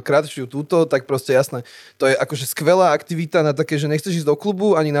krátšiu túto, tak proste jasné. To je akože skvelá aktivita na také, že nechceš ísť do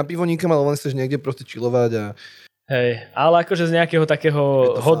klubu ani na pivo nikam, ale len chceš niekde proste chillovať a... Hej, ale akože z nejakého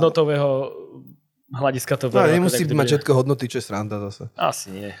takého hodnotového hľadiska to... No, nemusí mať všetko hodnoty, čo je sranda zase. Asi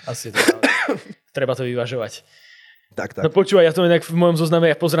nie, asi to treba to vyvažovať. Tak. No počúvaj, ja to inak v mojom zozname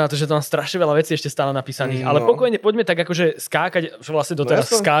ja pozerám na to, že tam strašne veľa vecí ešte stále napísaných, ale pokojne poďme tak akože skákať, že vlastne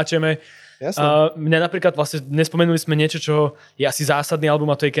doteraz skáčeme. Mňa napríklad vlastne nespomenuli sme niečo, čo je asi zásadný album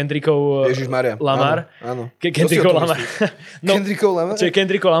a to je Kendrickov Lamar. Áno. Kendrickov Lamar. No, Kendrickov Lamar? Čo je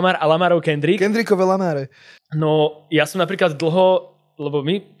Kendrickov Lamar a Lamarov Kendrick. Kendrickové Lamare. No ja som napríklad dlho, lebo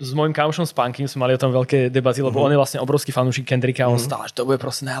my s môjim kamošom s Punkim sme mali o tom veľké debaty, lebo on je vlastne obrovský fanúšik Kendricka a on stále, že to bude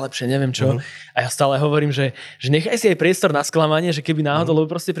proste najlepšie, neviem čo. A ja stále hovorím, že nechaj si aj priestor na sklamanie, že keby náhodou,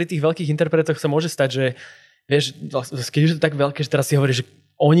 lebo proste pri tých veľkých interpretoch sa môže stať, že vieš, keď už je to tak veľké, že teraz si hovoríš, že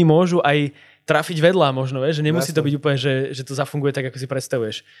oni môžu aj trafiť vedľa možno, vieš, že nemusí to byť úplne, že to zafunguje tak, ako si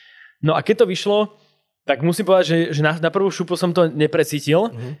predstavuješ. No a keď to vyšlo, tak musím povedať, že na prvú šupu som to neprecítil.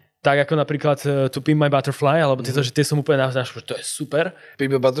 Tak ako napríklad To Pimp My Butterfly, alebo tieto, že tie som úplne že to je super. Pimp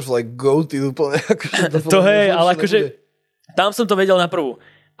My Butterfly, go, ty úplne. To hej, ale akože tam som to vedel na prvú.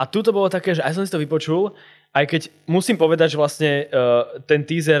 A tu to bolo také, že aj som si to vypočul, aj keď musím povedať, že vlastne ten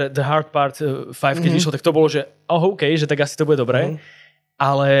teaser The Hard Part 5, keď vyšlo, tak to bolo, že OK, že tak asi to bude dobré.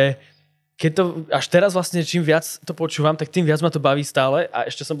 Ale keď to až teraz vlastne čím viac to počúvam, tak tým viac ma to baví stále a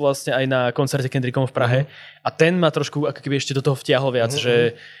ešte som bol vlastne aj na koncerte Kendrickom v Prahe a ten ma trošku ako keby ešte do toho vtiahol viac,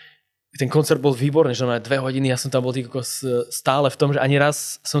 že ten koncert bol výborný, že na 2 hodiny ja som tam bol stále v tom, že ani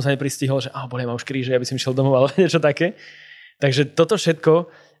raz som sa nepristihol, že bolej ma už kríže, ja by som išiel domov, alebo niečo také. Takže toto všetko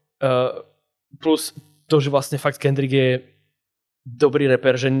plus to, že vlastne fakt Kendrick je dobrý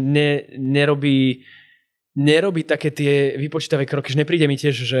reper, že nerobí také tie vypočítavé kroky, že nepríde mi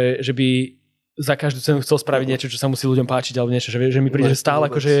tiež, že by za každú cenu chcel spraviť niečo, čo sa musí ľuďom páčiť, alebo niečo, že mi príde, že stále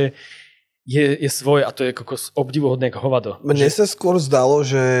akože je svoj a to je kokos obdivuhodné ako hovado. Mne sa skôr zdalo,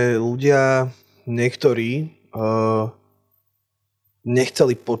 že ľudia niektorí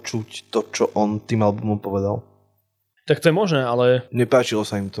nechceli počuť to, čo on tým albumom povedal. Tak to je možné, ale... Nepáčilo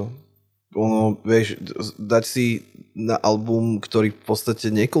sa im to. Ono, vieš, dať si na album, ktorý v podstate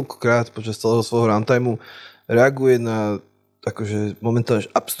niekoľkokrát počas celého svojho runtimeu reaguje na akože momentálne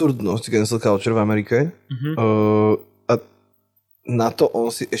absurdnosť cancel culture v Amerike. A na to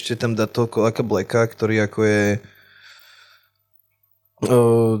on si ešte tam dá toho Kolaka Blacka, ktorý ako je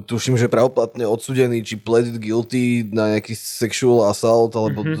tuším, že pravoplatne odsúdený, či pleaded guilty na nejaký sexual assault,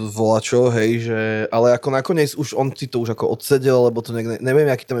 alebo volačo, hej, že... Ale ako nakoniec už on si to už ako odsedel, lebo to neviem,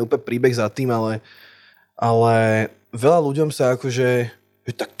 aký tam je úplne príbeh za tým, ale veľa ľuďom sa akože,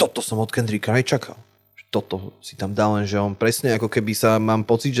 že tak toto som od Kendricka nečakal. Toto si tam dal, len že on presne ako keby mám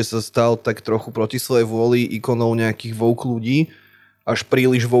pocit, že sa stal tak trochu proti svojej vôli ikonou nejakých woke ľudí, až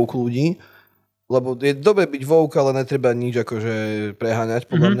príliš woke ľudí. Lebo je dobre byť woke, ale netreba nič akože preháňať,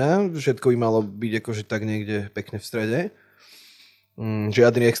 podľa mňa. Všetko by malo byť akože tak niekde pekne v strede.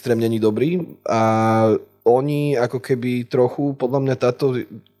 Žiadny extrém není dobrý. A oni ako keby trochu, podľa mňa táto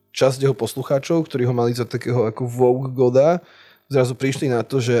časť jeho poslucháčov, ktorí ho mali za takého ako woke goda, zrazu prišli na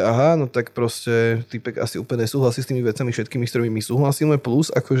to, že aha, no tak proste typek asi úplne nesúhlasí s tými vecami všetkými, s ktorými my súhlasíme, plus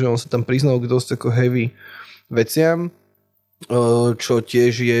akože on sa tam priznal k dosť ako heavy veciam, čo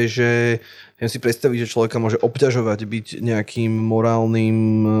tiež je, že ja si predstaviť, že človeka môže obťažovať byť nejakým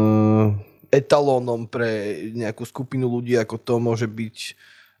morálnym etalónom pre nejakú skupinu ľudí, ako to môže byť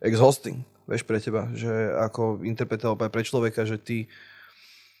exhausting, vieš, pre teba, že ako interpretoval pre človeka, že ty...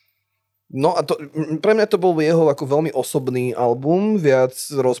 No a to, pre mňa to bol jeho ako veľmi osobný album, viac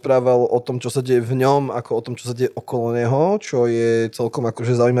rozprával o tom, čo sa deje v ňom, ako o tom, čo sa deje okolo neho, čo je celkom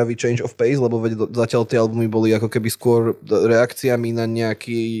akože zaujímavý change of pace, lebo zatiaľ tie albumy boli ako keby skôr reakciami na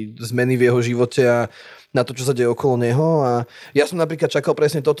nejaké zmeny v jeho živote a na to, čo sa deje okolo neho. A ja som napríklad čakal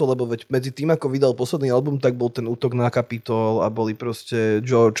presne toto, lebo veď medzi tým, ako vydal posledný album, tak bol ten útok na Capitol a boli proste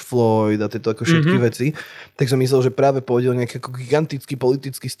George Floyd a tieto ako všetky veci. Tak som myslel, že práve pôjde o nejaký ako gigantický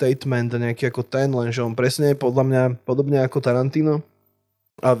politický statement a nejaký ako ten, lenže on presne podľa mňa podobne ako Tarantino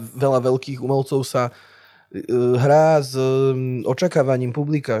a veľa veľkých umelcov sa hrá s očakávaním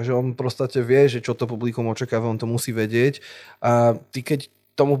publika, že on proste vie, že čo to publikum očakáva, on to musí vedieť a ty keď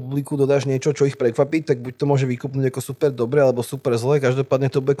tomu publiku dodáš niečo, čo ich prekvapí, tak buď to môže vykupnúť ako super dobre, alebo super zle, každopádne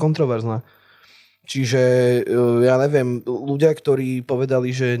to bude kontroverzné. Čiže ja neviem, ľudia, ktorí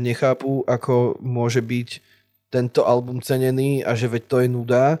povedali, že nechápu, ako môže byť tento album cenený a že veď to je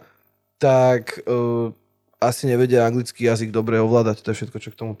nuda, tak asi nevedia anglický jazyk dobre ovládať, to je všetko, čo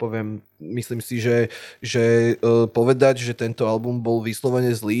k tomu poviem. Myslím si, že povedať, že tento album bol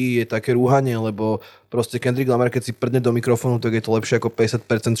vyslovene zlý, je také rúhanie, lebo proste Kendrick Lamar, keď si prdne do mikrofónu, tak je to lepšie ako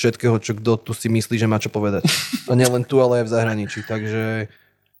 50% všetkého, čo kto tu si myslí, že má čo povedať. A nielen tu, ale aj v zahraničí, takže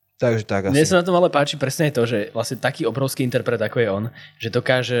tak asi. Mne sa na tom ale páči presne to, že vlastne taký obrovský interpret, ako je on, že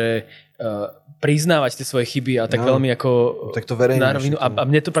dokáže priznávať tie svoje chyby a tak veľmi ako tak to verejne. A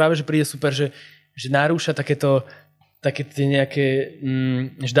mne to práve, že príde super, že narúša také tie nejaké,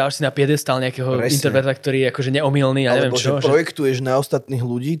 že dáš si na piedestal nejakého interpreta, ktorý je akože neomylný a neviem čo. Alebo že projektuješ na ostatných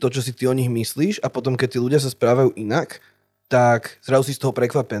ľudí to, čo si ty o nich myslíš a potom, keď tí ľudia sa správajú inak, tak zrazu si z toho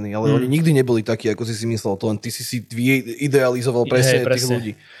prekvapený. Ale oni nikdy neboli takí, ako si myslel. To len ty si idealizoval presne tých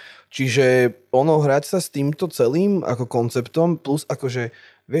ľudí. Čiže hrať sa s týmto celým ako konceptom, plus akože,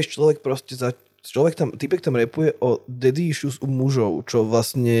 vieš, týpek tam rapuje o daddy issues u mužov, čo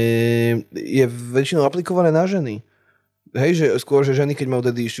vlastne je väčšinou aplikované na ženy. Hej, že skôr, že ženy, keď majú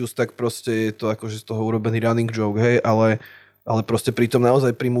daddy issues, tak proste je to akože z toho urobený running joke, hej, ale proste pritom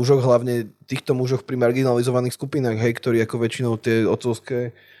naozaj pri mužoch, hlavne týchto mužoch pri marginalizovaných skupinách, hej, ktorí ako väčšinou tie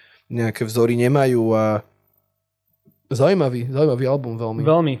otcovské nejaké vzory nemajú a Zaujímavý album veľmi.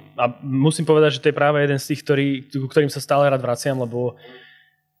 Veľmi. A musím povedať, že to je práve jeden z tých, ktorým sa stále rád vraciam, lebo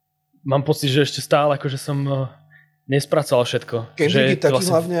mám pocit, že ešte stále akože som nespracoval všetko. Kendrick je taký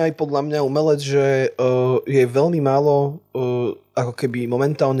hlavne aj podľa mňa umelec, že je veľmi málo ako keby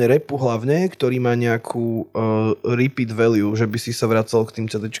momentálne rapu hlavne, ktorý má nejakú repeat value, že by si sa vracal k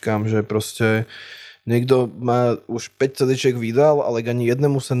tým CDčkám, že proste niekto má už 5 CD-čiek vydal, ale ani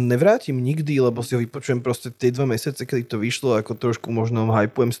jednému sa nevrátim nikdy, lebo si ho vypočujem proste tie 2 mesiace, kedy to vyšlo, ako trošku možno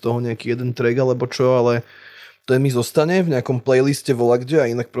hypujem z toho nejaký jeden track alebo čo, ale to mi zostane v nejakom playliste volakde a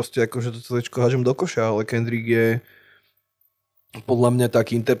inak proste akože to CD-čko hážem do koša, ale Kendrick je podľa mňa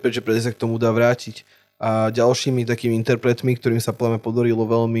taký interpret, že predsa sa k tomu dá vrátiť. A ďalšími takými interpretmi, ktorým sa podľa mňa podarilo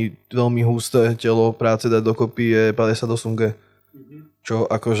veľmi, veľmi husté telo práce dať dokopy, je 58G. Čo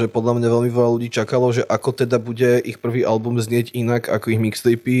akože podľa mňa veľmi veľa ľudí čakalo, že ako teda bude ich prvý album znieť inak ako ich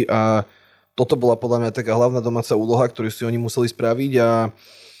mixtapy a toto bola podľa mňa taká hlavná domáca úloha, ktorú si oni museli spraviť a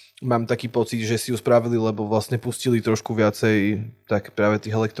mám taký pocit, že si ju spravili, lebo vlastne pustili trošku viacej tak práve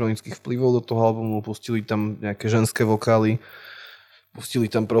tých elektronických vplyvov do toho albumu, pustili tam nejaké ženské vokály,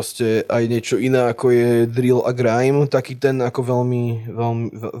 pustili tam proste aj niečo iné, ako je drill a grime, taký ten ako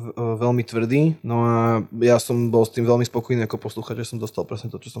veľmi tvrdý. No a ja som bol s tým veľmi spokojný ako posluchač, že som dostal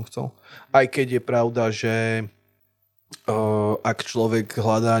presne to, čo som chcel. Aj keď je pravda, že ak človek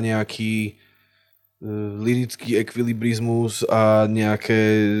hľadá nejaký lyrický ekvilibrizmus a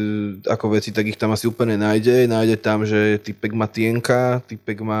nejaké ako veci, tak ich tam asi úplne nájde. Nájde tam, že typek má tienka,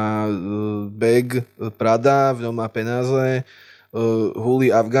 typek má bag, Prada, v ňom má penáze,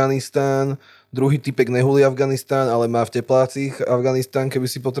 hulí Afganistán, druhý typek nehulí Afganistán, ale má v teplácich Afganistán, keby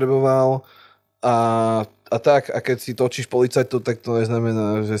si potreboval a keď si točíš policajtov, tak to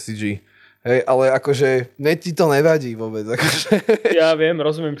neznamená, že si G. Hej, ale akože ti to nevadí vôbec. Akože. Ja viem,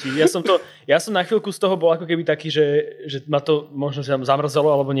 rozumiem ti. Ja som na chvíľku z toho bol ako keby taký, že ma to možno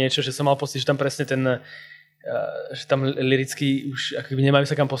zamrzelo alebo niečo, že som mal pocit, že tam presne že tam liricky už ako keby nemajú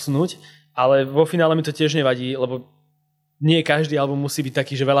sa kam posunúť, ale vo finále mi to tiež nevadí, lebo nie každý album musí byť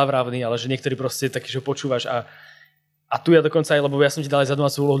taký, že veľavravný, ale že niektorý proste je taký, že počúvaš a tu ja dokonca aj, lebo ja som ti dal aj za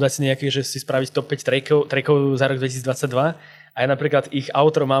domácu úlohu dať si nejaké, že si spraviť top 5 trackov za rok 2022 a ja napríklad ich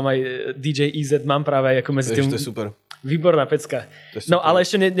outro mám aj DJ EZ, mám práve aj ako medzi tým. To je super. Výborná pecka. No ale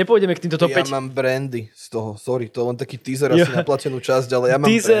ešte nepôjdeme k týmto top 5. Ja mám brandy z toho, sorry, to len taký teaser asi na platenú časť, ale ja mám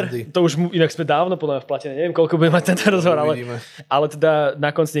teaser, brandy. To už inak sme dávno podľa mňa v platene, neviem koľko bude mať tento rozhovor, ale teda na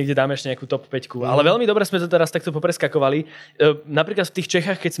konci niekde dáme ešte nejakú top 5. Ale veľmi dobre sme to teraz takto popreskakovali. Napríklad v tých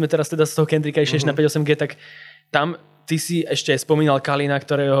Čechách, keď sme teraz teda z toho Kendricka išli na 58G, tak tam ty si ešte spomínal Kalina,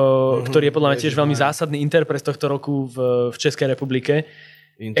 ktorý je podľa mňa tiež veľmi zásadný interpret tohto roku v Českej republike.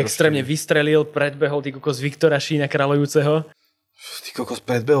 Extrémne vystrelil, predbehol ty kokos Viktora Šíňa kráľujúceho. Ty kokos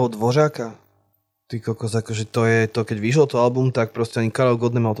predbehol Dvořáka. Ty kokos, akože to je to, keď vyšiel to album, tak proste ani Karel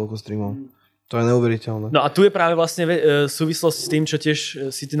Gott nemal toľko streamov. To je neuveriteľné. No a tu je práve vlastne súvislosť s tým, čo tiež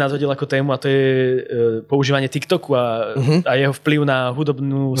si ty nadhodil ako tému a to je používanie TikToku a jeho vplyv na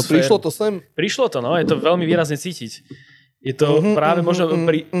hudobnú sféru. Prišlo to sem? Prišlo to, no. Je to veľmi výrazne cítiť. Je to práve možno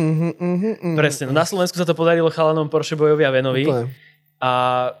presne. No, na Slovensku sa to podarilo chalanom Porsche Bojovi a Venovi.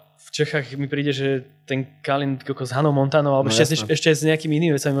 A v Čechách mi príde, že ten Kalin s Hanou Montanou, alebo ešte s nejakými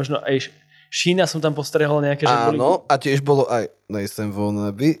inými vecami, možno aj Šína som tam postrehol nejaké, že boli... Áno, a tiež bolo aj Nejsem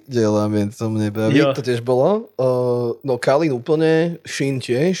voľná videla, som nebaví, to tiež bolo. No Kalin úplne, Šín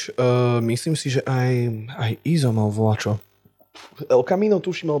tiež, myslím si, že aj Izo mal volačo. El Camino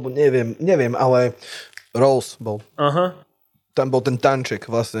tuším, alebo neviem, ale Rolls bol. Aha. Tam bol ten tanček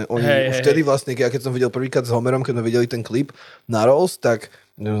vlastne. Oni už vtedy vlastne, keď som videl prvýkrát s Homerom, keď sme videli ten klip na Rolls, tak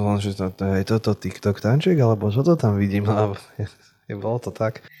že je toto TikTok tanček, alebo čo to tam vidím? Bolo to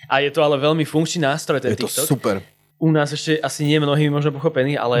tak. A je to ale veľmi funkčný nástroj, ten TikTok. Je to super. U nás ešte asi nie mnohými možno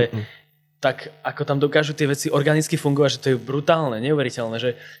pochopení, ale tak ako tam dokážu tie veci organicky fungovať, že to je brutálne, neuveriteľné. Že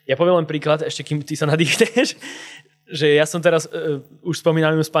ja poviem len príklad, ešte kým ty sa nadýchneš, že ja som teraz, už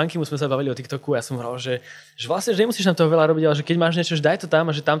spomínal s Pankim, sme sa bavili o TikToku, ja som hovoril, že vlastne že nemusíš tam toho veľa robiť, ale že keď máš niečo, že daj to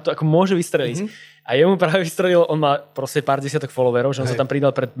tam a že tam to ako môže vystreliť. A jemu práve vystrelil, on má proste pár desiatok followerov, že on sa tam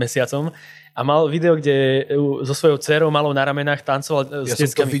pridal pred mesiacom a mal video, kde so svojou dcerou malou na ramenách tancoval s deckami.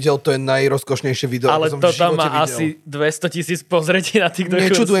 Ja som to videl, to je najrozkošnejšie video, ale to tam má asi 200,000 pozretí na TikToku.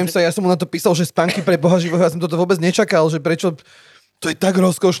 Nečudujem sa, ja som mu na to písal, že Spanky pre Boha živého, ja som toto vôbec nečakal, že prečo. To je tak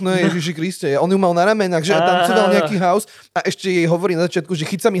rozkošné, Ježiši Kriste. On ju mal na ramenách, že tancoval nejaký house a ešte jej hovorí na začiatku, že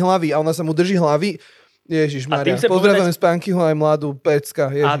chyca mi hlavy a ona sa mu drží hlavy. Ježišmaria. Pozdravujem Spankyho aj mladú pecka.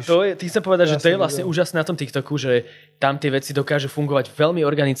 Ježiš. A to je, ty chcem povedať, že to je vlastne úžasné na tom TikToku, že tam tie veci dokážu fungovať veľmi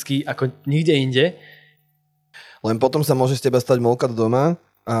organicky ako nikde inde. Len potom sa môže z teba stať molkat doma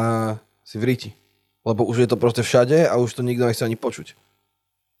a si v ríti. Lebo už je to proste všade a už to nikto nechce ani počuť.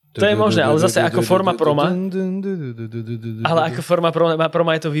 To je možné, ale zase ako forma proma. Ale ako forma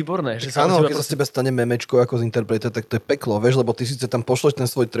proma je to výborné. Áno, keď sa z teba stane memečko ako z interpreta, tak to je peklo, vieš, lebo ty síce tam pošleš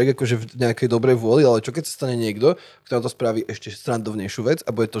ten svoj track akože v nejakej dobrej vôli, ale čo keď sa stane niekto, kto to spraví ešte srandovnejšiu vec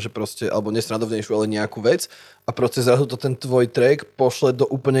a bude to, že proste, alebo nesrandovnejšiu, ale nejakú vec a proste zrazu to ten tvoj track pošle do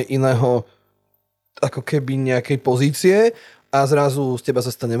úplne iného ako keby nejakej pozície a zrazu z teba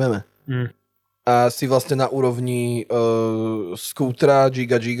sa stane meme. A si vlastne na úrovni Skútra,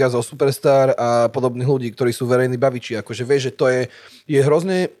 Giga zo Superstar a podobných ľudí, ktorí sú verejní baviči. Akože vieš, že to je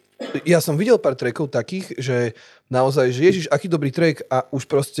hrozne. Ja som videl pár trackov takých, že naozaj, že Ježiš, aký dobrý track a už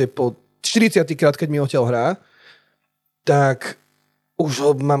proste po 40. krát, keď mi odtiaľ hrá, tak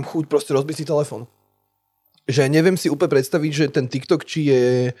už mám chuť proste rozbiť si telefón. Že neviem si úplne predstaviť, že ten TikTok, či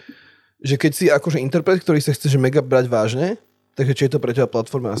je, že keď si akože interpret, ktorý sa chce že mega brať vážne, takže či je to pre teba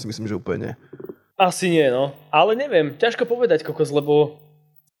platforma, ja si myslím, že úplne nie. Asi nie, no. Ale neviem, ťažko povedať, kokos, lebo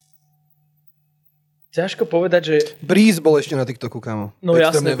ťažko povedať, že... Breeze bol ešte na TikToku, kamo. No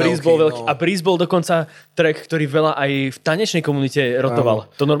jasné, Breeze bol veľký. No. A Breeze bol dokonca track, ktorý veľa aj v tanečnej komunite rotoval.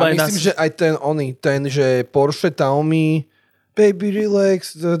 To normálne a myslím, že aj ten, že Porsche, Xiaomi, Baby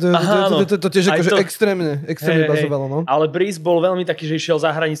Relax, to tiež akože extrémne bazovalo, no. Ale Breeze bol veľmi taký, že išiel za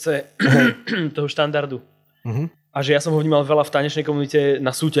hranice toho štandardu. A že ja som ho vnímal veľa v tanečnej komunite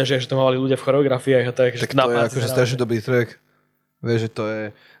na súťažiach, že to mali ľudia v choreografiách a tak. Tak to je akože strašne dobrý track. Vieš, že to je...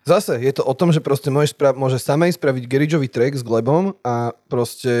 Zase, je to o tom, že proste môže samej spraviť garageový track s Glebom a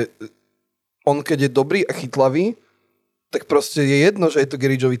proste on keď je dobrý a chytlavý, tak proste je jedno, že je to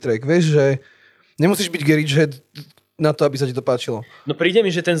garageový track. Vieš, že nemusíš byť garagehead na to, aby sa ti to páčilo. No príde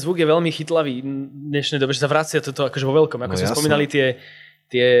mi, že ten zvuk je veľmi chytlavý v dnešnej dobe, že sa vracia toto akože vo veľkom. Ako sme spomínali tie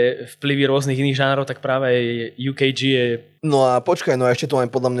vplyvy rôznych iných žánrov, tak práve UKG je... No a počkaj, no a ešte tu mám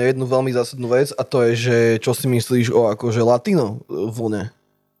podľa mňa jednu veľmi zásadnú vec a to je, že čo si myslíš o akože latino vlne?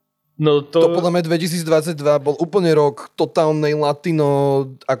 No to podľa mňa 2022 bol úplne rok totálnej latino,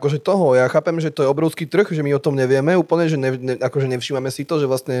 akože toho. Ja chápem, že to je obrovský trh, že my o tom nevieme úplne, že akože nevšímame si to, že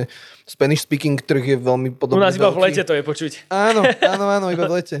vlastne Spanish speaking trh je veľmi podobný. U nás iba v lete to je počuť. Áno, iba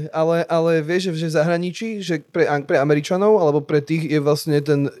v lete. Ale vieš, že v zahraničí, že pre Američanov alebo pre tých je vlastne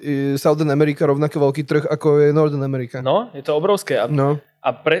ten Southern America rovnaký veľký trh, ako je Northern America. No, je to obrovské. No.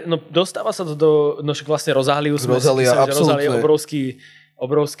 A dostáva sa to do vlastne Rozáliu. Rozália, absolútne. Rozália je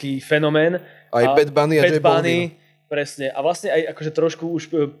obrovský fenomén. Aj Bad Bunny a J Balvin. Presne. A vlastne aj akože trošku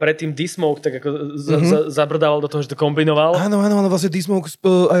už predtým D-Smoke tak ako zabrdával do toho, že to kombinoval. Áno, vlastne D-Smoke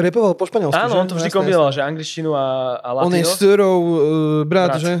aj rapoval po španielsku. Áno, on to vždy kombinoval, že angličtinu a latino. On je Sörov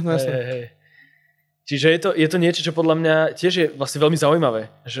brat, že? No, hej. Čiže je to niečo, čo podľa mňa tiež je vlastne veľmi zaujímavé,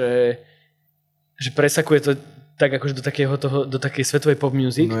 že presakuje to tak akože do takej svetovej pop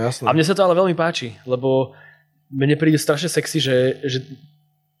music. No, jasné. A mne sa to ale veľmi páči, lebo mne príde strašne sexy, že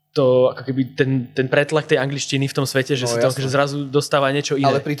to ako keby ten pretlak tej angličtiny v tom svete, že si to akože zrazu dostáva niečo iné.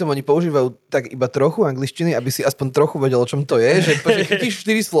 Ale pritom oni používajú tak iba trochu angličtiny, aby si aspoň trochu vedel, o čom to je, že chytíš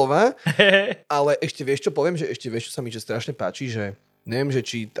 4 slova, ale ešte vieš, čo poviem, že ešte vieš, čo sa mi strašne páči, že neviem, že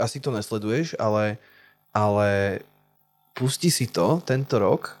či asi to nesleduješ, ale pusti si to tento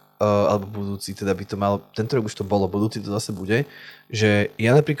rok, alebo budúci, teda by to mal, tento rok už to bolo, budúci to zase bude, že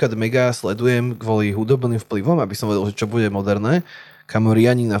ja napríklad mega sledujem kvôli hudobným vplyvom, aby som vedel, že čo bude moderné, kamo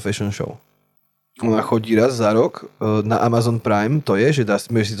Riani na fashion show. Ona chodí raz za rok na Amazon Prime, to je, že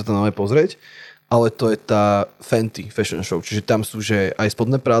môžeš si to tam pozrieť, ale to je tá Fenty fashion show, čiže tam sú, že aj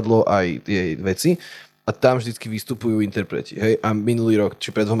spodné prádlo, aj jej veci a a tam vždycky vystupujú interpreti, hej, a minulý rok,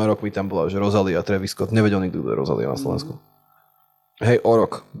 či pred 2 rokmi tam bola, že Rosalia, Travis Scott, nevedel nikto, kto je Rosalia na Slovensku. Hej, o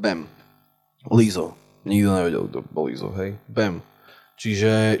rok, bam, Lizzo, nikto nevedel, kto bol Lizzo, hej, bam.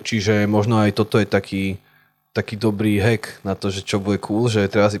 Čiže možno aj toto je taký dobrý hack na to, že čo bude cool, že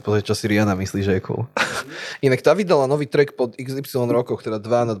treba si pozrieť, čo si Rihanna myslí, že je cool. Inak tá vydala nový track pod XY rokoch, teda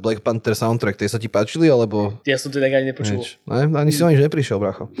 2 nad Black Panther soundtrack, tie sa ti páčili, alebo... Ja som to tak ani nepočul. Ne, ani si o nič neprišiel,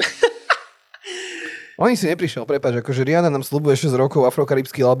 bracho. Oni si neprišiel, prepáč, akože Rihanna nám sľubuje 6 rokov,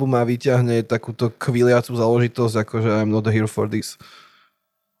 afrokaribský album a vyťahne takúto chvíliacú záležitosť, akože I'm not here for this.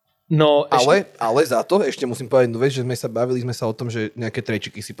 No, ale za to, ešte musím povedať jednu vec, že bavili sme sa o tom, že nejaké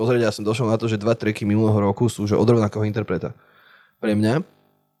trečiky si pozrieť a ja som došiel na to, že 2 tracky minulého roku sú že od rovnakého interpreta. Pre mňa.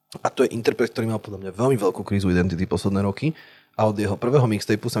 A to je interpret, ktorý mal podľa mňa veľmi veľkú krízu identity posledné roky a od jeho prvého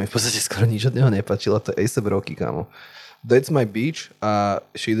mixtapeu sa mi v podstate skoro nič od neho nepáčilo, to je A$AP Rocky, kámo. That's My Beach a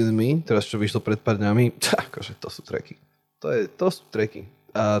She Didn't Me, teraz čo vyšlo pred pár dňami, akože to sú tracky. To sú tracky.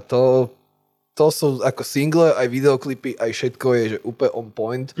 A to sú ako single, aj videoklipy, aj všetko je že úplne on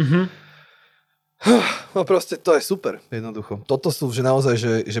point. Mm-hmm. No proste to je super, jednoducho. Toto sú, že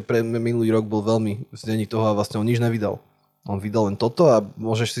naozaj, že pre minulý rok bol veľmi zdení toho a vlastne on nič nevydal. On vydal len toto a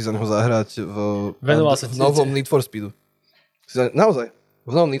môžeš si za neho zahrať v novom Need for Speedu. Naozaj.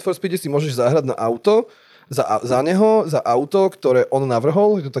 V novom Need for Speede si môžeš zahrať na auto, za neho, za auto, ktoré on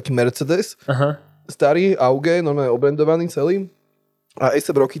navrhol, je to taký Mercedes, starý, Auge, normálne obrandovaný celý. A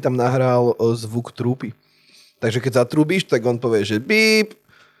A$AP Rocky tam nahral zvuk trúpy. Takže keď zatrúbíš, tak on povie, že bíp.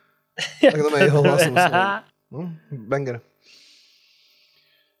 Tak to má jeho hlasom. No, banger.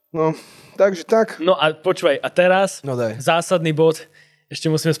 No, takže tak. No a počúvaj, a teraz zásadný bod. Ešte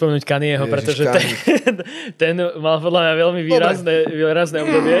musíme spomenúť Kanyeho, pretože ten mal podľa mňa veľmi výrazné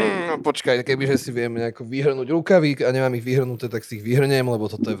obdobie. No počkaj, kebyže si viem nejako vyhrnúť rukavík a nemám ich vyhrnuté, tak si ich vyhrnem, lebo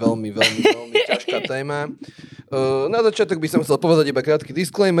toto je veľmi, veľmi, veľmi ťažká téma. Na začiatok by som chcel povedať iba krátky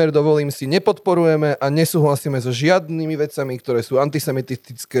disclaimer, dovolím si, nepodporujeme a nesúhlasíme so žiadnymi vecami, ktoré sú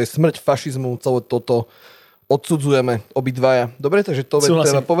antisemitistické, smrť fašizmu, celé toto odsudzujeme obidvaja. Dobre, takže to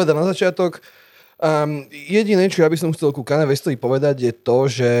treba povedať na začiatok. Jediné, čo ja by som chcel ku Kanye Westovi povedať, je to,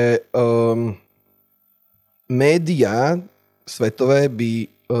 že médiá svetové by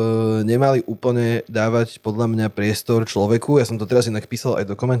nemali úplne dávať podľa mňa priestor človeku. Ja som to teraz inak písal aj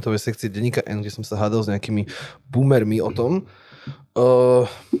do komentovej sekcie denníka N, kde som sa hádal s nejakými boomermi o tom.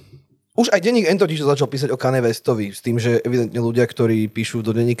 Už aj denník N totiž začal písať o Kanye Westovi, s tým, že evidentne ľudia, ktorí píšu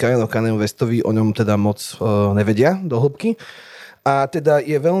do denníka N o Kanye Westovi, o ňom teda moc nevedia do hĺbky. A teda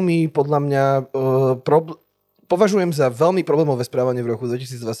je veľmi, podľa mňa, považujem za veľmi problémové správanie v roku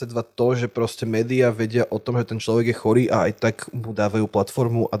 2022 to, že proste médiá vedia o tom, že ten človek je chorý a aj tak mu dávajú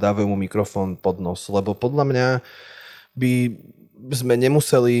platformu a dávajú mu mikrofón pod nos. Lebo podľa mňa by sme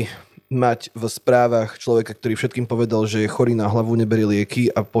nemuseli mať v správach človeka, ktorý všetkým povedal, že je chorý na hlavu, neberie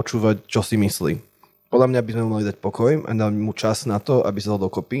lieky a počúvať, čo si myslí. Podľa mňa by sme mu mali dať pokoj a dať mu čas na to, aby sa dal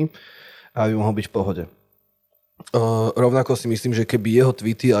dokopy a aby mohol byť v pohode. Rovnako si myslím, že keby jeho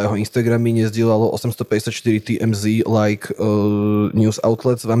tweety a jeho Instagramy nezdielalo 854 TMZ like news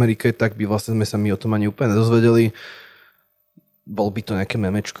outlets v Amerike, tak by vlastne sme sa my o tom ani úplne nedozvedeli. Bol by to nejaké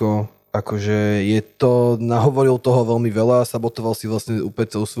memečko. Akože je to, nahovoril toho veľmi veľa, sabotoval si vlastne úplne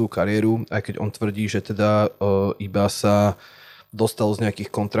celú svoju kariéru, aj keď on tvrdí, že teda iba sa dostal z nejakých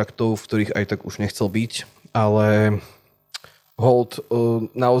kontraktov, v ktorých aj tak už nechcel byť, ale hold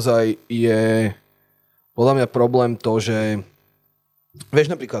naozaj je podľa mňa problém to, že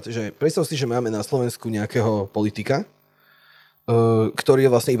vieš napríklad, že predstav si, že máme na Slovensku nejakého politika, ktorý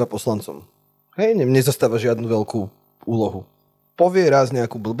je vlastne iba poslancom. Hej, nezastáva žiadnu veľkú úlohu. Povie raz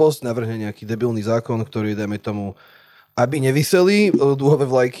nejakú blbosť, navrhne nejaký debilný zákon, ktorý, dajme tomu, aby neviseli dúhové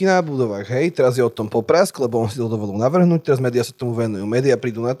vlajky na budovách. Hej, teraz je o tom poprask, lebo on si to dovolil navrhnúť, teraz médiá sa tomu venujú. Médiá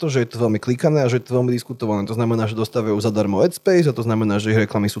prídu na to, že je to veľmi klikané a že je to veľmi diskutované. To znamená, že dostávajú zadarmo headspace a to znamená, že ich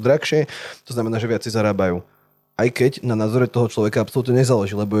reklamy sú drahšie, to znamená, že viacej zarábajú. Aj keď na názore toho človeka absolútne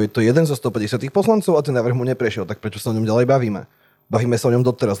nezáleží, lebo je to jeden zo 150 poslancov a ten návrh mu neprešiel, tak prečo sa o ňom ďalej bavíme? Bavíme sa o ňom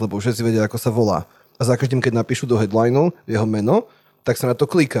doteraz, lebo už všetci vedia, ako sa volá. A za každým, keď napíšu do headlineu jeho meno, tak sa na to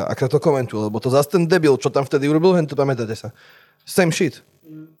kliká a to komentuje, lebo to zase ten debil, čo tam vtedy urobil, to pamätáte sa. Same shit.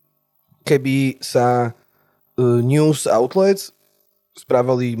 Keby sa news outlets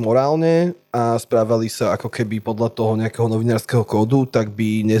správali morálne a správali sa ako keby podľa toho nejakého novinárskeho kódu, tak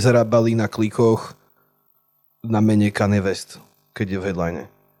by nezarábali na klikoch na mene Kanye West, keď je v headline.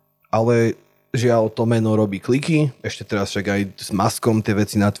 Ale žiaľ, to meno robí kliky, ešte teraz však aj s maskom tie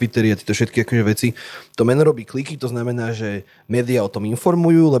veci na Twitteri a tieto všetky akože veci. To meno robí kliky, to znamená, že médiá o tom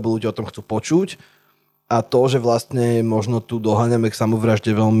informujú, lebo ľudia o tom chcú počuť a to, že vlastne možno tu doháňame k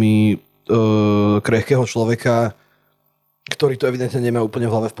samovražde veľmi krehkého človeka, ktorý to evidentne nemá úplne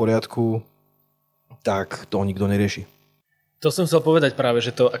v hlave v poriadku, tak to nikto nerieši. To som chcel povedať práve,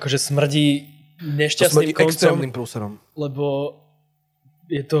 že to akože smrdí nešťastným koncom. Extrémnym prúserom. Lebo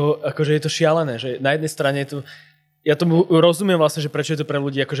je to šialené, že na jednej strane je to, ja tomu rozumiem vlastne, že prečo je to pre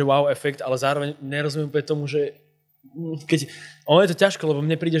ľudí akože wow efekt, ale zároveň nerozumiem úplne tomu, že keď, ono je to ťažko, lebo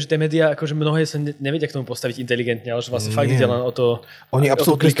mne príde, že tie médiá, akože mnohé sa nevedia k tomu postaviť inteligentne, ale že vlastne fakt ide len o to. Oni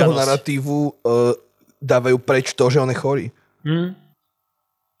absolútne z toho narratívu dávajú preč to, že on je chorý.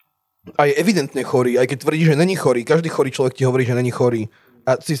 A je evidentne chorý, aj keď tvrdí, že není chorý. Každý chorý človek ti hovorí, že není chorý.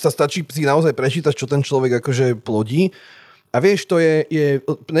 A si sa stačí si naozaj prečítať, čo ten človek akože plodí. A vieš, to je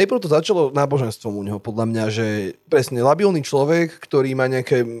najprv to začalo náboženstvom u neho, podľa mňa, že presne labilný človek, ktorý má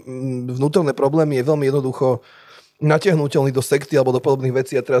nejaké vnútorné problémy, je veľmi jednoducho natiahnuteľný do sekty alebo do podobných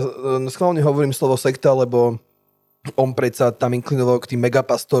vecí. A teraz schválne hovorím slovo sekta, lebo on predsa tam inklinoval k tým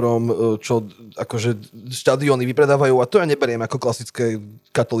megapastorom, čo akože štadióny vypredávajú, a to ja neberiem ako klasické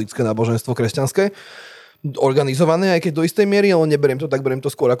katolícke náboženstvo kresťanské, organizované, aj keď do istej miery, ale neberiem to tak, beriem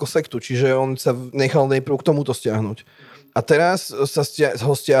to skôr ako sektu, čiže on sa nechal najprv k tomuto stiahnuť. A teraz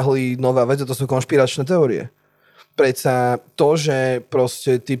ho stiahli nová vec, a to sú konšpiračné teórie. Predsa to, že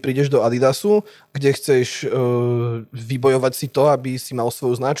proste ty prídeš do Adidasu, kde chceš vybojovať si to, aby si mal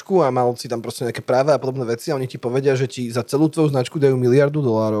svoju značku a mal si tam proste nejaké práva a podobné veci, a oni ti povedia, že ti za celú tvoju značku dajú $1 miliardu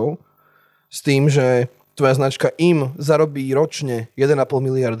s tým, že tvoja značka im zarobí ročne 1,5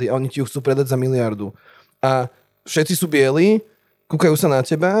 miliardy a oni ti ju chcú predať za 1 miliardu. A všetci sú bieli, kúkajú sa na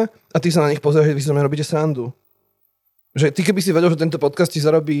teba a ty sa na nich pozrieš, že vy sa mňa robíte srandu. Že ty keby si vedel, že tento podcast ti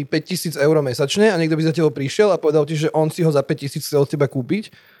zarobí 5,000 eur mesačne a niekto by za tebou prišiel a povedal ti, že on si ho za 5,000 chcel od teba kúpiť,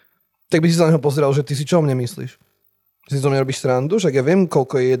 tak by si sa na neho pozeral, že ty si čo o mne myslíš? Si zo mňa robíš srandu? Však ja viem,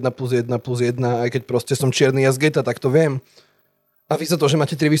 koľko je 1 plus 1 plus 1, aj keď proste som čierny a z geta, tak to viem. A vy za to, že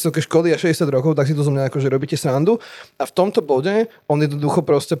máte 3 vysoké školy a 60 rokov, tak si to zo mňa akože robíte srandu. A v tomto bode on jednoducho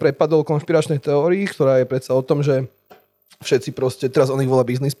proste prepadol konšpiračnej teórii, ktorá je predsa o tom, že všetci proste, teraz on ich volá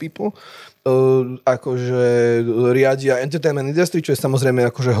business people, akože riadia entertainment industry, čo je samozrejme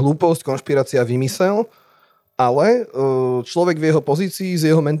akože hlúposť, konšpirácia, vymysel, ale človek v jeho pozícii s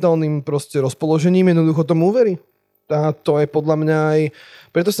jeho mentálnym proste rozpoložením jednoducho tomu uverí. A to je podľa mňa aj,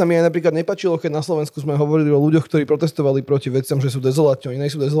 preto sa mi aj napríklad nepáčilo, keď na Slovensku sme hovorili o ľuďoch, ktorí protestovali proti veciam, že sú dezoláti. Oni nie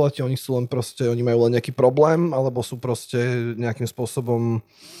sú dezoláti, oni sú len proste, oni majú len nejaký problém, alebo sú proste nejakým spôsobom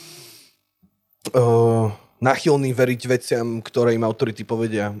nachylný veriť veciam, ktoré im autority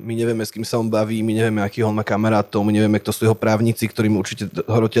povedia. My nevieme, s kým sa on baví, my nevieme, akých on má kamarátov, my nevieme, kto sú jeho právnici, ktorým určite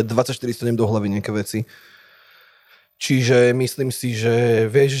hrotia 24/7 do hlavy nejaké veci. Čiže myslím si, že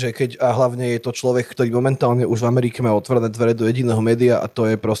vieš, že keď, a hlavne je to človek, ktorý momentálne už v Amerike má otvorené dvere do jediného média, a to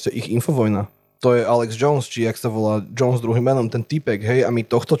je proste ich Infovojna. To je Alex Jones, či jak sa volá Jones druhým menom, ten týpek, hej, a my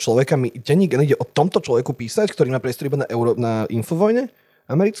tohto človeka, denník ide o tomto človeku písať, ktorý má priestriebené na Infovojne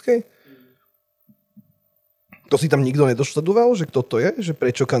americkej. To si tam nikto nedošledoval, že kto to je, že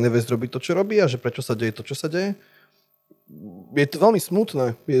prečo Kanye West robí to, čo robí, a že prečo sa deje to, čo sa deje. Je to veľmi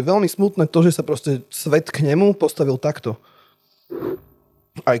smutné. Je veľmi smutné to, že sa proste svet k nemu postavil takto.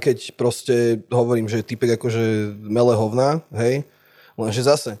 Aj keď proste hovorím, že je typek akože melé hovná, hej, lenže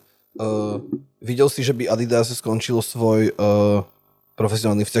zase videl si, že by Adidas skončil svoj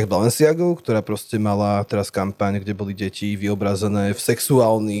profesionálny vzťah s Balenciagou, ktorá proste mala teraz kampaň, kde boli deti vyobrazené v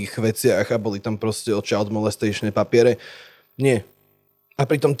sexuálnych veciach a boli tam proste o child molestation papiere. Nie. A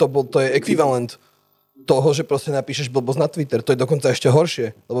pritom to je ekvivalent toho, že proste napíšeš blbosť na Twitter. To je dokonca ešte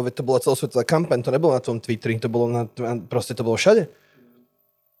horšie, lebo to bola celosvetová kampaň, to nebolo na tom Twitteri, to bolo proste to bolo všade.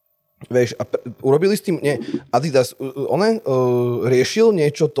 Vieš, a urobili s tým, nie, Adidas, riešil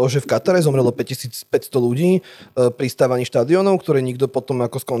niečo to, že v Katare zomrelo 5500 ľudí pri stávaní štadiónov, ktoré nikto potom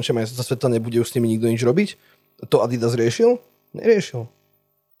ako skončia majstrovstvá sveta nebude už s nimi nikto nič robiť. To Adidas riešil? Neriešil.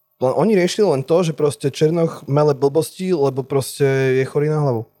 Oni riešili len to, že proste Černoch mele blbosti, lebo proste je chorý na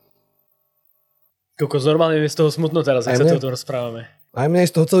hlavu. Kokos, normálne je z toho smutno teraz, ak sa to o tom rozprávame. Aj mne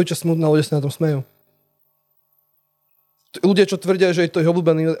je z toho celý čas smutno, ľudia sa na tom smejú. Ľudia, čo tvrdia, že je to jeho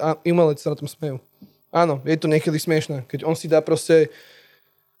obľúbený umelec, sa na tom smejú. Áno, je to niekedy smiešné. Keď on si dá proste...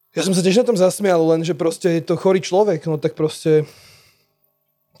 Ja som sa tiež na tom zasmial, len že proste je to chorý človek, no tak proste...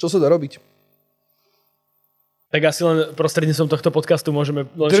 Čo sa dá robiť? Tak asi len prostredníctvom tohto podcastu môžeme...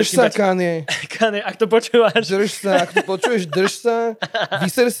 Drž sa, Kanye. Kanye, ak to počúvaš. Drž sa, ak to počuješ, drž sa.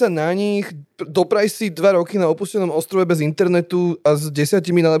 Vyser sa na nich. Dopraj si 2 roky na opustenom ostrove bez internetu a s 10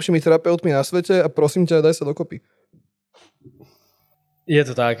 najlepšími terapeutmi na svete a prosím ťa, daj sa dokopy. Je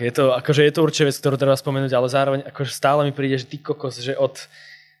to tak, je to určite vec, ktorú treba spomenúť, ale zároveň akože stále mi príde, že ty kokos, že od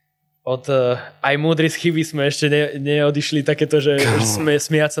od aj múdry z chyby sme ešte neodišli takéto, že sme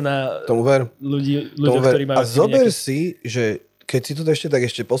smiať sa na ľuďoch, ktorí majú... A zober si, že keď si to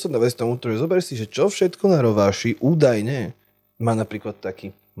ešte posledná vec tomu, že zober si, že čo všetko na rováši údajne má napríklad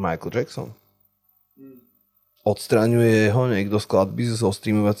taký Michael Jackson. Odstraňuje ho niekto skladby zo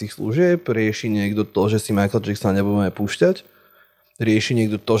streamovacích služieb, rieši niekto to, že si Michael Jacksona nebudeme púšťať, rieši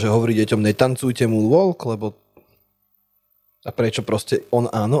niekto to, že hovorí deťom netancujte moonwalk, lebo a prečo proste on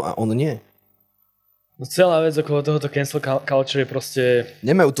áno a on nie? No celá vec okolo tohoto cancel culture je proste...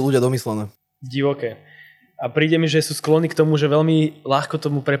 Nemajú to ľudia domyslené. Divoké. A príde mi, že sú sklony k tomu, že veľmi ľahko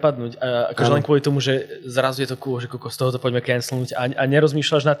tomu prepadnúť. A akože len kvôli tomu, že zrazu je to cool, že z tohoto poďme cancelnúť a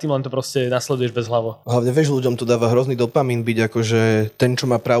nerozmýšľaš nad tým, len to proste nasleduješ bez hlavo. Hlavne vieš, ľuďom to dáva hrozný dopamín byť akože ten, čo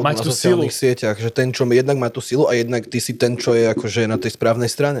má pravdu na sociálnych sieťach. Že ten, čo jednak má tú silu a jednak ty si ten, čo je akože na tej správnej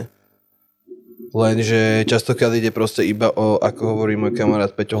strane. Lenže častokrát ide proste iba o, ako hovorí môj kamarát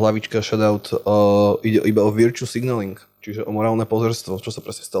Peťo Hlavička, shoutout, ide iba o virtue signaling, čiže o morálne pozorstvo, čo sa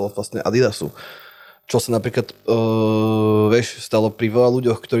presne stalo vlastne Adidasu. Čo sa napríklad, stalo pri veľa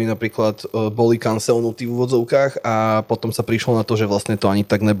ľuďoch, ktorí napríklad boli cancelnutí v úvodzovkách a potom sa prišlo na to, že vlastne to ani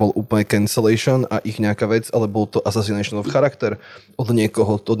tak nebol úplne cancellation a ich nejaká vec, ale bol to assassination of character od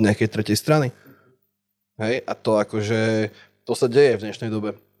niekoho, od nejakej tretej strany. Hej, a to akože, to sa deje v dnešnej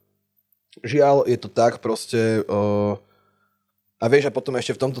dobe. Žiaľ, je to tak proste... A vieš, a potom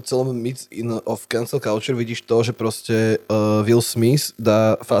ešte v tomto celom myth of cancel culture vidíš to, že proste Will Smith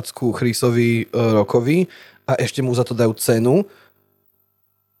dá facku Chrisovi Rockovi a ešte mu za to dajú cenu.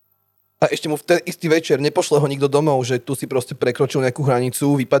 A ešte mu v ten istý večer nepošle ho nikto domov, že tu si proste prekročil nejakú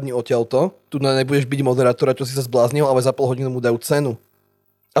hranicu, vypadni odtiaľto, tu nebudeš byť moderátora, čo si sa zbláznil, ale za pol hodinu mu dajú cenu.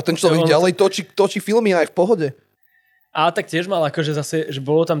 A ten človek ďalej točí filmy aj v pohode. A tak tiež mal akože zase, že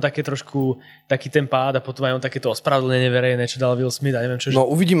bolo tam také trošku taký ten pád a potom aj on takéto ospravedlnenie verejné, čo dal Will Smith a neviem čo. No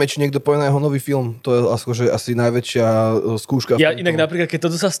uvidíme, či niekto povie na jeho nový film. To je akože asi najväčšia skúška. Ja inak napríklad,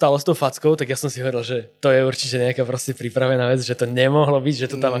 keď toto sa stalo s tou fackou, tak ja som si hovoril, že to je určite nejaká proste pripravená vec, že to nemohlo byť, že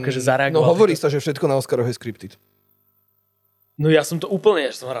to tam akože zareagovalo. No hovorí sa, že všetko na Oscaroch je scripted. No ja som to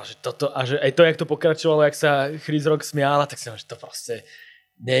úplne, že som hovoril, že toto a že aj to, jak to pokračovalo, jak sa Chris Rock smiala, tak som, že to proste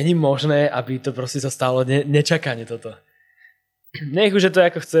není možné, aby to proste sa stalo nečakane toto. Nech už je to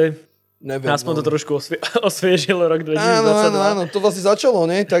ako chce. Neviem, aspoň to trošku osviežilo rok 2022. Áno, to vlastne začalo,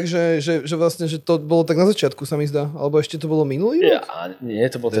 ne? Takže že vlastne, že to bolo tak na začiatku, sa mi zdá. Alebo ešte to bolo minulý rok? Nie,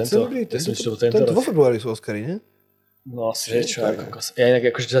 to bol tento. Tento vo februári sú Oscary, ne? No asi čo. Ja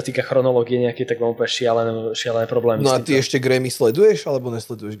inak akože čo sa týka chronológie nejaké, tak mám úplne šialené problémy. No a ty ešte Grammy sleduješ, alebo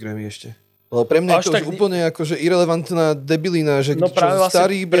nesleduješ Grammy ešte? Lebo pre mňa je to už úplne akože irelevantná debilina, že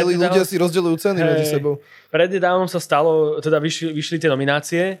starí, bielí ľudia si rozdeľujú ceny medzi sebou. Prednedávnom sa stalo, teda vyšli tie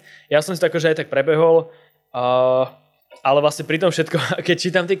nominácie. Ja som si to akože aj tak prebehol, ale vlastne pri tom všetko, keď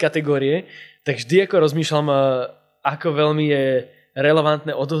čítam tie kategórie, tak vždy ako rozmýšľam, ako veľmi je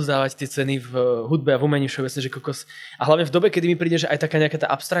relevantné odovzdávať tie ceny v hudbe a v umení všeobecne, že kokos. A hlavne v dobe, kedy mi príde, že aj taká nejaká tá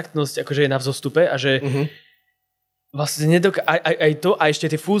abstraktnosť akože je na vzostupe a že vlastne aj to, a ešte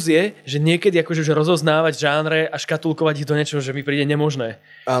tie fúzie, že niekedy akože že rozoznávať žánre a škatulkovať ich do niečoho, že mi príde nemožné.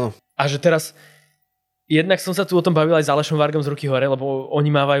 Áno. A že teraz, jednak som sa tu o tom bavil aj s Alešom Vargom z Ruky hore, lebo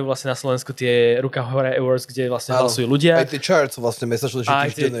oni mávajú vlastne na Slovensku tie Ruka hore Awards, kde vlastne hlasujú ľudia. Aj tie charts vlastne mesačné.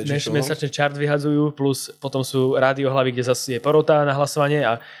 Aj tie mesačné chart vyhadzujú, plus potom sú rádiohlavy, kde zase je porota na hlasovanie.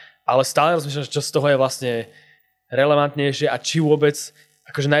 Ale stále rozmýšľam, čo z toho je vlastne relevantnejšie a či vôbec.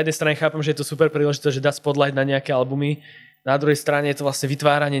 Akože na jednej strane chápem, že je to super príležitosť, že dať spotlight na nejaké albumy, na druhej strane je to vlastne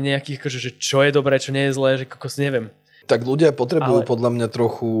vytváranie nejakých, akože, že čo je dobré, čo nie je zlé, že kokos neviem. Tak ľudia potrebujú podľa mňa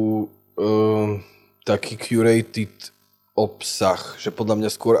trochu taký curated obsah, že podľa mňa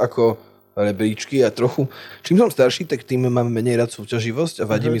skôr ako rebríčky a trochu, čím som starší, tak tým mám menej rád súťaživosť a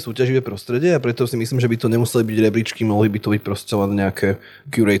vadí mi súťaživé prostredie a preto si myslím, že by to nemuseli byť rebríčky, mohli by to byť proste len nejaké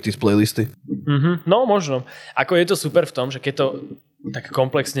curated playlisty. No možno. Ako je to super v tom, že keď to tak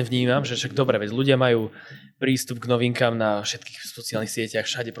komplexne vnímam, že však dobre, veď ľudia majú prístup k novinkám na všetkých sociálnych sieťach,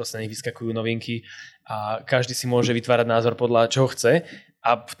 všade proste na nich vyskakujú novinky a každý si môže vytvárať názor podľa čoho chce.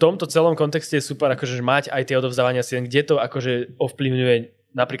 A v tomto celom kontexte je super akože mať aj tie odovzdávania sien, kde to akože ovplyvňuje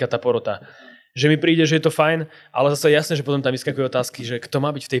napríklad tá porota. Že mi príde, že je to fajn, ale zase jasné, že potom tam vyskakujú otázky, že kto má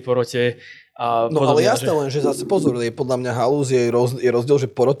byť v tej porote. A no podobne, ale jasné, len, že zase pozor, je podľa mňa halúz, je rozdiel, že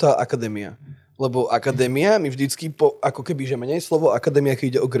porota a akadémia. Lebo akadémia mi vždycky, ako keby, že menej slovo akadémia, keď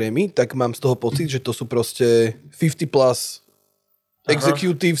ide o Grammy, tak mám z toho pocit, že to sú proste 50 plus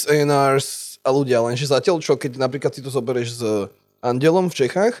executives, A&Rs a ľudia. Lenže zatiaľ, čo keď napríklad si to zoberieš s Andelom v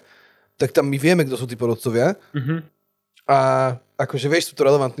Čechách, tak tam my vieme, kto sú tí porodcovia. A akože vieš, sú to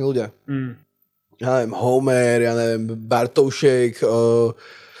relevantní ľudia. Ja neviem, Homer, ja neviem, Bartošek,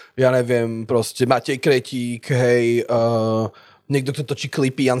 ja neviem, proste Matej Kretík, hej, niekto, kto točí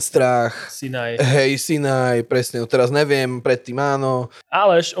klipy, Jan Strach. Sinaj. Hej, Sinaj, presne, no teraz neviem, predtým áno.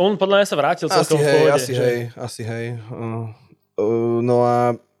 Ale on podľa mňa sa vrátil celkom v pohode. Asi hej. No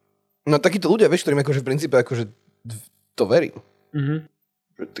a takíto ľudia, vieš, ktorým akože v princípe akože to verím.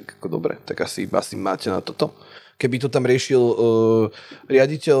 Tak ako dobre, tak asi máte na toto. Keby to tam riešil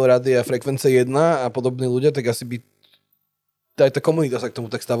riaditeľ Rádia Frekvence 1 a podobní ľudia, tak asi by aj tá komunita sa k tomu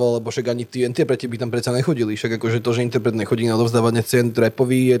tak stávala, lebo však ani tí interpreti by tam predsa nechodili. Však akože to, že interpret nechodí na odovzdávanie cien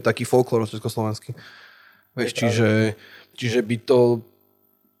rapový, je taký folklór československý. Vieš, čiže by to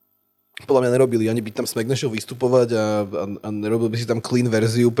podľa mňa nerobili. Ani by tam Smek nešiel vystupovať a nerobil by si tam clean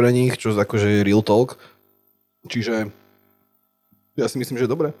verziu pre nich, čo akože je real talk. Čiže ja si myslím, že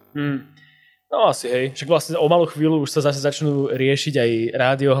je dobré. No asi, hej. Však vlastne o malú chvíľu už sa zase začnú riešiť aj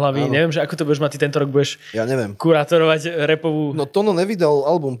rádiohlavy. Neviem, že ako to budeš mať, ty tento rok budeš kurátorovať rapovú... No Tono nevydal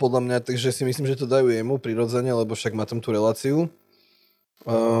album podľa mňa, takže si myslím, že to dajú jemu prirodzene, lebo však má tam tú reláciu.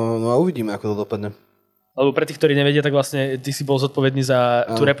 No a uvidíme, ako to dopadne. Lebo pre tých, ktorí nevedia, tak vlastne ty si bol zodpovedný za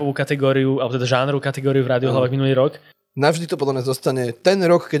tú rapovú kategóriu, alebo teda žánrovú kategóriu v rádiohlavách minulý rok. Navždy to podľa mňa zostane ten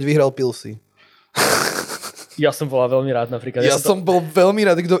rok, keď vyhral Pilsy. Ja som bola veľmi rád napríklad. Ja som bol veľmi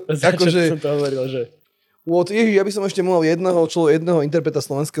rád, akože... som to hovoril, že... Ja by som ešte mohol jedného interpreta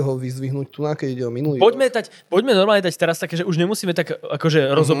slovenského vyzdvihnúť tu, keď ide o minulý Poďme normálne dať teraz také, že už nemusíme tak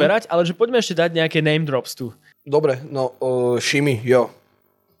akože rozoberať, ale že poďme ešte dať nejaké name drops tu. Dobre, no Šimi, jo.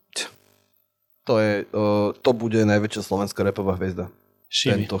 To bude najväčšia slovenská rapová hviezda.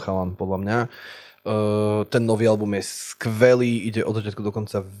 Šimi. Tento chalan, podľa mňa. Ten nový album je skvelý, ide od začiatku do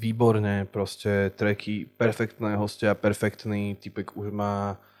konca výborne, proste tracky perfektné, hostia perfektný, typek už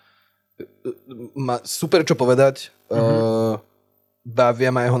má super čo povedať, bavia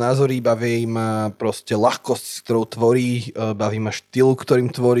ma jeho názory, baví ma proste ľahkosť, s ktorou tvorí, baví ma štýl,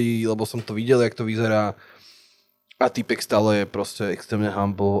 ktorým tvorí, lebo som to videl, jak to vyzerá a typek stále je proste extrémne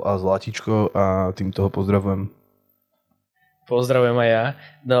humble a zlatíčko a týmto ho pozdravujem. Pozdravujem aj ja.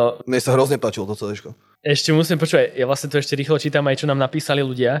 No, mne sa hrozne páčilo to CDčko. Ešte musím počúvať, ja vlastne to ešte rýchlo čítam aj, čo nám napísali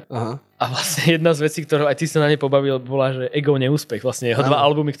ľudia. Aha. A vlastne jedna z vecí, ktorú aj ty sa na ne pobavil, bola, že Ego neúspech. Vlastne jeho 2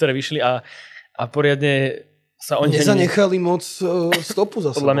 albumy, ktoré vyšli a poriadne sa oni... Nezanechali moc stopu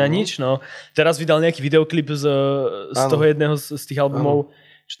za sebou. Podľa mňa nič, no. Teraz vydal nejaký videoklip z toho jedného z tých albumov.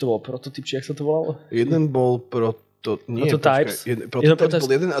 Čo to bol? Prototyp, či jak sa to volalo? Jeden bol Prototypes. Prototyp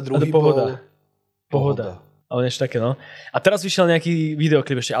bol jeden a druhý bol... Pohoda. Ale niečo také, no. A teraz vyšiel nejaký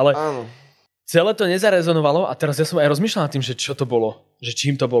videoklip ešte, ale celé to nezarezonovalo a teraz ja som aj rozmýšľal nad tým, že čo to bolo, že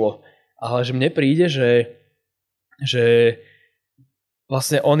čím to bolo. Ale že mne príde, že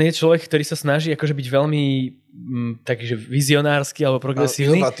vlastne on je človek, ktorý sa snaží akože byť veľmi taký, že vizionársky alebo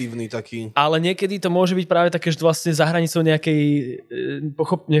progresívny. Inovatívny taký. Ale niekedy to môže byť práve také, že vlastne za hranicou nejakej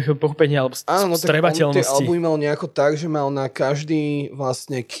pochopenia alebo strebateľnosti. On tie albumy mal nejako tak, že mal na každý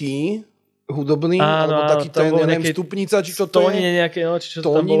vlastne key hudobný, alebo taký ten, ja neviem, stupnica, či čo to je. Nejaké, no, či čo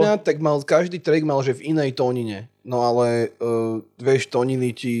tónina, tak mal, každý track mal, že v inej tónine. No ale, vieš,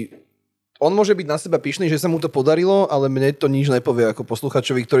 tóniny ti... On môže byť na seba pyšný, že sa mu to podarilo, ale mne to nič nepovie ako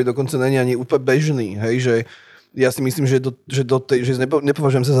posluchačovi, ktorý dokonca není ani úplne bežný, hej, že ja si myslím, že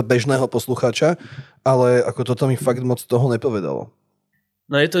nepovažujem sa za bežného posluchača, ale ako toto mi fakt moc toho nepovedalo.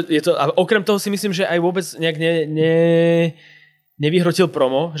 No je to a okrem toho si myslím, že aj vôbec nejak nevyhrotil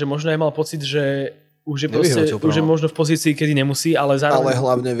promo, že možno aj mal pocit, že už je možno v pozícii, kedy nemusí, ale zároveň... Ale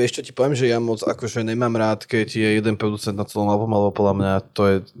hlavne, vieš čo ti poviem, že ja moc akože nemám rád, keď je jeden producent na celom album, alebo podľa mňa to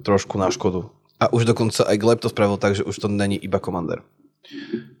je trošku na škodu. A už dokonca aj Gleb to spravil tak, že už to není iba Commander.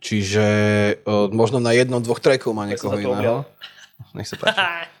 Čiže možno na 1-2 trackov má niekoho iného. Nech sa páči.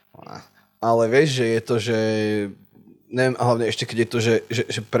 Ale vieš, že je to, že... Neviem, a hlavne ešte keď je to,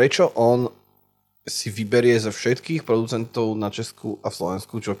 že prečo on si vyberie ze všetkých producentov na Česku a v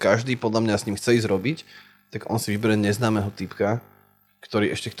Slovensku, čo každý podľa mňa s ním chce ísť robiť, tak on si vyberie neznámeho typka,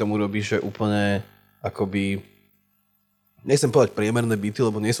 ktorý ešte k tomu robí, že úplne akoby... Nechcem povedať priemerné beaty,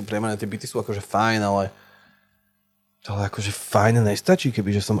 lebo nie sú priemerné, tie beaty sú akože fajn, ale akože fajn nestačí,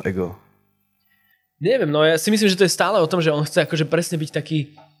 kebyže som Ego. Neviem, no ja si myslím, že to je stále o tom, že on chce akože presne byť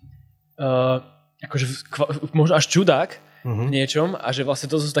taký akože možno až čudák, v niečom a že vlastne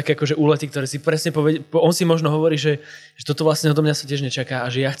to sú také akože úlety, ktoré si presne on si možno hovorí, že toto vlastne odo mňa sa tiež nečaká a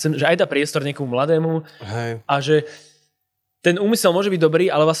že ja chcem, že aj dá priestor niekomu mladému. Hej. A že ten úmysel môže byť dobrý,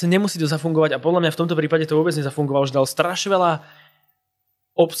 ale vlastne nemusí to zafungovať a podľa mňa v tomto prípade to vôbec nezafungovalo, že dal strašne veľa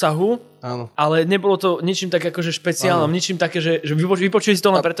obsahu, áno. Ale nebolo to ničím tak akože špeciálnym, ničím také, že vypočuli si to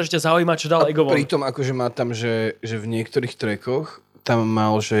len preto, že ťa zaujíma, čo dal Ego von. Pritom akože má tam, že v niektorých trackoch tam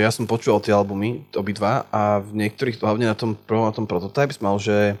mal, že ja som počúval tie albumy, obidva, a v niektorých, hlavne na tom prvom, na tom Prototypes, mal,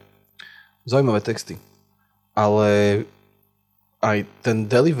 že zaujímavé texty. Ale aj ten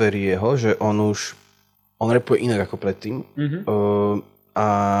delivery jeho, že on rapuje inak ako predtým. A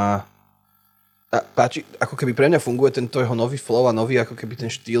páči, ako keby pre mňa funguje tento jeho nový flow a nový ako keby ten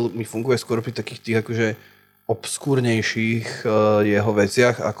štýl mi funguje skôr pri takých tých akože obskúrnejších jeho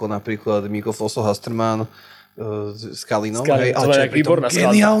veciach, ako napríklad Mikko Flosso Hasterman s Kalinom. Hej, ale čo je pritom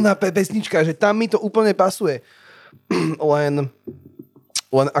geniálna pesnička, že tam mi to úplne pasuje. Len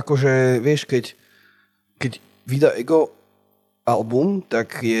akože, vieš, keď vydá Ego album,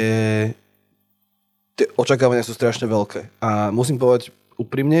 tak tie očakávania sú strašne veľké. A musím povedať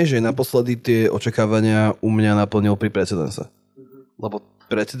úprimne, že naposledy tie očakávania u mňa naplnil pri Precedense. Lebo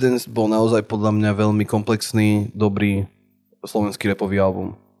Precedens bol naozaj podľa mňa veľmi komplexný, dobrý slovenský rapový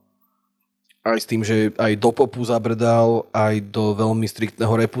album. Aj s tým, že aj do popu zabrdal, aj do veľmi striktného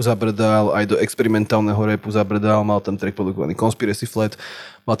rapu zabrdal, aj do experimentálneho rapu zabrdal. Mal tam track produkovaný Conspiracy Flat,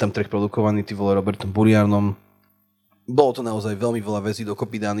 mal tam track produkovaný Robertom Burianom. Bolo to naozaj veľmi veľa vecí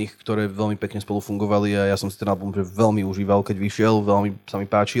dokopy daných, ktoré veľmi pekne spolu fungovali a ja som si ten album že veľmi užíval, keď vyšiel, veľmi sa mi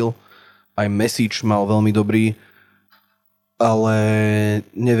páčil. Aj message mal veľmi dobrý, ale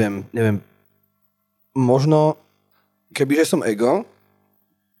neviem, možno kebyže som Ego,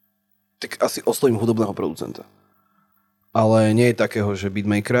 tak asi oslovím hudobného producenta. Ale nie je takého, že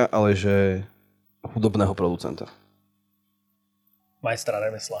beatmakera, ale že hudobného producenta. Majstra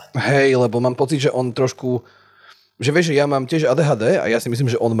remesla. Hej, lebo mám pocit, že on trošku... Že vieš, že ja mám tiež ADHD a ja si myslím,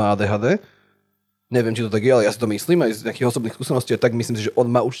 že on má ADHD. Neviem, či to tak je, ale ja si to myslím aj z nejakých osobných skúseností a tak myslím si, že on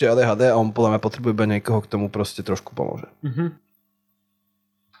má určite ADHD a on podľa mňa potrebuje iba niekoho, k tomu proste trošku pomôže.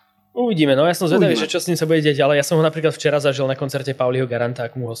 Uvidíme, no ja som zvedavý, že čo s ním sa bude deť, ale ja som ho napríklad včera zažil na koncerte Pauliho Garanta,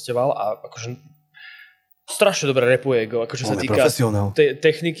 ako mu hostoval a akože strašne dobre rapuje Ego, akože sa týka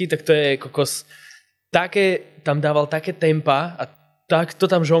techniky, tak to je kokos tam dával také tempa a tak to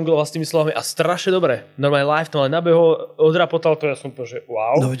tam žongloval s tými slovami a strašne dobre. Normálne live to ale nabehol, odrapotal to, ja som povedal, že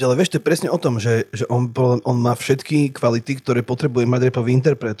wow. No ale vieš, to je presne o tom, že on má všetky kvality, ktoré potrebuje mať rapový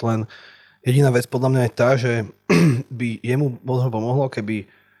interpret, len jediná vec podľa mňa je tá, že by jemu možno pomohlo, keby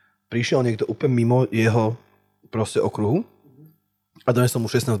prišiel niekto úplne mimo jeho proste okruhu a donesol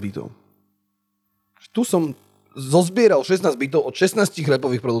mu 16 beatov. Tu som zozbieral 16 beatov od 16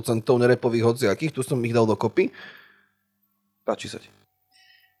 rapových producentov, nerapových hociakých, tu som ich dal dokopy. Páči sa ti.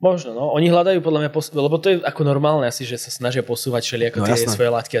 Možno, no. Oni hľadajú podľa mňa, lebo to je ako normálne asi, že sa snažia posúvať všelijako tie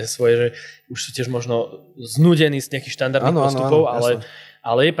svoje látky a svoje, že už sú tiež možno znudení z nejakých štandardných postupov,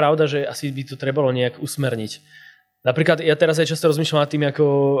 ale je pravda, že asi by to trebalo nejak usmerniť. Napríklad ja teraz aj často rozmýšľam nad tým,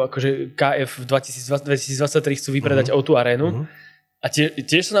 akože KF v 2023 chcú vypredať O2 arénu a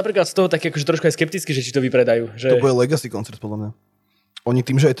tiež sú napríklad z toho taký akože trošku aj skeptický, že či to vypredajú. Že... To bude legacy koncert podľa mňa. Oni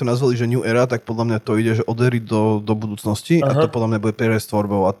tým, že aj to nazvali, že New Era, tak podľa mňa to ide, že od éry do budúcnosti a to podľa mňa bude prerez s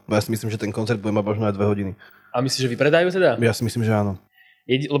tvorbou a ja si myslím, že ten koncert bude mať možno aj 2 hodiny. A myslíš, že vypredajú teda? Ja si myslím, že áno.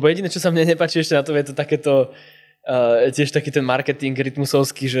 Lebo jediné, čo sa mne nepáči ešte na to, je to takéto tiež taký ten marketing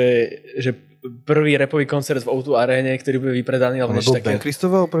rytmusovský, že prvý rapový koncert v O2 aréne, ktorý bude vypredaný. Ale bol Ben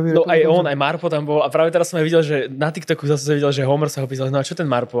Kristoval prvý no aj on, aj Marpo tam bol a práve teraz som aj videl, že na TikToku zase videl, že Homer sa ho pýtal, no a čo ten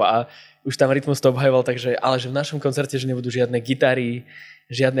Marpo a už tam rytmus to obhajoval, takže ale že v našom koncerte, že nebudú žiadne gitary,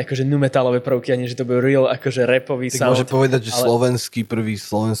 žiadne akože nu metalové prvky, ani že to bude real akože rapový sound. Tak môže povedať, že prvý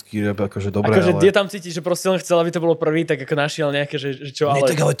slovenský rap akože dobré, akože ale... je tam cítiť, že proste len chcel, aby to bolo prvý, tak ako našiel nejaké, že čo, ale...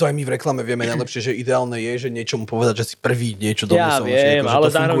 Tak ale to aj my v reklame vieme najlepšie, že ideálne je, že niečomu povedať, že si prvý niečo Ja donesol. viem, akože ale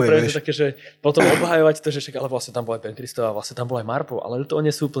zároveň pre to také, že potom obhajovať to, že však, ale vlastne tam bol aj Ben Kristova, vlastne tam bol aj Marpo, ale to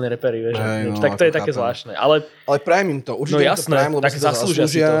nie sú úplne repery, vieš. No, tak to je také zvláštne. Ale prajem im to, určite no jasné, prajem, lebo tak si to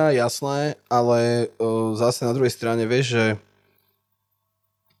zaslúžia, jasné, ale zase na druhej strane, vieš, že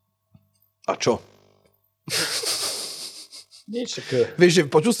a čo? Niečo také. Vieš, že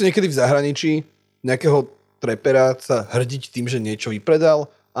počul si niekedy v zahraničí nejakého trapera sa hrdiť tým, že niečo vypredal?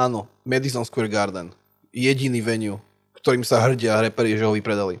 Áno, Madison Square Garden. Jediný venue, ktorým sa hrdia raperi, že ho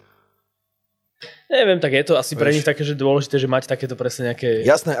vypredali. Neviem, tak je to asi pre nich také, že dôležité, že mať takéto presne nejaké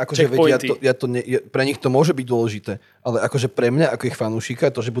jasné, akože pre nich to môže byť dôležité, ale akože pre mňa, ako ich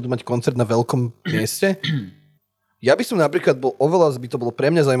fanúšika, to, že budú mať koncert na veľkom mieste, ja by som napríklad oveľa by to bolo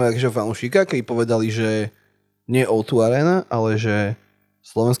pre mňa zaujímavé, že fanúšika, keby povedali, že nie O2 Arena, ale že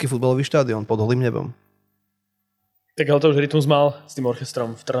slovenský futbalový štádion pod holým nebom. Tak ale to už Rytmus mal s tým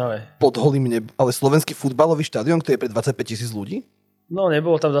orchestrom v Trnave. Pod holým nebom, ale slovenský futbalový štádion, ktorý je pre 25,000 ľudí? No,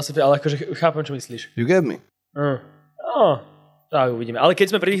 nebolo tam zase, ale akože chápem, čo myslíš. You get me? No, tak uvidíme. Ale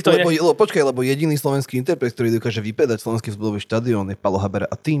keď sme pri týchto... Lebo jediný slovenský interpret, ktorý dokáže vypedať slovenský futbalový štádion je Palo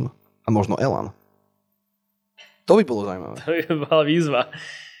Habera a tým. A možno Elan. To by bolo zaujímavé. To by bola výzva.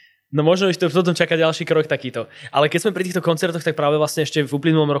 No možno ešte potom čaká ďalší krok takýto. Ale keď sme pri týchto koncertoch, tak práve vlastne ešte v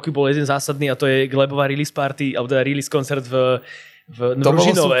uplynulom roku bol jeden zásadný a to je Glebová release party, alebo teda release koncert v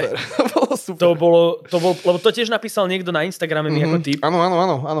Ružinove. To bolo super. To bolo, lebo to tiež napísal niekto na Instagrame mi ako tip. Áno.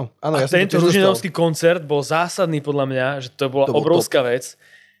 A ja tento ružinovský koncert bol zásadný podľa mňa, že to bola obrovská vec.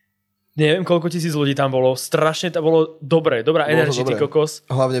 Neviem, koľko tisíc ľudí tam bolo. Strašne to bolo dobrá energia, ty kokos.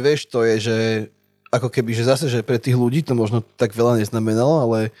 Hlavne vieš, to je, že ako keby, že zase, že pre tých ľudí to možno tak veľa neznamenalo,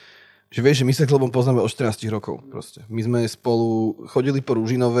 ale že vieš, že my sa Klebom poznáme od 14 rokov proste. My sme spolu chodili po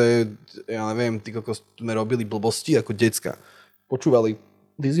Ružinove, ja neviem, ty kokos, sme robili blbosti ako decka. Počúvali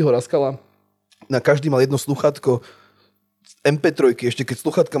Dizzyho Raskala, na každý mal jedno sluchátko, MP3, ešte keď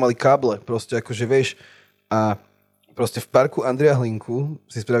sluchátka mali káble, proste akože vieš, a proste v parku Andreja Hlinku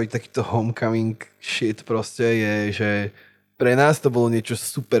si spraviť takýto homecoming shit proste je, že pre nás to bolo niečo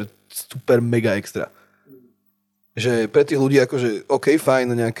super mega extra. Že pre tých ľudí akože OK,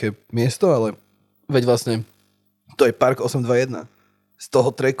 fajn, nejaké miesto, ale veď vlastne to je Park 821 z toho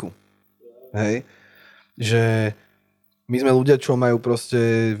tracku. Hej? Že my sme ľudia, čo majú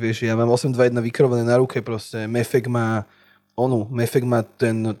proste, vieš, ja mám 821 vykrované na ruke proste, Mefek má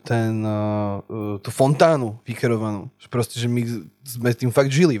tú fontánu vykerovanú. Proste, že my sme tým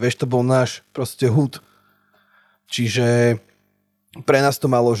fakt žili, vieš, to bol náš proste hud. Čiže pre nás to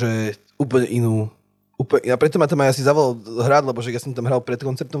malo, že úplne inú. Ja preto ma tam aj asi zavolal hrať, lebo že ja som tam hral pred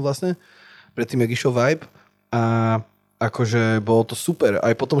koncertom vlastne, predtým, jak išiel Vibe a akože bolo to super.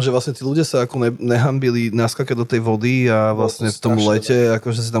 Aj potom, že vlastne tí ľudia sa ako nehambili naskakať do tej vody a vlastne v tom lete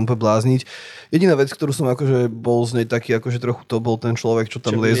akože sa tam úplne blázniť. Jediná vec, ktorú som akože bol z nej taký, akože trochu to bol ten človek, čo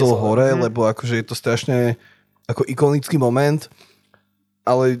tam liezol hore, lebo akože je to strašne ako ikonický moment,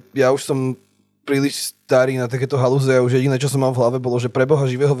 ale ja už som príliš starý na takéto halúze a už jediné, čo som mal v hlave, bolo, že pre Boha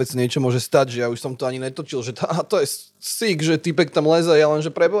živého vec niečo môže stať, že ja už som to ani netočil, že to je sick, že typek tam leze, ja len, že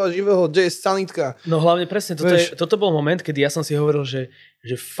pre Boha živého, kde je sanitka. No hlavne presne, toto bol moment, kedy ja som si hovoril, že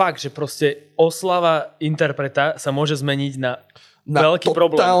fakt, že proste oslava interpreta sa môže zmeniť na veľký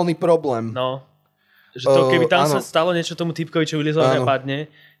problém. Na totálny problém. No, že to keby tam sa stalo niečo tomu typkovi, čo vylezol a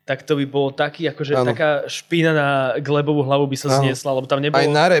padne, tak to by bolo taký, akože taká špína na Glebovú hlavu by sa zniesla, lebo tam nebolo... Aj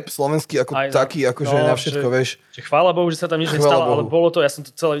na rap slovenský ako taký, akože na všetko, vieš. Že chvála Bohu, že sa tam nič nestalo, ale bolo to, ja som to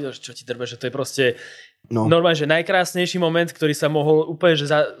celé videl, že čo ti drbe, že to je proste normálne, že najkrásnejší moment, ktorý sa mohol úplne,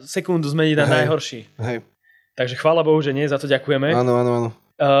 že za sekundu zmeniť na najhorší. Hej. Takže chvála Bohu, že nie, za to ďakujeme. Áno.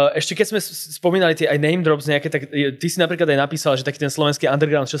 Ešte keď sme spomínali tie aj name drops nejaké, tak ty si napríklad aj napísal, že taký ten slovenský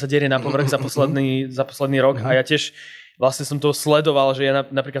underground, čo sa deje na povrch za posledný rok a ja tiež vlastne som to sledoval, že ja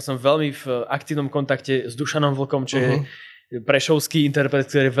napríklad som veľmi v aktívnom kontakte s Dušanom Vlkom, čo je prešovský interpret,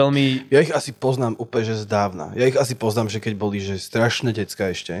 ktorý je veľmi... Ja ich asi poznám úplne, že zdávna. Ja ich asi poznám, že keď boli že strašné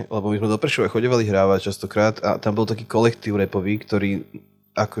decka ešte, lebo my sme do Prešova chodevali hrávať častokrát a tam bol taký kolektív rapový, ktorí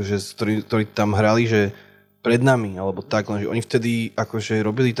tam hrali, že pred nami, alebo tak, lenže oni vtedy akože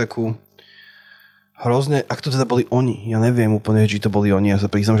robili takú hrozne... Ak to teda boli oni? Ja neviem úplne, či to boli oni, ja sa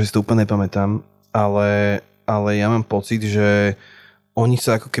priznám, že si to úplne nepamätám, ale ja mám pocit, že oni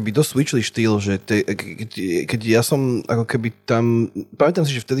sa ako keby doswitchli štýl, že keď ja som ako keby tam, pamätám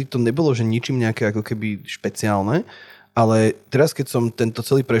si, že vtedy to nebolo, že ničím nejaké ako keby špeciálne, ale teraz keď som tento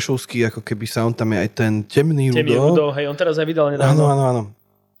celý prešovský, ako keby sound, tam je aj ten temný Rudo. Hej, on teraz aj vydal nedávno. Áno.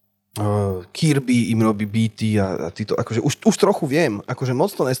 Kirby im robí beaty a títo, akože už trochu viem, akože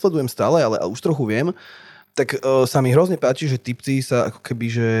moc to nesledujem stále, ale už trochu viem. Tak sa mi hrozne páči, že typci sa ako keby,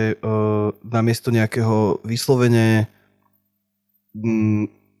 že namiesto nejakého vyslovene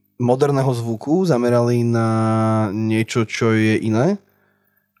moderného zvuku zamerali na niečo, čo je iné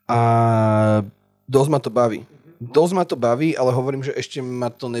a dosť ma to baví, ale hovorím, že ešte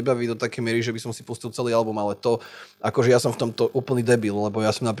ma to nebaví do takej miery, že by som si pustil celý album, ale to, akože ja som v tomto úplný debil, lebo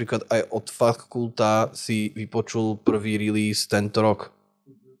ja som napríklad aj od Fakulta si vypočul prvý release tento rok.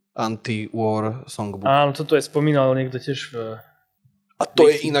 Anti-War Songbook. Áno, toto je spomínal niekto tiež A to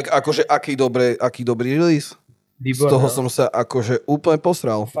je inak akože aký dobrý release. Výborné. Z toho som sa akože úplne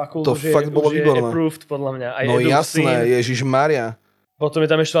posral. To fakt bolo výborné. Approved, podľa mňa. Aj no jasné, Ježišmaria. Potom je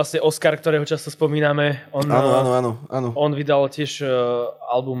tam ešte vlastne Oscar, ktorého často spomíname. Áno. On vydal tiež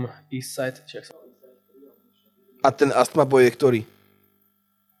album Eastside. A ten Astma Boy je ktorý?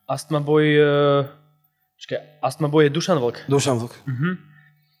 Astma Boy je Dušan Vlk.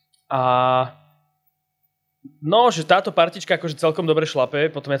 A no, že táto partička akože celkom dobre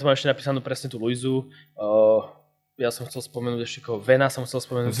šlape, potom ja tu mám ešte napísanú presne tú Luizu. ja som chcel spomenúť ešte Vena som chcel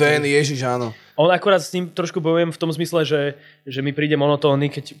spomenúť. Ven, Ježiš, áno. On akurát s ním trošku bojujem v tom zmysle, že mi príde monotónny,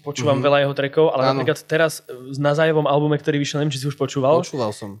 keď počúvam veľa jeho trackov, ale napríklad teraz na Zajevom albume, ktorý vyšiel, neviem, či si už počúval.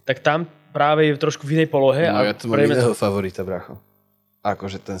 Počúval som. Tak tam práve je trošku v inej polohe. No, ja to mám iného favorita, bracho.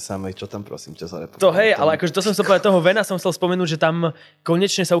 Akože ten samej, čo tam prosím ťa zarepovať. To hej, ale akože to som chcel povedať, toho Vena som chcel spomenúť, že tam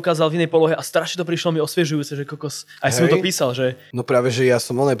konečne sa ukázal v inej polohe a strašne to prišlo mi osviežujúce, že kokos. Aj som to písal, že... No práve, že ja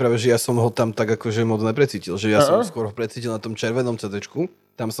som ho tam tak akože moc neprecítil, že ja som skôr ho precítil na tom červenom CDčku,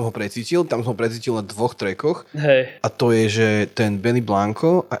 tam som ho precítil na 2 trackoch. Hej. A to je, že ten Benny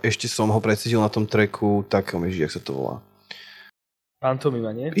Blanco a ešte som ho precítil na tom tracku, tak jak sa to volá. Pantomima,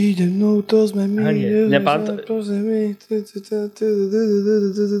 nie? Ide mnou, to sme my.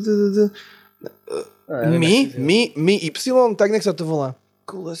 My, Y, tak nech sa to volá.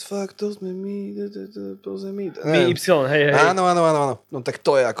 Cool as fuck, to sme my. My, Y, hej. Áno. No tak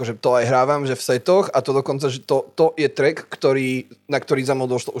to je akože, to aj hrávam, že v setoch a to dokonca, že to je track, na ktorý za mnou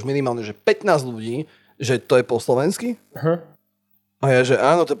došlo už minimálne, že 15 ľudí, že to je po slovensky. A ja, že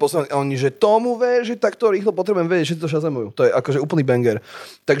áno, to je posledné. A oni, že tomu ver, že takto rýchlo potrebujem vedieť, že to šazamujú. To je akože úplný banger.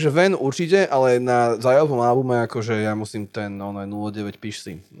 Takže Ven určite, ale na Zajavom albume akože ja musím ten 09 píš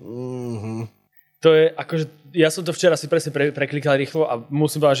si. To je akože, ja som to včera si presne preklikal rýchlo a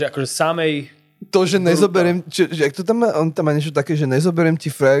musím povedať, že akože samej... To, že nezoberiem, jak to tam má, on tam má niečo také, že nezoberiem ti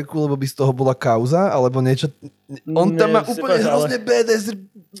frajerku, lebo by z toho bola kauza, alebo niečo... On tam má úplne hrozne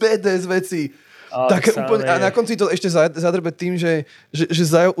BDS veci. Také úplne, a na konci to ešte zadrbe tým, že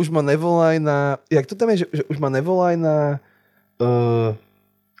Zajo už ma nevolaj na... Jak to tam je? Že už ma nevolaj na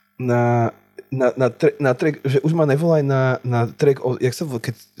track, že už ma nevolaj na track, jak sa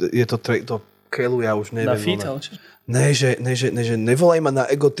keď je to track, to Kelu, ja už neviem. Na feat, ale čo? Ne, že nevolaj ma na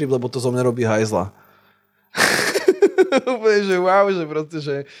Ego Trip, lebo to zo mňa robí hajzla. Úplne, že wow, že proste,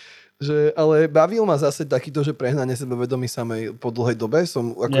 že ale bavil ma zase takýto, že prehnanie sebavedomí samej po dlhej dobe.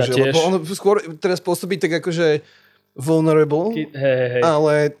 Som akože, lebo on skôr teraz pôsobí tak akože vulnerable,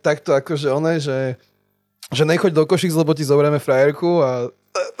 ale takto akože on je, že nechoď do Košic, lebo ti zoberieme frajerku a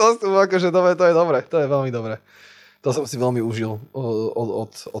to akože to je dobre, to je veľmi dobre. To som si veľmi užil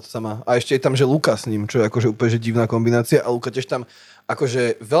od sama. A ešte je tam, že Luka s ním, čo je akože úplne že divná kombinácia a Luka tiež tam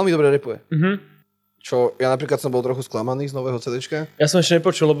akože veľmi dobre rapuje. Čo ja napríklad som bol trochu sklamaný z nového CDčka. Ja som ešte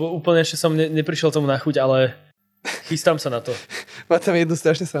nepočul, lebo úplne ešte som neprišiel tomu na chuť, ale chystám sa na to. Má tam jednu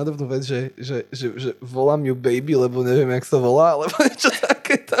strašne srandovnú vec, že volám ju baby, lebo neviem, jak sa volá, alebo niečo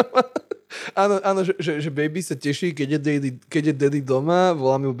také tam má. Áno, že baby sa teší, keď je daddy doma,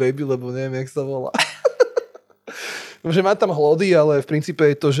 volám ju baby, lebo neviem, jak sa volá. Že má tam hlody, ale v princípe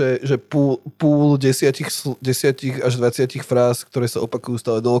je to, že púl 10 až 20 fráz, ktoré sa opakujú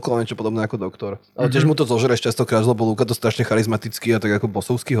stále dookola, niečo podobné ako doktor. Ale tiež mu to zožereš častokrát, lebo Luka to strašne charizmatický a tak ako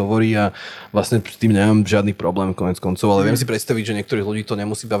bosovsky hovorí a vlastne s tým nemám žiadny problém konec koncov, ale viem si predstaviť, že niektorých ľudí to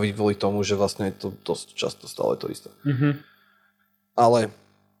nemusí baviť kvôli tomu, že vlastne je to dosť často stále to isté. Ale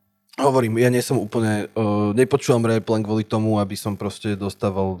hovorím, ja nie som úplne, nepočúvam rap len kvôli tomu, aby som proste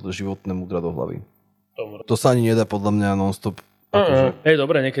dostával životné múdra do hlavy. To sa ani nedá podľa mňa non-stop. Je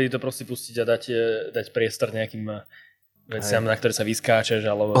dobré niekedy to proste pustiť a dať priestor nejakým veciam, na ktoré sa vyskáčeš.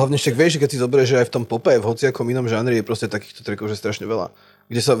 Alebo... Hlavne však vieš, keď si zoberieš, že aj v tom pope, v hociakom inom žánri je proste takýchto trackov, že strašne veľa.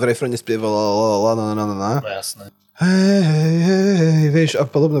 Kde sa v refréne spieva la. No jasné. Hej, vieš, a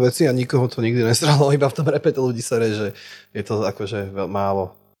podobné veci a nikoho to nikdy nesralo, iba v tom repe to ľudí sa že je to akože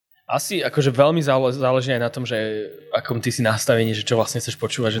málo. Asi akože veľmi záleží aj na tom, že akom ty si nastavení, že čo vlastne chceš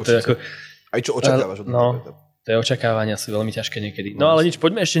počúvať, že to je ako... Aj čo očakávaš od toho? To je očakávanie asi veľmi ťažké niekedy. No ale nič,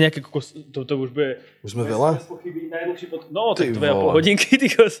 poďme ešte nejaké... To už bude... Už sme veľa? No, tak 2,5 hodinky.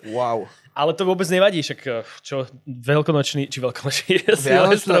 Wow. Ale to vôbec nevadí, však čo veľkonočný...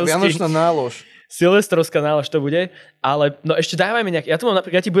 Vianočná nálož. Silvestrovská nálož to bude. Ale no ešte dávajme nejaké...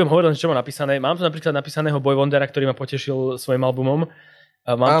 Ja ti budem hovoriť, čo mám napísané. Mám tu napríklad napísaného Boy Wondera, ktorý ma potešil svojim albumom.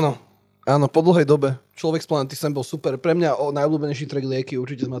 Áno, po dlhej dobe. Človek z planety sem bol super. Pre mňa najobľúbenejší track Lieky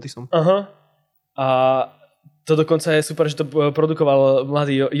určite s Matisom. A to dokonca je super, že to produkoval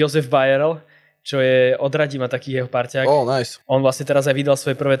mladý Jozef Bajerl, čo je Odradí ma taký jeho parťák. Nice. On vlastne teraz aj vydal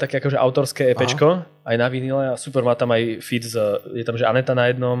svoje prvé také akože autorské EPčko, aj na vinile a super, má tam aj feat je tam že Aneta na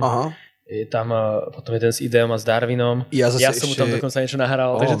jednom. Je tam potom jeden s Ideom a s Darwinom. Ja som mu tam dokonca niečo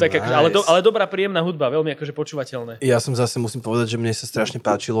nahral. Takže tak, nice. ale dobrá, príjemná hudba, veľmi akože počúvateľné. Ja som zase musím povedať, že mne sa strašne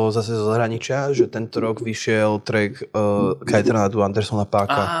páčilo zase zo zahraničia, že tento rok vyšiel track Hypetrain Andersona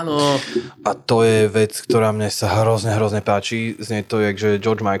Páka. Áno. A to je vec, ktorá mne sa hrozne páči. Znie to, jak že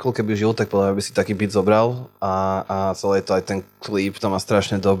George Michael, keby žil, tak podľa by si taký beat zobral. A celé to aj ten klip tam má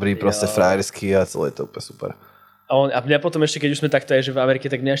strašne dobrý, proste frajerský a celé je to úplne super. A mňa potom ešte, keď už sme takto, že v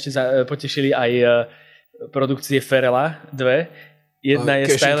Amerike, tak mňa ešte potešili aj produkcie Ferela, dve. Jedna je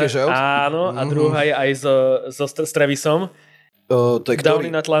Cash in, Styler, Cash out? áno, a druhá je aj so Travisom. To je Down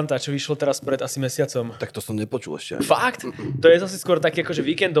ktorý? in Atlanta, čo vyšlo teraz pred asi mesiacom. Tak to som nepočul ešte. Fakt? To je zase skôr taký akože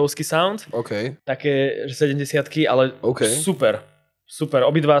víkendovský sound. OK. Také 70-ky, ale super. Super.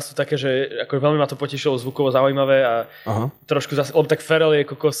 Obidva sú také, že ako veľmi ma to potešilo, zvukovo zaujímavé a trošku zase, lebo tak Pharrell je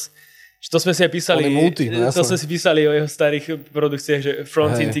kokos. To sme si aj písali, to sme si písali o jeho starých produkciách, že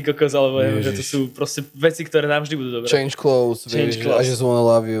Frontin, ty kokos, alebo že to sú proste veci, ktoré nám vždy budú dobré. Change Clothes, vieš, I Just Wanna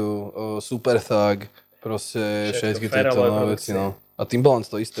Love You, Super Thug, proste všetky tieto veci, no. A Timbaland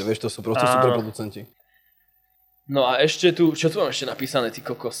to isté, vieš, to sú proste super producenti. No a ešte tu, čo tu mám ešte napísané, ty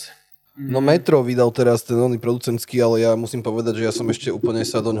kokos? No Metro vydal teraz ten oný producentský, ale ja musím povedať, že ja som ešte úplne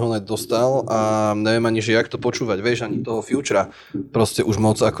sa do ňoho nedostal a neviem ani, že jak to počúvať, vieš, ani toho Futura. Proste už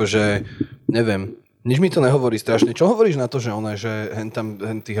moc akože, neviem, nič mi to nehovorí strašne. Čo hovoríš na to, že že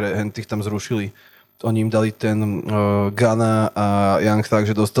tých tam zrušili? Oni im dali ten Ghana a Young tak,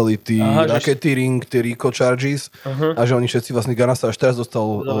 že dostali tí racketeering, tí RICO charges a že oni všetci vlastne Ghana sa až teraz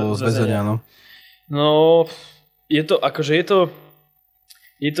dostal z väzenia, no. No, je to akože,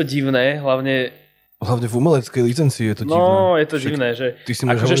 je to divné, hlavne v umeleckej licencii je to divné. No, je to divné, že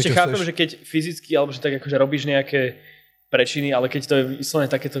akože ešte chápem, chceš. že keď fyzicky, alebo že tak akože robíš nejaké prečiny, ale keď to je vyslovene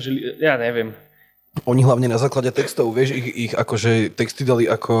takéto, že ja neviem. Oni hlavne na základe textov, vieš, ich akože texty dali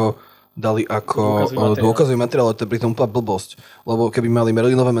ako dôkazový materiál, ale to je pritom úplná blbosť. Lebo keby mali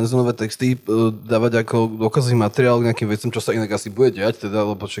Marilinové Manzonové texty dávať ako dôkazový materiál k nejakým vecem, čo sa inak asi bude diať, teda,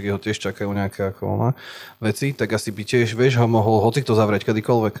 lebo však jeho tiež čakajú nejaké veci, tak asi by tiež, vieš, ho mohol hocikto zavrieť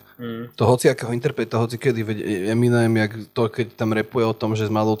kedykoľvek. To hociakého interpreta, hocikedy, veď Eminem, jak to, keď tam rapuje o tom, že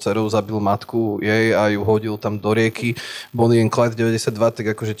s malou dcerou zabil matku jej a ju hodil tam do rieky, Bonnie and Clyde 92, tak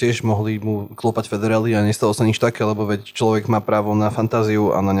akože tiež mohli mu klopať federály a nestalo sa nič také, lebo veď človek má právo na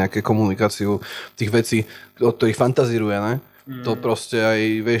fantáziu a na nejaké komunikáciu tých vecí, o ktorých fantazíruje, ne? To proste aj,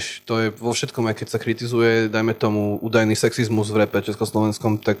 vieš, to je vo všetkom, aj keď sa kritizuje, dajme tomu údajný sexizmus v rape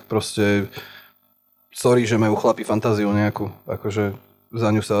československom, tak proste sorry, že majú chlapi fantáziu nejakú, akože za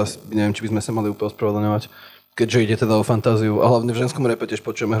ňu sa, neviem, či by sme sa mali úplne ospravedlňovať, keďže ide teda o fantáziu a hlavne v ženskom rape tiež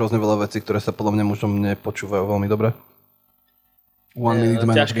počujeme hrozne veľa vecí, ktoré sa podľa mňa možno nepočúvajú veľmi dobre. One Minute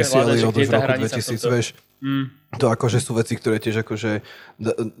Man vysiali od už roku 2000, vieš. To akože sú veci, ktoré tiež akože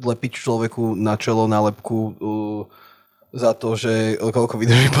lepiť človeku na čelo nálepku za to, že koľko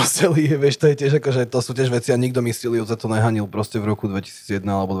vydrží posteli, vieš, to je tiež akože, to sú tiež veci a nikto myslil za to nehanil proste v roku 2001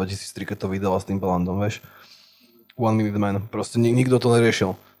 alebo 2003, keď to vydala s tým Balandom, vieš. One Minute Man, proste nikto to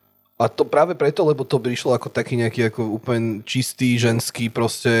neriešil. A to práve preto, lebo to prišlo ako taký nejaký ako úplne čistý, ženský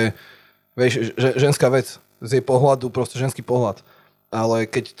proste, vieš, ženská vec z jej pohľadu, proste ženský pohľad. Ale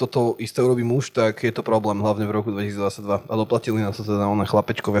keď toto isté urobí muž, tak je to problém, hlavne v roku 2022. A doplatili na to teda oné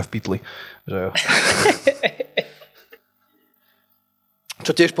chlapečkovia v pytli. Že jo.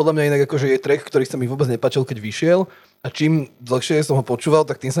 Čo tiež podľa mňa inak akože je track, ktorý sa mi vôbec nepáčil, keď vyšiel. A čím dlhšie som ho počúval,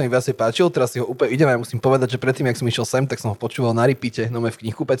 tak tým sa mi viacej páčil. Teraz si ho úplne idem a musím povedať, že predtým, jak som išiel sem, tak som ho počúval na repeate, no v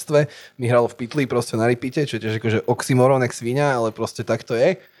knihkupectve. Mi hralo v pytli proste na repeate, čo je tiež akože oxymoron, jak svinia, ale proste tak to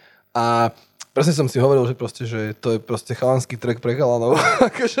je. A presne som si hovoril, že proste, že to je proste chalanský track pre chalanov.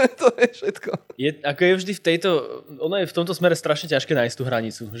 Akože to je všetko. Ako je vždy v tejto, ono je v tomto smere strašne ťažké nájsť tú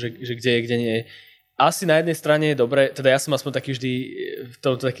hranicu, že kde je, kde nie je. Asi na jednej strane je dobre, teda ja som aspoň taký vždy v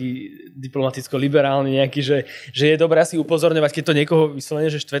tomto taký diplomaticko-liberálny nejaký, že je dobré asi upozorňovať, keď to niekoho vyslovene,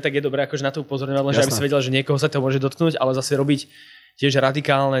 že štve, tak je dobré akože na to upozorňovať, lenže aby si vedel, že niekoho sa to môže dotknúť, ale zase robiť tiež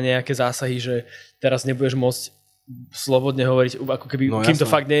radikálne nejaké zásahy, že teraz nebudeš môcť slobodne hovoriť, ako keby, kým to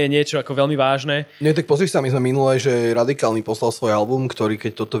fakt nie je niečo ako veľmi vážne. Nie, tak pozri sa, my sme minulé, že Radikálny poslal svoj album, ktorý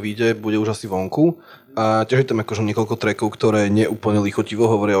keď toto vyjde, bude už asi vonku. A tiež je tam akože niekoľko trackov, ktoré neúplne lichotivo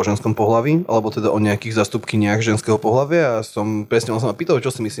hovoria o ženskom pohlaví, alebo teda o nejakých zastupkyniach ženského pohlavia. A som presne sa ma pýtal,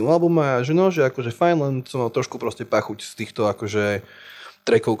 čo si myslím o albume a že no, že akože fajn, len som mal trošku proste pachuť z týchto akože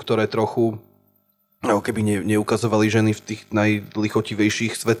trackov, ktoré trochu ako keby neukazovali ženy v tých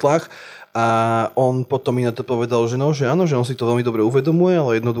najlichotivejších svetlách. A on potom mi na to povedal, že no, že áno, že on si to veľmi dobre uvedomuje,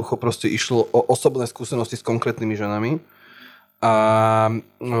 ale jednoducho proste išlo o osobné skúsenosti s konkrétnymi ženami. A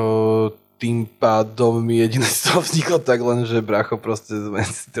tým pádom mi jediné z toho vzniklo tak len, že bracho proste zmen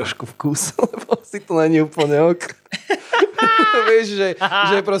si trošku vkus, lebo si to není úplne ok. Vieš,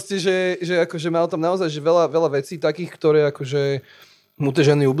 že proste, že akože mal tam naozaj že veľa vecí takých, ktoré akože mu tie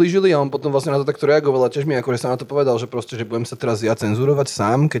ženy ublížili a on potom vlastne na to takto reagoval a tiež mi akože sa na to povedal, že proste, že budem sa teraz ja cenzurovať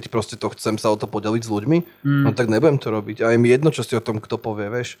sám, keď proste to chcem sa o to podeliť s ľuďmi, no tak nebudem to robiť. A je mi jedno, čo si o tom kto povie,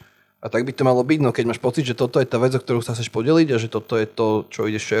 vieš. A tak by to malo byť, no keď máš pocit, že toto je tá vec, o ktorú sa chceš podeliť a že toto je to, čo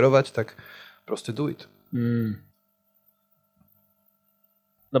ideš šerovať, tak proste do it.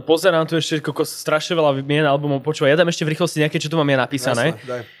 No pozerám tu ešte strašne veľa mien albumov počúva. Ja dám ešte v rýchlosti nejaké, čo tu mám ja napísané.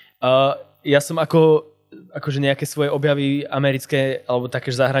 Jasne, ja som akože nejaké svoje objavy americké alebo také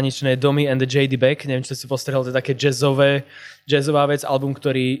zahraničné Domy and the J.D. Beck, neviem, či si postrehol, to je také jazzová vec, album,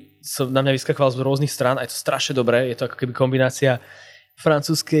 ktorý na mňa vyskakoval z rôznych strán a je to strašne dobré, je to ako keby kombinácia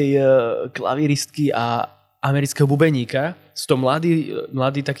francúzskej klavíristky a amerického bubeníka. Sú to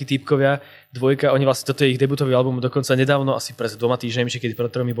mladí takí týpkovia, dvojka, oni vlastne, toto je ich debutový album dokonca nedávno, asi pred 2 týždňami, kedy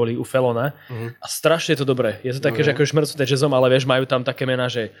pred 3 boli u Felona. A strašne je to dobré. Je to také, že ako šmrcnuté jazzom, ale vieš, majú tam také mená,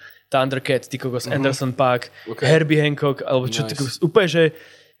 že Thundercat, ty kokos, Anderson .Paak, Herbie Hancock, alebo čo, úplne, že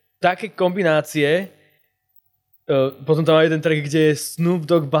také kombinácie. Potom tam má jeden track, kde je Snoop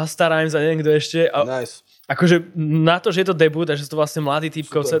Dogg, Busta Rhymes a neviem kto ešte. Akože na to, že je to debut a že sú to vlastne mladí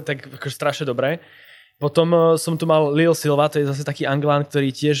týpkovce, tak akože strašne dobré. Potom som tu mal Lil Silva, to je zase taký Anglán, ktorý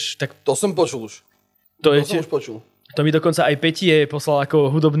tiež tak... To som počul už. To som už počul. To mi dokonca aj Petie poslal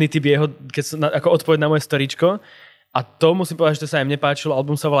ako hudobný typ jeho, ako odpoveď na moje storičko. A to musím povedať, že to sa aj mne páčilo.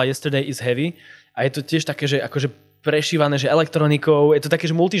 Album sa volá Yesterday is Heavy. A je to tiež také, že akože prešívané, že elektronikou. Je to také,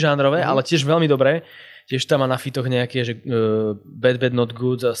 že multižánrové, ale tiež veľmi dobré. Tiež tam má na fitoch nejaké, že Bad Bad Not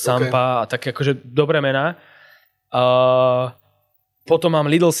Good, Sampa a také akože dobré mená. Potom mám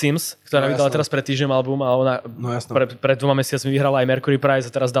Little Sims, ktorá vydala teraz pred týždňom album a ona pred 2 mesiacmi vyhrala aj Mercury Prize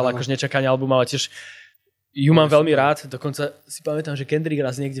a teraz dala akože nečakanie album, ale tiež ju mám veľmi rád. Dokonca si pamätám, že Kendrick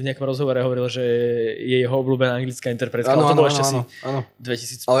raz niekde v nejakom rozhovore hovoril, že je jeho obľúbená anglická interpretka. Ale to bolo ešte asi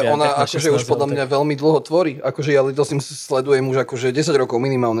 2005. Ale ona akože už podľa mňa veľmi dlho tvorí. Akože ja Little Sims sledujem už akože 10 rokov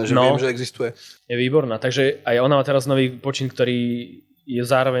minimálne, že viem, že existuje. Je výborná. Takže aj ona má teraz nový počin, ktorý je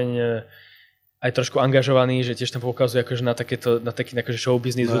zároveň aj trošku angažovaný, že tiež tam poukazuje akože na taký akože show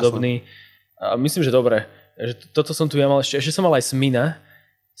business hudobný. A myslím, že dobre. Že toto som tu ja mal ešte som mal aj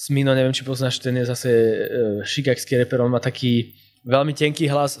Smino, neviem, či poznáš, ten je zase šikákský reper, on má taký veľmi tenký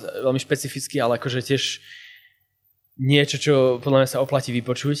hlas, veľmi špecifický, ale akože tiež niečo, čo podľa mňa sa oplatí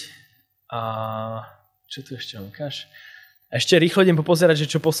vypočuť. A čo tu ešte ukáž? A ešte rýchlo idem popozerať,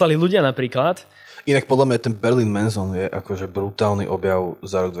 že čo poslali ľudia napríklad. Inak podľa mňa ten Berlin Manson je akože brutálny objav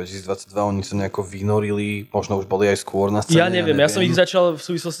za rok 2022. Oni sa nejako vynorili, možno už boli aj skôr na scéne. Ja neviem. Ja som ich začal v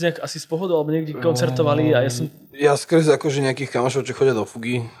súvislosti nejak asi s Pohodou, alebo niekde koncertovali a ja som... Ja skrz akože nejakých kamošov, čo chodia do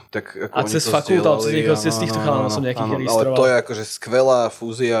fugy, tak ako a cez fakultu, alebo cez týchto chalanov som nejakých registroval. Ale to je akože skvelá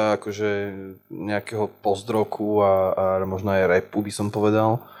fúzia akože nejakého post-rocku a možno aj rapu by som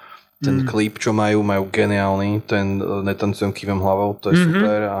povedal. Ten klip, čo majú geniálny, ten Netancujem kývem hlavou, to je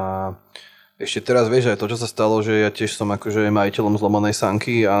super a ešte teraz vieš aj to, čo sa stalo, že ja tiež som akože majiteľom zlomanej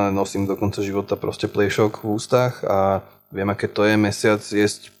sanky a nosím do konca života proste pliešok v ústach a viem, aké to je mesiac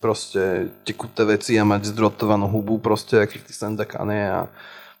jesť proste tekuté veci a mať zdrotovanú hubu proste, aký ty sandakane a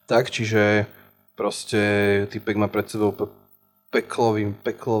tak, čiže proste typek má pred sebou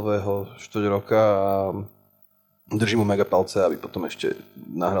peklového 4 roka a držím mu mega palce, aby potom ešte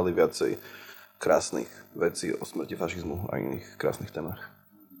nahrali viacej krásnych vecí o smrti fašizmu a iných krásnych témach.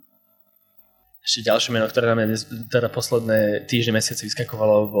 Ešte ďalšie meno, ktoré na mňa teda posledné týždne, mesiace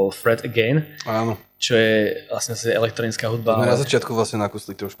vyskakovalo, bol Fred Again. Áno. Čo je vlastne elektronická hudba. Na začiatku vlastne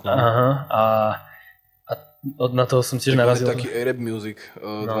nakusli trošku. Aha, a na toho som tiež narazil. Taký A-rap music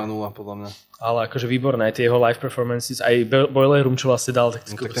 2.0 podľa mňa. Ale akože výborné, aj tie jeho live performances, aj Boiler Room, čo vlastne dal. Tak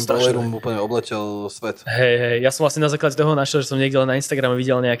ten Boiler Room úplne obletel svet. Hej, ja som vlastne na základe toho našiel, že som niekde na Instagrame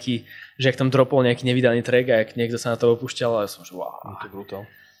videl nejaký, že ak tam dropol nejaký nevydaný track a ak niekto sa na to opúšťal a ja som že wow. To je brutál.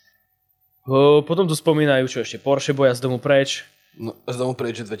 Potom tu spomínajú, čo ešte, Porsche Boja z domu preč. No, z domu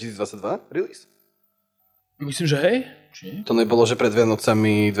preč je 2022 release? Myslím, že hej. Či? To nebolo, že pred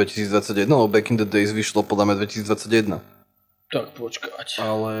Vianocami 2021, lebo Back in the Days vyšlo podľa mňa 2021. Tak počkať.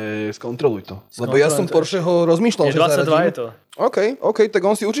 Ale skontroluj to. Lebo ja som Porscheho rozmýšľal, že 22 je to. OK, tak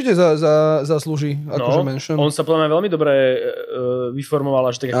on si určite zaslúži akože mention. On sa podľa mňa veľmi dobre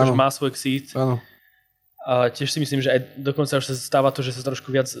vyformoval, že tak akože má svoj ksít. Áno. A tiež si myslím, že aj dokonca už sa stáva to, že sa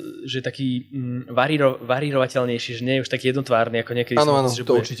trošku viac, že je taký varírovateľnejší, že nie je už taký jednotvárny, ako niekedy. Áno,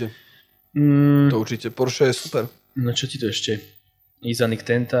 to určite. To určite. Porsche je super. No čo ti to ešte? Izanik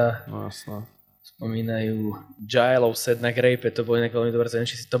Tenta. No jasná. Spomínajú Gilov set na Grape, to bolo inak veľmi dobré.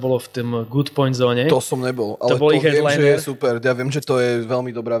 To bolo v tom Good Point zóne. To som nebol, ale to viem, že je super. Ja viem, že to je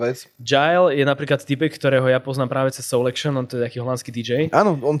veľmi dobrá vec. Gile je napríklad typek, ktorého ja poznám práve cez Soul Action, on to je taký holandský DJ.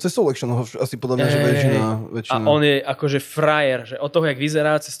 Áno, on cez Soul Action ho asi podľa mňa, že väčšina. A on je akože frajer, že od toho, jak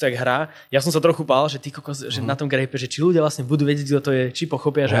vyzerá, cez to, jak hrá. Ja som sa trochu bál, že ty kokos, že na tom Grape, že či ľudia vlastne budú vedieť, kto to je, či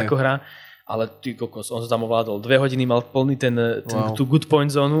pochopia, že ako hrá. ale ty kokos, on tam ovládol. 2 hodiny mal plný tú good point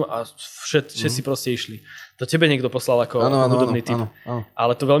zónu a všetci proste išli. To tebe niekto poslal ako hudobný typ. Áno.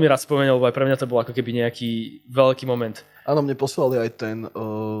 Ale to veľmi rád spomenul, lebo aj pre mňa to bol ako keby nejaký veľký moment. Áno, mne poslali aj ten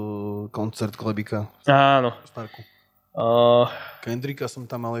koncert Klebika. Áno. V parku. Kendricka som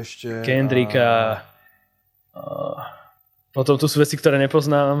tam mal ešte. Kendricka. Potom tu sú veci, ktoré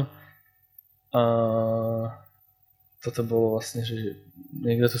nepoznám. Toto bolo vlastne, že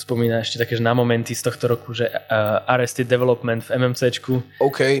niekto tu spomína ešte také, že na momenty z tohto roku, že Arrested Development v MMCčku.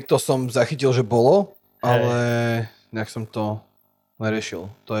 OK, to som zachytil, že bolo, ale nejak som to neriešil.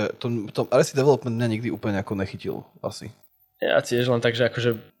 To Arrested Development mňa nikdy úplne ako nechytil, asi. Ja tiež len tak, že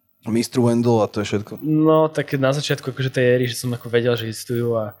akože... Mr. Wendell a to je všetko. No, tak na začiatku akože tej éry, že som ako vedel, že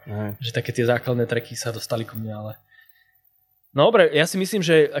existujú a že také tie základné tracky sa dostali ku mne, ale... No dobre, ja si myslím,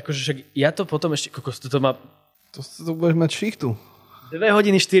 že akože ja to potom ešte, kokos, toto má... To budeš mať šichtu. 2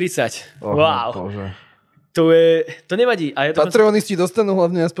 hodiny 40. Wow. Bože. To nevadí. Patronisti dostanú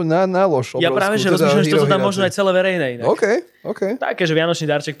hlavne aspoň na lož. Ja práve, že rozmýšľam, že toto dám možno aj celé verejné. Inak. OK. Také, že vianočný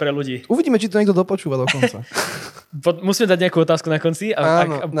darček pre ľudí. Uvidíme, či to niekto dopočúva dokonca. Musíme dať nejakú otázku na konci.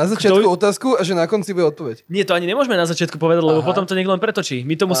 Áno, na začiatku otázku a že na konci bude odpoveď. Nie, to ani nemôžeme na začiatku povedať, lebo potom to niekto len pretočí.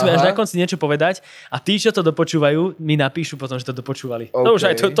 My to musíme až na konci niečo povedať a tí, čo to dopočúvajú, mi napíšu potom, že to dopočúvali. Okay. No už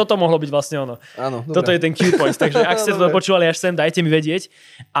aj toto mohlo byť vlastne ono. Áno, toto je ten cue point, takže ak ste to dopočúvali až sem, dajte mi vedieť.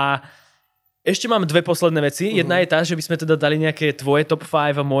 A ešte mám 2 posledné veci. Jedna je tá, že by sme teda dali nejaké tvoje top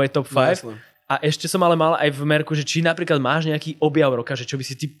 5 a moje top 5. A ešte som ale mal aj v merku, že či napríklad máš nejaký objav roka, že čo by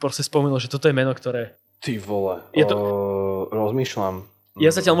si ty proste spomenul, že toto je meno, ktoré... Ty vole, rozmýšľam. Ja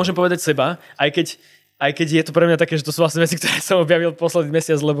zatiaľ môžem povedať seba, aj keď je to pre mňa také, že to sú vlastne veci, ktoré som objavil posledný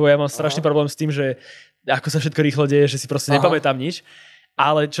mesiac, lebo ja mám strašný problém s tým, že ako sa všetko rýchlo deje, že si proste nepamätám nič.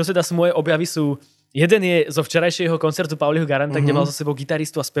 Ale čo sa dá sú moje objavy sú... Jeden je zo včerajšieho koncertu Pauliho Garanta, kde mal za sebou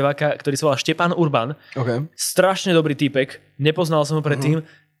gitaristu a speváka, ktorý sa volá Štepán Urban. Okay. Strašne dobrý týpek, nepoznal som ho predtým.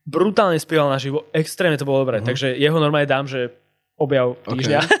 Brutálne spieval naživo, extrémne to bolo dobré. Takže jeho normálne dám, že objav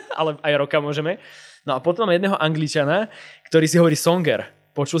týždňa, ale aj roka môžeme. No a potom mám jedného Angličana, ktorý si hovorí Songer.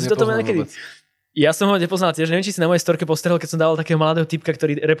 Počul si toto niekedy? Ja som ho nepoznal tiež, neviem, či si na mojej storke postrehol, keď som dával takého mladého typka,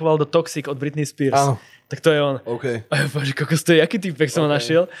 ktorý rapoval do Toxic od Britney Spears. Áno. Tak to je on. Okay. A ja bože, kokos, to je jaký typek som ho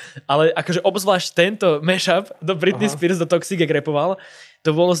našiel. Ale akože obzvlášť tento mashup do Britney Spears, do Toxic, jak rapoval,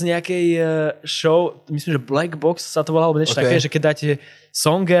 to bolo z nejakej show, myslím, že Black Box sa to volalo, alebo niečo také, že keď dáte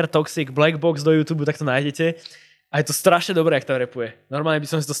Songer, Toxic, Black Box do YouTube, tak to nájdete. A je to strašne dobré, jak to rapuje. Normálne by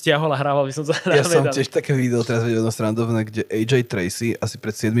som si to stiahol a hrával by som to. Ja som tiež také video teraz videl jedno srandovné, kde AJ Tracy asi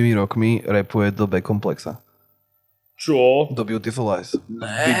pred 7 rokmi rapuje do B-komplexa. Čo? Do Beautiful Lies.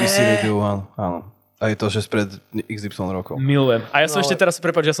 BBC Radio, áno. A je to, že spred XY rokov. Milujem. A ja som ešte teraz,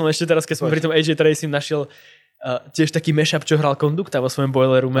 prepáč, keď som pri tom AJ Tracy našiel tiež taký mashup, čo hral Kondukta vo svojom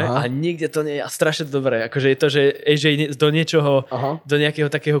boiler roome a nikde to nie je strašne dobré. Akože je to, že AJ do niečoho, do nejakého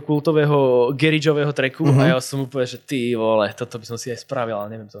takého kultového garageového tracku a ja som úplne, že ty vole, toto by som si aj spravil,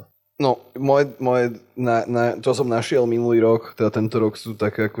 ale neviem to. No, čo som našiel minulý rok, teda tento rok sú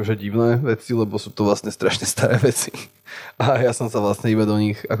také akože divné veci, lebo sú to vlastne strašne staré veci. A ja som sa vlastne iba do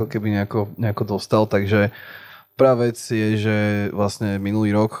nich ako keby nejako dostal, takže prvá vec je, že vlastne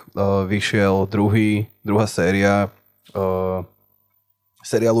minulý rok vyšiel druhá séria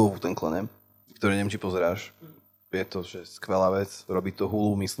seriálu Wu-Tang Clan, ktorý neviem, či pozeráš. Je to že skvelá vec, robí to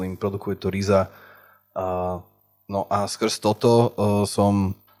Hulu, myslím, produkuje to RZA. No a skrz toto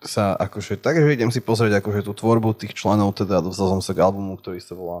som sa akože takže idem si pozrieť akože tú tvorbu tých členov, teda dostal som sa k albumu, ktorý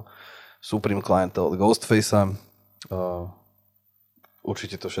sa volá Supreme Clientele od Ghostface'a.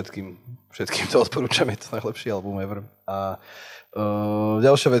 Určite to všetkým to odporúčam, je to najlepší album ever. A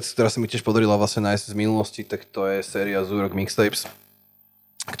ďalšia vec, ktorá sa mi tiež podarila vlastne nájsť z minulosti, tak to je séria Zoo Rock Mixtapes,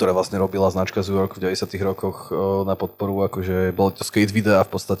 ktorá vlastne robila značka Zoo Rock v 90 rokoch na podporu, akože boli to skate videá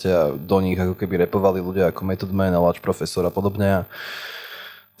v podstate a do nich ako keby rapovali ľudia ako Method Man a Large Professor a podobne. A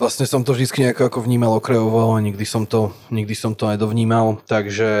vlastne som to vždy nejako ako vnímal, okrajoval a nikdy som to nedovnímal,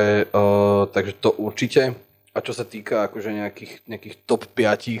 takže to určite. A čo sa týka akože nejakých top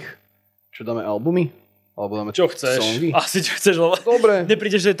 5, čo dáme albumy? Alebo dáme čo chceš? Songy? Asi čo chceš, lebo dobre.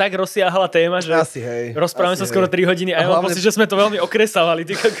 Nepríde, že je tak rozsiahla téma, že asi, hej. Rozprávame sa skoro 3 hodiny a ja mám pocit, že sme to veľmi okresávali.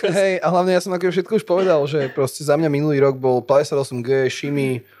 Hej, a hlavne ja som ako všetko už povedal, že proste za mňa minulý rok bol 58G,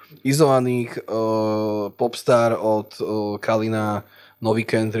 Shimmy, Izovaných, Popstar od Kalina, Nový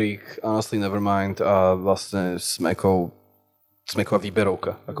Kendrick, Honestly Nevermind a vlastne Smeková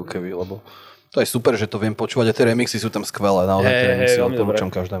výberovka, ako keby, lebo to je super, že to viem počúvať a tie remixy sú tam skvelé, naozaj tie remixy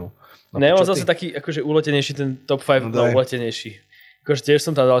odporúčam každému. No, ja mám zase taký akože uletenejší ten top 5, uletenejší. Akože tiež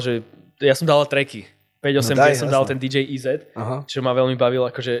som tam dal, že ja som dal tracky. 5.8, kde som dal ten DJ EZ, čo ma veľmi bavilo.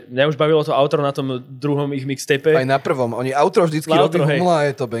 Akože, mňa už bavilo to outro na tom druhom ich mixtape. Aj na prvom. Oni outro vždycky robí humla a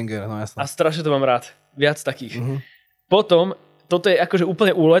je to banger. No, jasné. A strašne to mám rád. Viac takých. Potom, toto je akože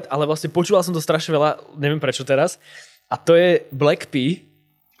úplne úlet, ale vlastne počúval som to strašne veľa, neviem prečo teraz. A to je Black P,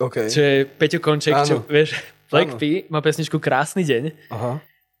 čo je Peťo Konček, čo vieš, Black P má pesničku Krásny deň.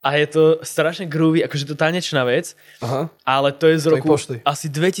 A je to strašne groovy, akože to tanečná vec, ale to je z roku asi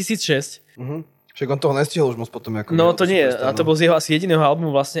 2006. Však on toho nestihol už moc potom. No to nie, a to bol z jeho asi jediného albumu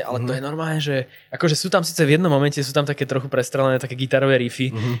vlastne, ale to je normálne, že akože sú tam síce v jednom momente, sú tam také trochu prestrelené, také gitarové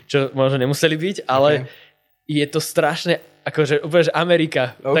riffy, čo možno nemuseli byť, ale je to strašne, akože úplne, že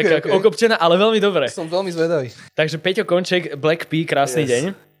Amerika, taká okopčená, ale veľmi dobre. Som veľmi zvedavý. Takže Peťo Konček, Black P, Krásny deň.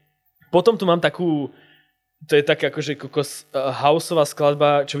 Potom tu mám takú, to je taká akože houseová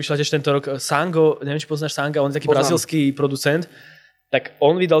skladba, čo vyšla tiež tento rok, Sango, neviem, či poznáš Sanga, on je taký brazilský producent, tak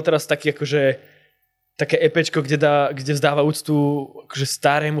on vydal teraz taký akože také EPčko, kde vzdáva úctu akože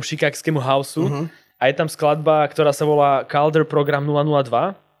starému šikákskému houseu a je tam skladba, ktorá sa volá Calder Program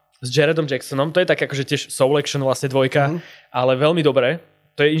 002 s Jaredom Jacksonom. To je tak akože tiež Soul Action vlastne dvojka, ale veľmi dobré.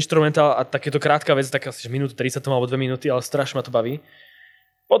 To je instrumentál a takéto krátka vec, tak asi minútu 30 alebo 2 minúty, ale strašne ma to baví.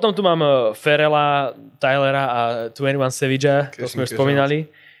 Potom tu mám Pharrella, Tylera a 21 Savagea, to sme už spomínali.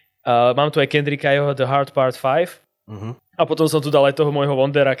 Mám tu aj Kendricka, jeho The Hard Part 5. A potom som tu dal aj toho môjho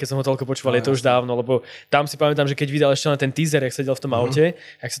Wondera, keď som ho toľko počúval, je to už dávno, lebo tam si pamätám, že keď vydal ešte len ten teaser, jak sedel v tom aute,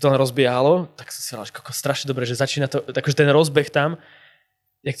 jak sa to len rozbiehalo, tak som si povedal, že strašne dobre, že začína to, takže ten rozbeh tam,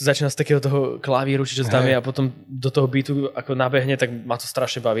 jak to začína z takého toho klavíru, či čo tam je a potom do toho beatu ako nabehne, tak ma to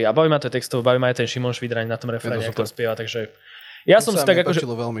strašne baví. A baví ma to textovo, baví ma aj ten Šimon Švidraň na tom refréne, ako to spieva, takže ja som si tak akože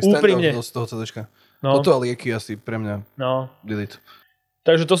úprimne. Z toho CDčka. Toto a Lieky asi pre mňa. Delete.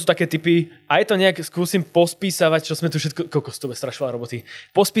 Takže to sú také tipy. Aj to nejak skúsim pospísavať, čo sme tu všetko... Kokos, to bude strašná roboty.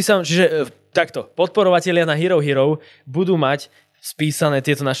 Pospísam, čiže takto. Podporovatelia na Hero budú mať spísané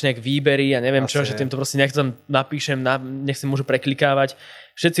tieto naše nejak výbery a neviem čo, že tým to proste nejak tam napíšem, nech si môžu preklikávať.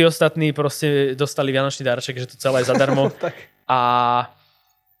 Všetci ostatní proste dostali vianočný darček, že to celé je zadarmo. Ale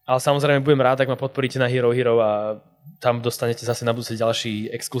samozrejme budem rád, ak ma podporíte na Hero a tam dostanete zase na budúce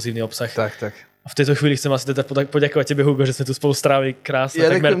ďalší exkluzívny obsah. Tak. A v tejto chvíli chcem asi teda poďakovať tebe, Hugo, že sme tu spolu strávili krásne,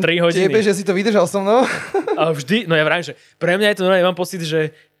 takmer 3 hodiny. Tebe, že si to vydržal so mnou. A vždy, no ja vravím, že pre mňa je to normálne, mám pocit, že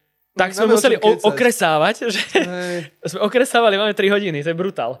tak sme museli okresávať, že sme okresávali, máme 3 hodiny, to je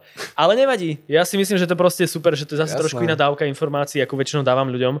brutál. Ale nevadí, ja si myslím, že to proste je super, že to je zase trošku iná dávka informácií, ako väčšinou dávam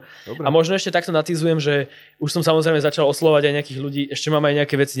ľuďom. Dobre. A možno ešte takto natýzujem, že už som samozrejme začal oslovať aj nejakých ľudí, ešte mám aj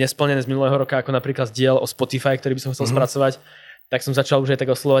nejaké veci nesplnené z minulého roka, ako napríklad diel o Spotify, ktorý by som chcel spracovať. Tak som začal už aj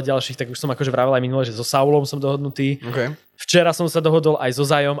tak oslovať ďalších, tak už som akože vravel aj minule, že so Saulom som dohodnutý. Včera som sa dohodol aj so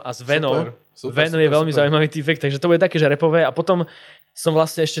Zajom a s Venom. Venom je veľmi zaujímavý týpek, takže to bude také, že rapové. A potom som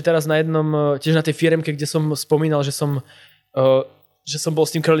vlastne ešte teraz na jednom, tiež na tej firemke, kde som spomínal, že som bol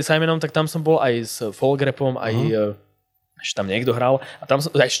s tým Curly Simonom, tak tam som bol aj s folk rapom, aj ešte tam niekto hral. A tam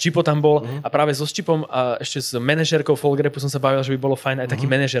aj Ščipo tam bol. A práve so Ščipom a ešte s manažérkou folk rapu som sa bavil, že by bolo fajn aj taký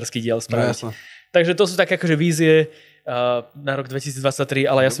manažerský diel spraviť. Takže to sú také akože vízie na rok 2023,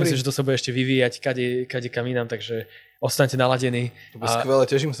 ale ja si myslím, že to sa bude ešte vyvíjať kade kam inám, takže ostaňte naladení. To bude skvelé,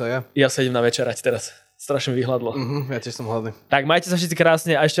 teším sa ja. Ja sa idem na večerať teraz. Strašne mi vyhľadlo. Ja tiež som hladný. Tak majte sa všetci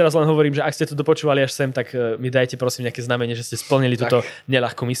krásne a ešte raz len hovorím, že ak ste to dopočúvali až sem, tak mi dajte prosím nejaké znamenie, že ste splnili túto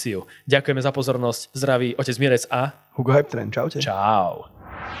neľahkú misiu. Ďakujeme za pozornosť. Zdraví otec Mirec a Hugo Hypetrain. Čaute. Čau.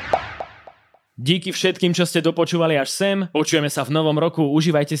 Díky všetkým, čo ste dopočúvali až sem. Počujeme sa v novom roku,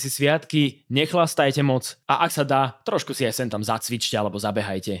 užívajte si sviatky, nechlastajte moc a ak sa dá, trošku si aj sem tam zacvičte alebo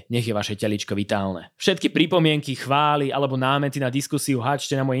zabehajte, nech je vaše teličko vitálne. Všetky pripomienky, chvály alebo námety na diskusiu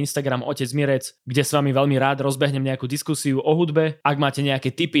háčte na môj Instagram Otec Mirec, kde s vami veľmi rád rozbehnem nejakú diskusiu o hudbe. Ak máte nejaké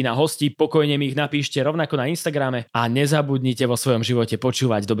tipy na hosti, pokojne mi ich napíšte rovnako na Instagrame a nezabudnite vo svojom živote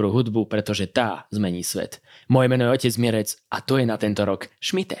počúvať dobrú hudbu, pretože tá zmení svet. Moje meno je Otec Mirec a to je na tento rok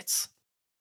Šmitec.